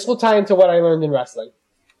ahead. This will tie into what I learned in wrestling.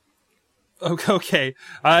 Okay.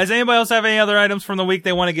 Does anybody else have any other items from the week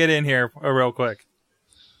they want to get in here real quick?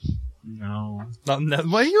 No.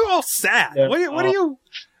 Why are you all sad? Yeah. What are you...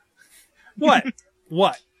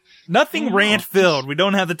 What? Nothing rant filled. We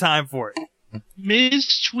don't have the time for it.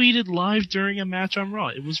 Miz tweeted live during a match on Raw.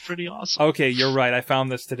 It was pretty awesome. Okay, you're right. I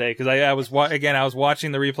found this today because I was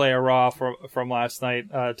watching the replay of Raw from last night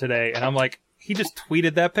today, and I'm like, he just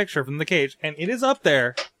tweeted that picture from the cage, and it is up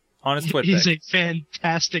there on his Twitter. It is a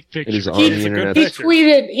fantastic picture. It is on the internet. He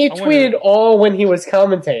tweeted all when he was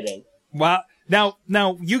commentating. Wow. Now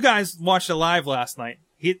you guys watched it live last night.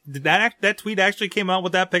 Did that tweet actually came out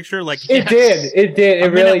with that picture? Like it did. It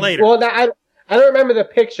really. Later. Well, I don't remember the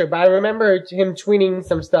picture, but I remember him tweeting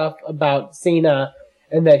some stuff about Cena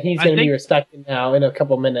and that he's going to be respected now in a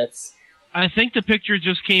couple minutes. I think the picture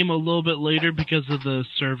just came a little bit later because of the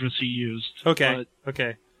service he used. Okay. But,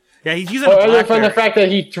 okay. Yeah, he's using a BlackBerry. From the fact that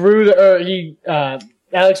he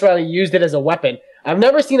Alex Riley used it as a weapon. I've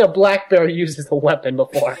never seen a BlackBerry used as a weapon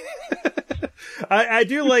before. I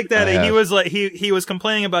do like that he was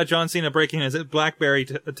complaining about John Cena breaking his BlackBerry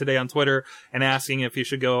today on Twitter and asking if he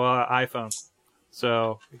should go iPhone.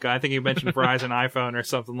 So I think he mentioned Verizon iPhone or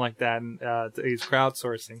something like that, and he's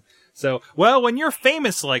crowdsourcing. So when you're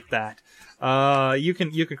famous like that, you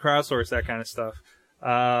can crowdsource that kind of stuff.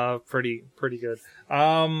 Pretty good.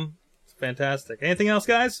 Fantastic. Anything else,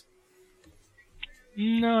 guys?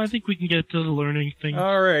 No, I think we can get to the learning thing.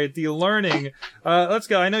 All right, the learning. Let's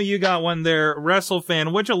go. I know you got one there,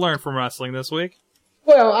 WrestleFan. What'd you learn from wrestling this week?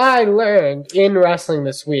 Well, I learned in wrestling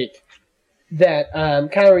this week that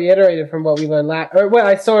kind of reiterated from what we learned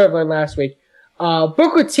I sort of learned last week.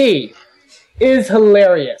 Booker T is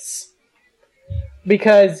hilarious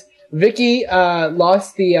because Vicky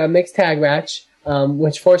lost the mixed tag match,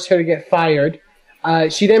 which forced her to get fired.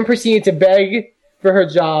 She then proceeded to beg for her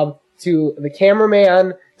job to the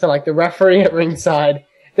cameraman, to like the referee at ringside.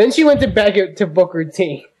 Then she went to beg it to Booker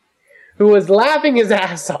T, who was laughing his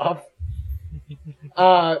ass off.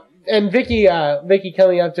 And Vicky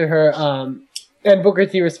coming up to her, and Booker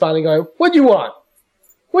T responding, going, "What do you want?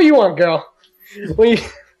 What do you want, girl?"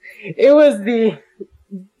 It was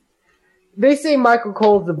they say Michael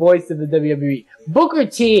Cole's the voice of the WWE. Booker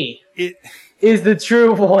T is the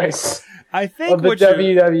true voice. I think of the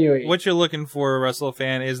WWE. What you're looking for,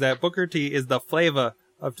 WrestleFan, is that Booker T is the flavor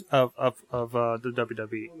of the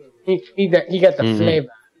WWE. He got the flavor.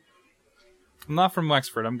 I'm not from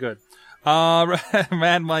Wexford. I'm good.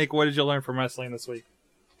 Mad Mike, what did you learn from wrestling this week?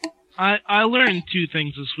 I learned two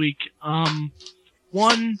things this week.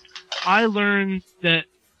 One, I learned that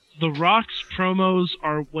The Rock's promos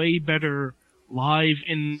are way better live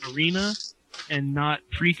in arena and not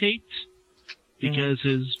pre-taped. Because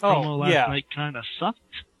his promo last night kind of sucked.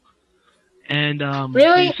 And,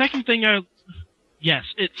 really? The second thing yes,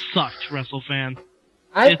 it sucked, WrestleFan.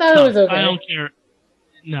 I thought it was okay. I don't care.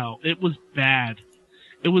 No, it was bad.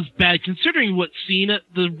 It was bad. Considering what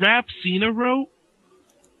the rap Cena wrote,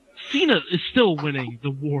 Cena is still winning the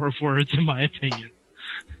war of words, in my opinion.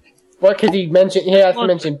 What, because he has to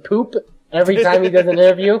mention poop every time he does an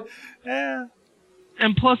interview? Yeah.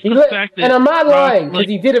 And plus the fact that... And I'm not lying, because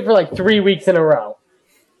he did it for like 3 weeks in a row.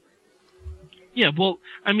 Yeah, well,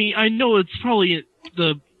 I mean, I know it's probably a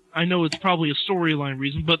storyline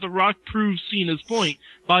reason, but The Rock proves Cena's point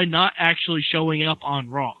by not actually showing up on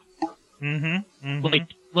Raw. Like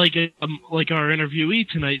our interviewee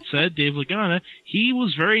tonight said, Dave Lagana, he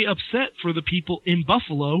was very upset for the people in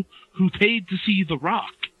Buffalo who paid to see The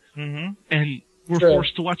Rock and were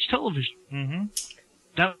forced to watch television.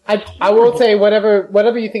 I will say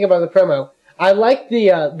whatever you think about the promo. I like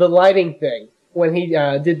the lighting thing when he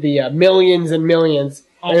did the millions and millions,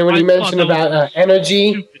 and when he mentioned about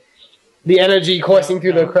energy, the energy coursing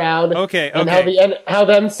through the crowd. And how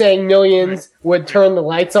them saying millions would turn the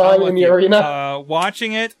lights on in the arena.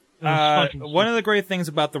 Watching it, one of the great things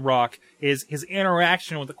about The Rock is his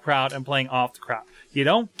interaction with the crowd and playing off the crowd. You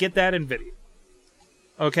don't get that in video.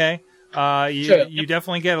 Okay. You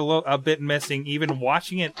definitely get a bit missing. Even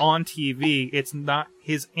watching it on TV, it's not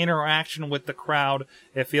his interaction with the crowd.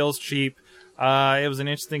 It feels cheap. It was an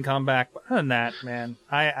interesting comeback, but other than that, man,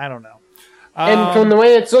 I don't know. And from the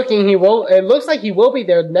way it's looking, it looks like he will be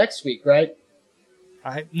there next week, right?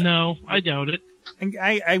 No, I doubt it.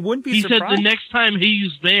 I wouldn't be surprised. He said the next time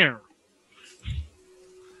he's there.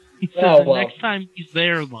 He said next time he's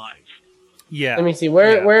there live. Yeah. Let me see.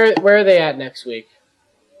 Where are they at next week?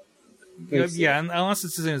 Yeah, unless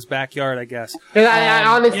it's in his backyard, I guess. Because I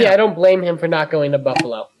honestly, I don't blame him for not going to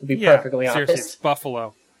Buffalo, to be perfectly honest. Seriously, it's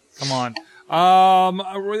Buffalo. Come on.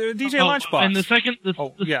 DJ Lunchbox. And the second...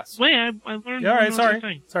 yes. Wait, I learned another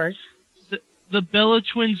thing. Sorry. The Bella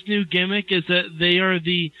Twins' new gimmick is that they are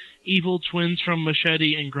the evil twins from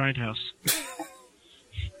Machete and Grindhouse.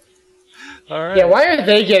 All right. Yeah, why are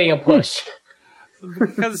they getting a push?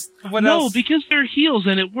 Because what else? Because they're heels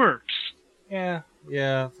and it works. Yeah.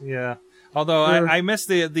 Although I missed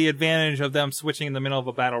the advantage of them switching in the middle of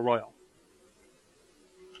a battle royal.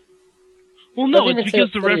 Well, no, it's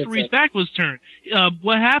because the referee's back was turned.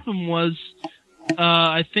 What happened was,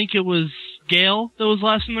 I think it was Gail that was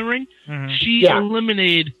last in the ring. She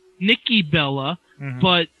eliminated Nikki Bella,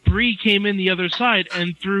 but Brie came in the other side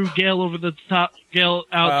and threw Gail over the top, Gail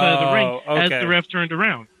outside of the ring as the ref turned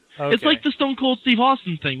around. Okay. It's like the Stone Cold Steve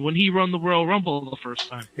Austin thing when he won the Royal Rumble the first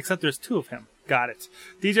time. Except there's two of him. Got it.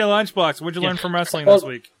 DJ Lunchbox, what'd you learn from wrestling this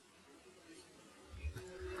week?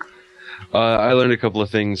 I learned a couple of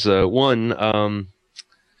things. One,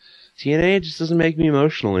 TNA just doesn't make me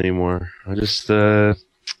emotional anymore. I just, I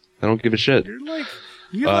don't give a shit.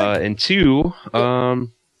 And two,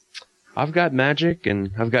 I've got magic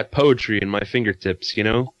and I've got poetry in my fingertips, you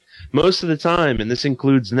know? Most of the time, and this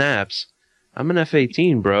includes naps, I'm an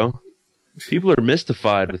F-18, bro. People are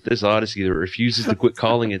mystified with this Odyssey that refuses to quit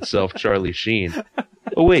calling itself Charlie Sheen.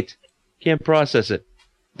 Oh, wait. Can't process it.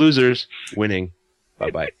 Losers. Winning.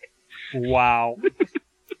 Bye-bye. Wow.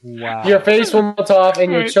 Wow. Your face will melt off and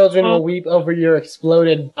your children will weep over your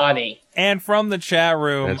exploded body. And from the chat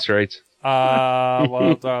room. That's right.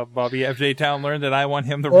 Bobby FJ Town learned that I want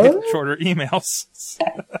him to write shorter emails.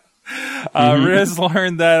 Riz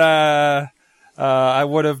learned that I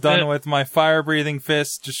would have done with my fire-breathing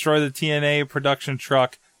fist, destroy the TNA production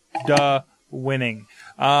truck, winning.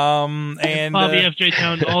 And Bobby FJ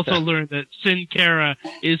Town also learned that Sin Cara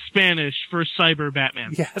is Spanish for Cyber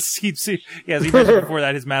Batman. Yes, he mentioned before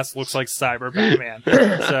that his mask looks like Cyber Batman.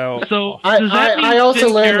 So I also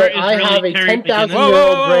learned that I have a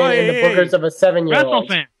 10,000-year-old brain in the boogers of a 7-year-old. Wrestle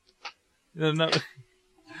fan. No.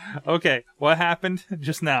 Okay, what happened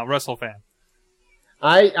just now, Wrestle fan?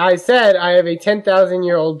 I said I have a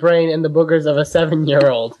 10,000-year-old brain in the boogers of a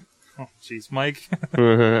 7-year-old. Oh, jeez, Mike.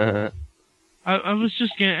 I was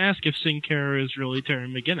just going to ask if Sin Cara is really Terry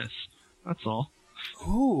McGinnis. That's all.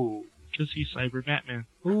 Ooh. Because he's Cyber Batman.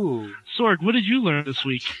 Ooh. Sorg, what did you learn this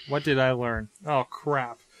week? What did I learn? Oh,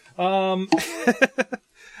 crap. I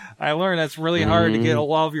learned that's really hard to get a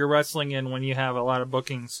lot of your wrestling in when you have a lot of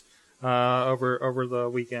bookings over the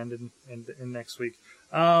weekend and next week.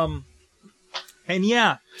 And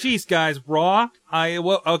yeah, geez, guys, Raw.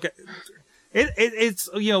 Okay. It's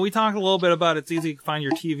we talked a little bit about it's easy to find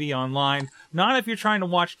your TV online. Not if you're trying to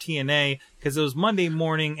watch TNA, because it was Monday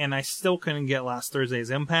morning and I still couldn't get last Thursday's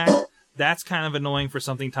Impact. That's kind of annoying for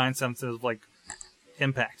something time sensitive like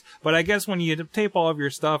Impact. But I guess when you tape all of your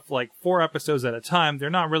stuff like 4 episodes at a time, they're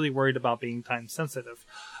not really worried about being time sensitive.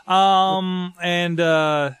 And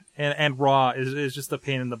Raw is just a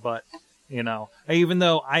pain in the butt, Even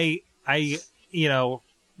though I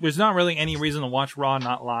there's not really any reason to watch Raw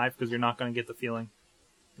not live because you're not going to get the feeling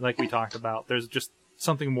like we talked about. There's just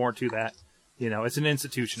something more to that. It's an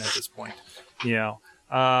institution at this point,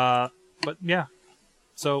 but yeah.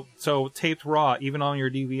 So taped Raw, even on your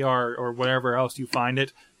DVR or whatever else you find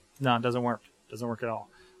it, no, it doesn't work. Doesn't work at all.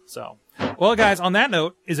 So, well, guys, on that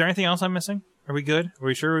note, is there anything else I'm missing? Are we good? Are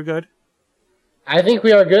we sure we're good? I think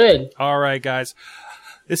we are good. All right, guys.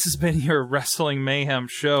 This has been your Wrestling Mayhem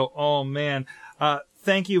show. Oh, man.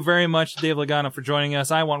 Thank you very much, Dave Lagana, for joining us.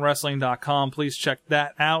 IWantWrestling.com. Please check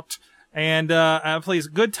that out. And please,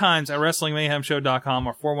 good times at WrestlingMayhemShow.com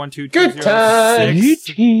or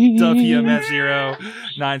 412-206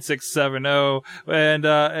 WMF09670 and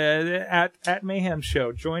at Mayhem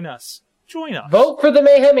Show. Join us. Vote for the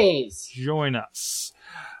Mayhemies. Join us.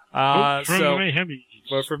 Vote for the Mayhemies.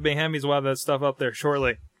 Vote for Mayhemies. We'll have that stuff up there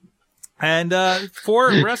shortly. And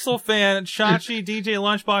for WrestleFan, Shachi, DJ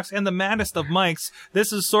Lunchbox, and the maddest of mics,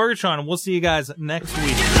 this is Sorgatron, and we'll see you guys next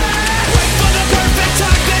week.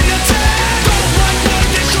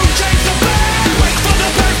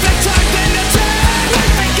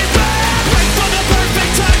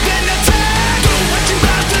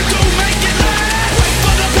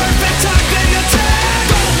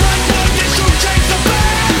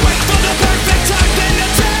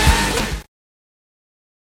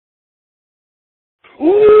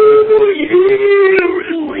 Ooh, yeah,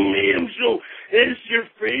 Wrestling Mayhem Show. It's your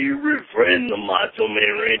favorite friend, the Macho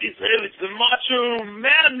Man Randy Savage, the Macho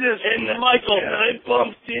Madness, and Michael. And I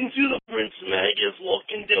bumped into the Prince Magus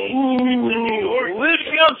walking down the streets of New York.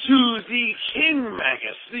 Living up to the King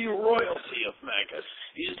Magus, the royalty of Magus.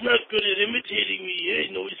 He's not good at imitating me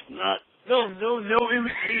yet. No, he's not. No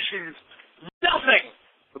imitations. Nothing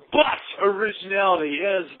but originality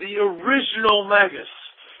as the original Magus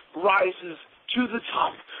rises to the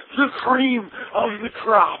top, the cream of the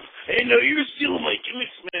crop. Hey, no, you're stealing my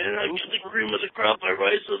gimmicks, man. I'm the cream of the crop. I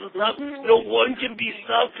rise to the top. No one can be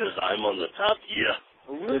stopped because I'm on the top. Yeah.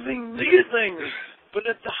 Living these things, but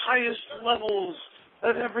at the highest levels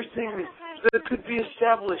of everything that could be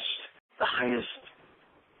established. The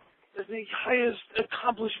highest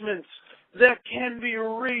accomplishments that can be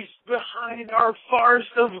reached behind our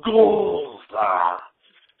forest of gold.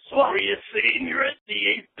 Sorry, you're saying you're at the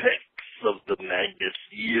apex of the Magus,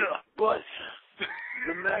 yeah. But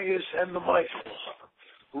the Magus and the Michael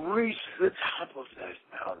reach the top of that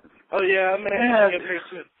mountain. Oh yeah, man.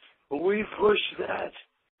 We push that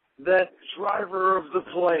driver of the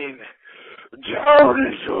plane down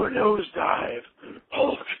into a nosedive.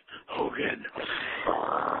 Hulk Hogan.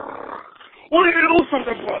 Well, you know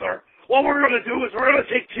something, brother? What we're going to do is we're going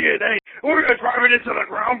to take TNA, and we're going to drive it into the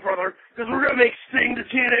ground, brother, because we're going to make Sting the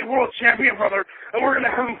TNA World Champion, brother, and we're going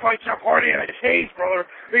to have him fight Jeff Hardy in a cage, brother,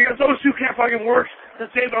 because those two can't fucking work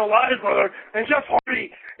to save their lives, brother, and Jeff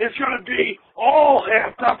Hardy is going to be all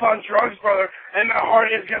happed up on drugs, brother, and Matt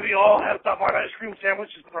Hardy is going to be all happed up on ice cream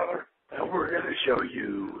sandwiches, brother. And we're going to show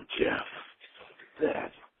you, Jeff,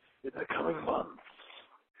 that in the coming months,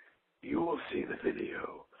 you will see the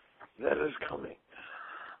video that is coming.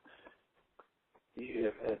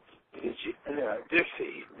 Yeah, Dixie,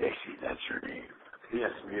 that's her name.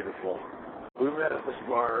 Yes, beautiful. We met at this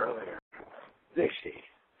bar earlier. Dixie,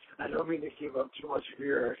 I don't mean to keep up too much of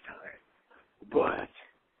your time, but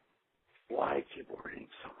why keep worrying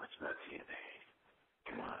so much about TNA?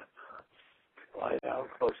 Come on. Lie down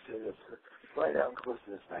close to this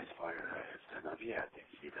nice fire that I have set up. Yeah,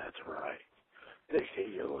 Dixie, that's right.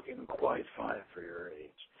 Dixie, you're looking quite fine for your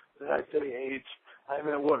age. Did I say age? I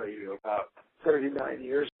mean, what are you, about 39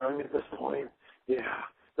 years young at this point? Yeah,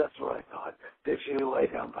 that's what I thought. Dixie, lay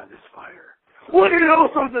down by this fire. Well, you know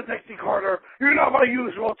something, Dixie Carter? You're not my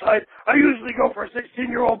usual type. I usually go for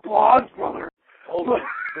 16-year-old blondes, brother. Hold on.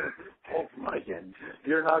 Thanks, Mike, and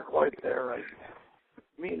you're not quite there right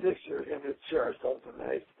now. Me and Dixie are going to share ourselves a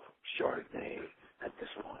nice Chardonnay at this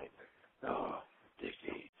point. Oh,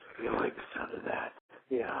 Dixie, you like the sound of that?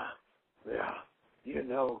 Yeah. You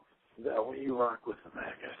know that when you rock with the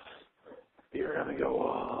Magus, you're going to go,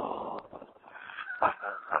 oh.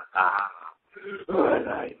 And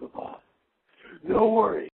I ain't the boss. No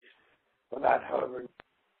worries about however.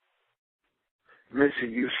 Missy,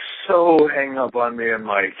 you so hang up on me and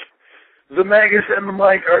Mike. The Magus and the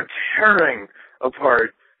Mike are tearing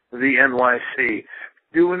apart the NYC,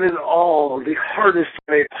 doing it all the hardest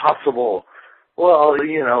way possible. Well,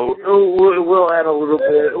 you know, we'll add a little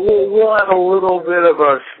bit. We'll add a little bit of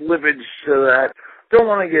a slippage to that. Don't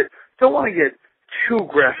want to get too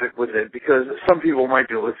graphic with it because some people might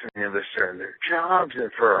be listening to this during their jobs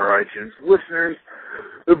and for our iTunes listeners.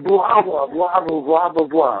 Blah blah blah blah blah blah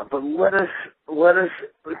blah. But let us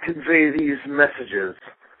convey these messages.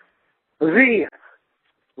 The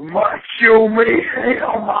Macho Man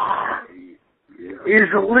is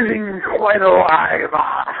living quite alive.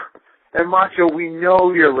 And Macho, we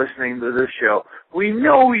know you're listening to this show. We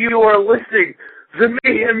know you are listening. The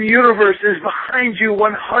Mayhem Universe is behind you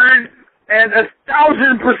 100 and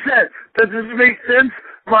 1,000%. Does this make sense?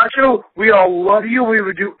 Macho, we all love you. We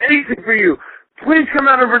would do anything for you. Please come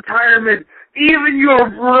out of retirement. Even your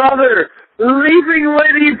brother, Leaping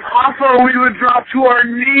Lady Papa, we would drop to our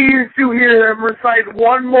knees to hear him recite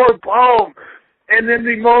one more poem. And in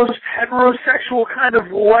the most heterosexual kind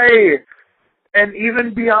of way. And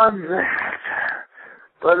even beyond that,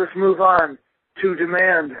 let us move on to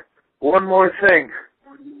demand one more thing.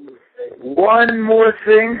 One more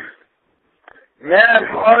thing. Matt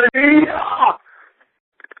Hardy,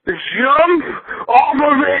 jump off of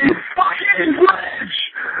a fucking ledge.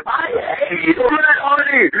 I hate Matt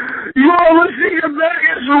Hardy. You are listening to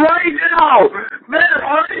Magus right now. Matt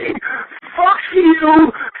Hardy, fuck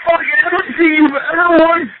you. Fuck everything you've ever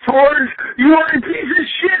worked towards. You are a piece of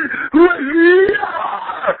shit who is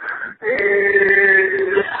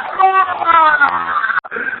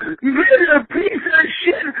been a piece of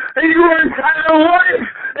shit in your entire life,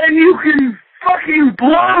 and you can fucking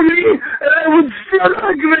blow me, and I would still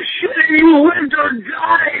not give a shit if you lived or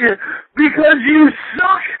died, because you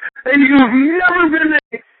suck, and you've never been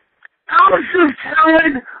an ounce of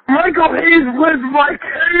talent. Michael Hayes lived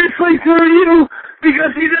vicariously through you,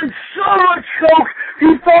 because he did so much coke,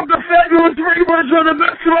 he thought the Fabulous Ravers were the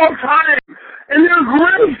best of all time, and they're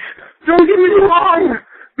great, don't get me wrong,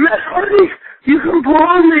 Matt Hardy, you can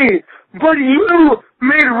blow me, but you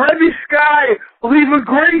made Rebby Sky leave a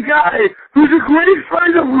great guy who's a great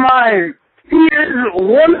friend of mine. He is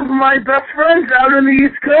one of my best friends out on the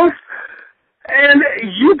East Coast, and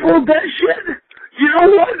you pulled that shit. You know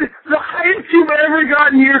what? The highest you've ever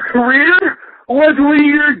got in your career was when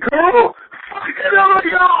your girl fucked another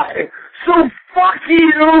guy. So fuck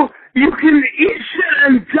you. You can eat shit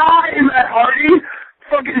and die, Matt Hardy.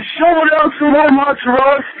 Fucking shovel down some more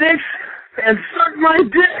mozzarella sticks and suck my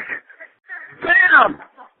dick. Bam!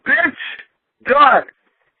 Bitch! Done!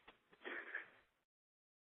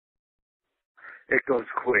 It goes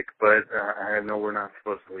quick, but I know we're not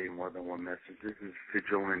supposed to leave more than one message. This is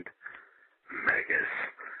Vigilant Magus.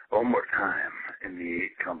 One more time in the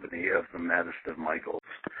company of the maddest of Michaels.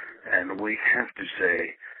 And we have to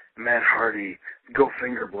say, Matt Hardy, go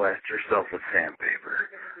finger blast yourself with sandpaper.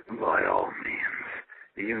 By all means.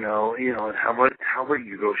 You know, how about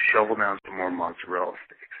you go shovel down some more mozzarella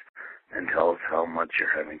sticks and tell us how much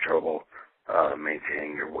you're having trouble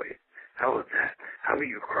maintaining your weight? How about that? How about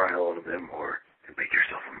you cry a little bit more and make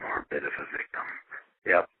yourself a bit of a victim?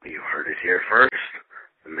 Yep, you heard it here first.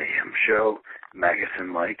 The Mayhem Show, Magus and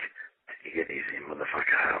Mike. Take it easy,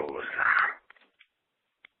 motherfuckers.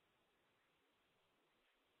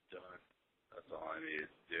 Done. That's all I needed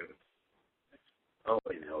to do. Oh,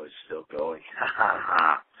 you know it's still going.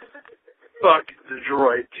 Fuck the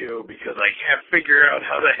droid, too, because I can't figure out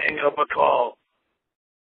how to hang up a call.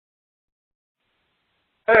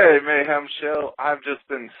 Hey, Mayhem Show. I've just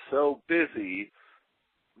been so busy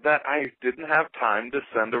that I didn't have time to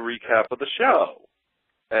send a recap of the show.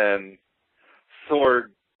 And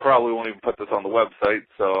Sword probably won't even put this on the website,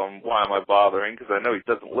 so why am I bothering? Because I know he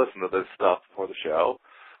doesn't listen to this stuff before the show.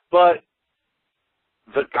 But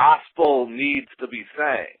the gospel needs to be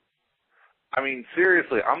sang. I mean,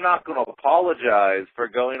 seriously, I'm not going to apologize for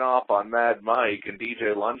going off on Mad Mike and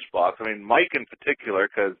DJ Lunchbox. I mean, Mike in particular,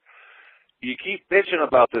 because you keep bitching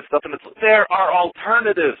about this stuff, and there are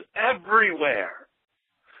alternatives everywhere.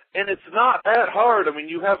 And it's not that hard. I mean,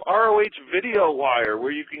 you have ROH Video Wire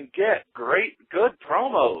where you can get good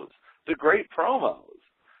promos, the great promos.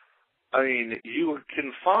 I mean, you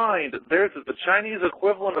can find, there's the Chinese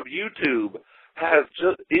equivalent of YouTube has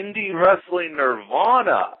just Indie Wrestling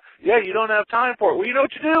Nirvana. Yeah, you don't have time for it. Well, you know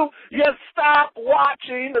what you do? You stop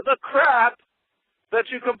watching the crap that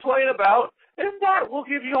you complain about, and that will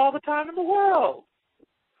give you all the time in the world.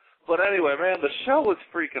 But anyway, man, the show was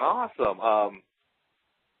freaking awesome.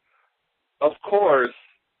 Of course,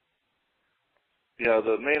 you know,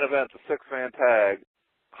 the main event, the six-man tag,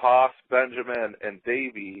 Haas, Benjamin, and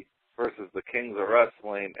Davey versus the Kings of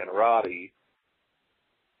Wrestling and Roddy.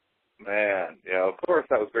 Man, you know, of course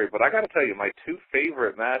that was great. But I got to tell you, my two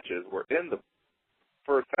favorite matches were in the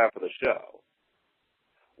first half of the show.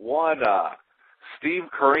 One, Steve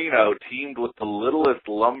Corino teamed with the littlest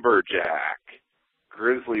lumberjack,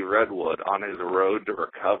 Grizzly Redwood, on his road to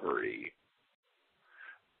recovery.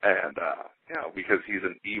 And, you know, because he's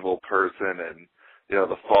an evil person and, you know,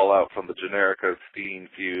 the fallout from the Generico Steen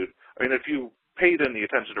feud. I mean, if you paid any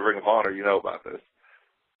attention to Ring of Honor, you know about this.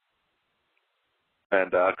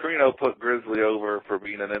 And Corino put Grizzly over for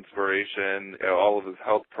being an inspiration, you know, all of his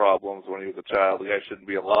health problems when he was a child. The guy shouldn't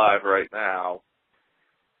be alive right now,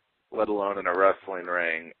 let alone in a wrestling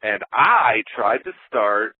ring. And I tried to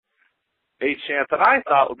start a chant that I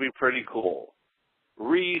thought would be pretty cool.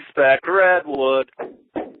 Respect Redwood.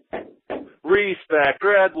 Respect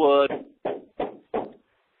Redwood.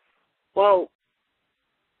 Well,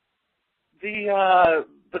 the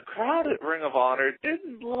crowd at Ring of Honor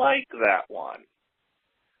didn't like that one.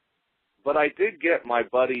 But I did get my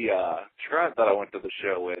buddy Trent that I went to the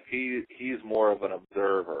show with. He's more of an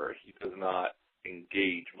observer. He does not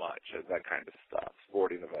engage much at that kind of stuff,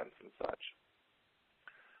 sporting events and such.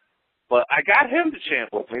 But I got him to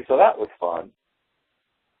chant with me, so that was fun.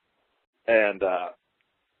 And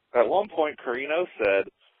at one point, Corino said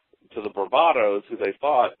to the Bravados, who they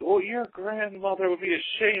fought, well, your grandmother would be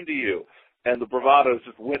ashamed of you. And the Bravados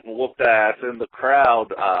just went and whooped ass, and the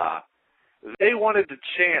crowd, they wanted to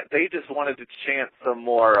chant. They just wanted to chant some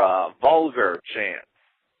more vulgar chants.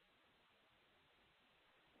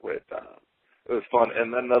 With it was fun.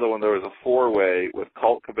 And then another one, there was a four-way with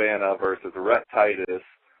Colt Cabana versus Rhett Titus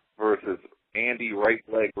versus Andy Right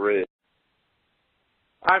Leg Ridge.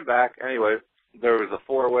 I'm back. Anyway, there was a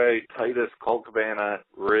four-way, Titus, Colt Cabana,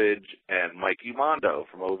 Ridge, and Mikey Mondo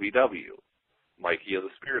from OVW. Mikey of the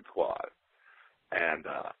Spirit Squad. And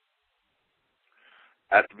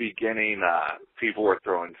at the beginning, people were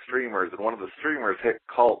throwing streamers, and one of the streamers hit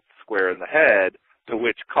Colt square in the head, to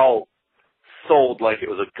which Colt sold like it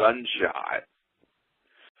was a gunshot.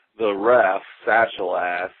 The ref, Satchel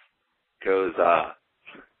Ass, goes to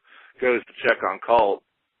check on Colt,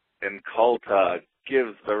 and Colt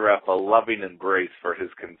gives the ref a loving embrace for his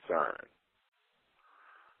concern.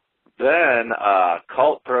 Then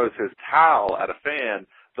Colt throws his towel at a fan.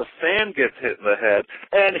 The fan gets hit in the head,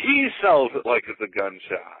 and he sells it like it's a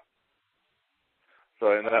gunshot.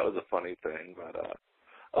 So, and that was a funny thing. But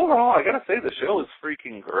overall, I gotta say, the show was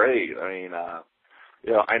freaking great. I mean,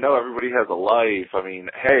 you know, I know everybody has a life. I mean,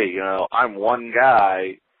 hey, you know, I'm one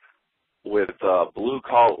guy with a blue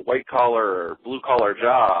collar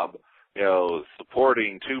job, you know,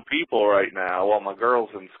 supporting two people right now while my girl's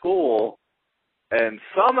in school, and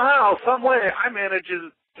somehow, some way, I managed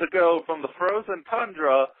to go from the frozen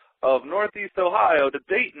tundra of Northeast Ohio to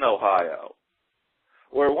Dayton, Ohio,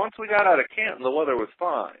 where once we got out of Canton, the weather was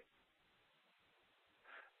fine.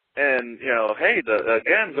 And, you know, hey,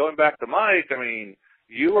 again, going back to Mike, I mean,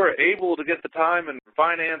 you were able to get the time and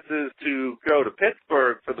finances to go to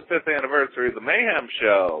Pittsburgh for the 5th anniversary of the Mayhem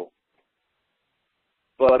show.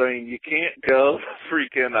 But, I mean, you can't go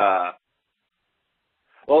freaking,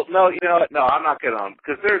 well, no, you know what? No, I'm not getting on,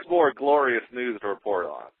 because there's more glorious news to report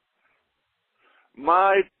on.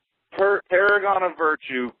 My paragon of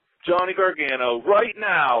virtue, Johnny Gargano, right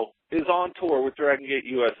now is on tour with Dragon Gate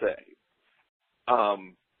USA.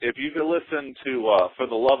 If you could listen to For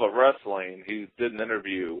the Love of Wrestling, he did an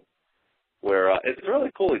interview where it's really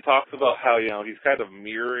cool. He talks about how, you know, he's kind of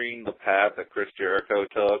mirroring the path that Chris Jericho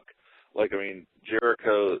took. Like, I mean,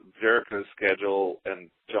 Jericho's schedule and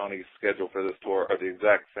Johnny's schedule for this tour are the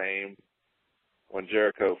exact same. When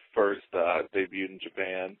Jericho first debuted in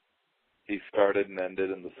Japan, he started and ended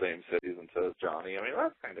in the same cities, and so does Johnny. I mean,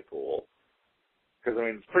 that's kind of cool. Because, I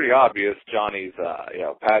mean, it's pretty obvious Johnny's,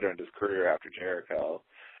 patterned his career after Jericho.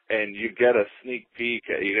 And you get a sneak peek,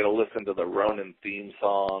 you get to listen to the Ronin theme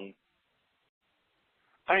song.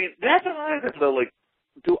 I mean, that's another thing, though, like,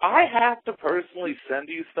 do I have to personally send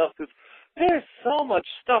you stuff? Because there's so much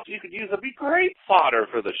stuff you could use that'd be great fodder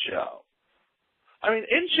for the show. I mean,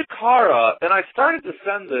 in Chikara, and I started to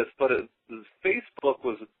send this, but Facebook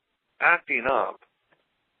was acting up.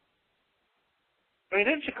 I mean,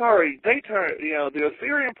 in Chikara, they turn, you know, the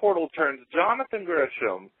Ethereum portal turns Jonathan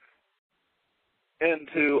Gresham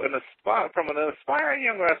into from an aspiring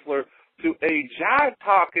young wrestler to a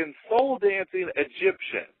jive-talking, soul-dancing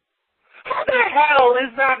Egyptian. How the hell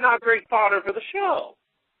is that not great fodder for the show?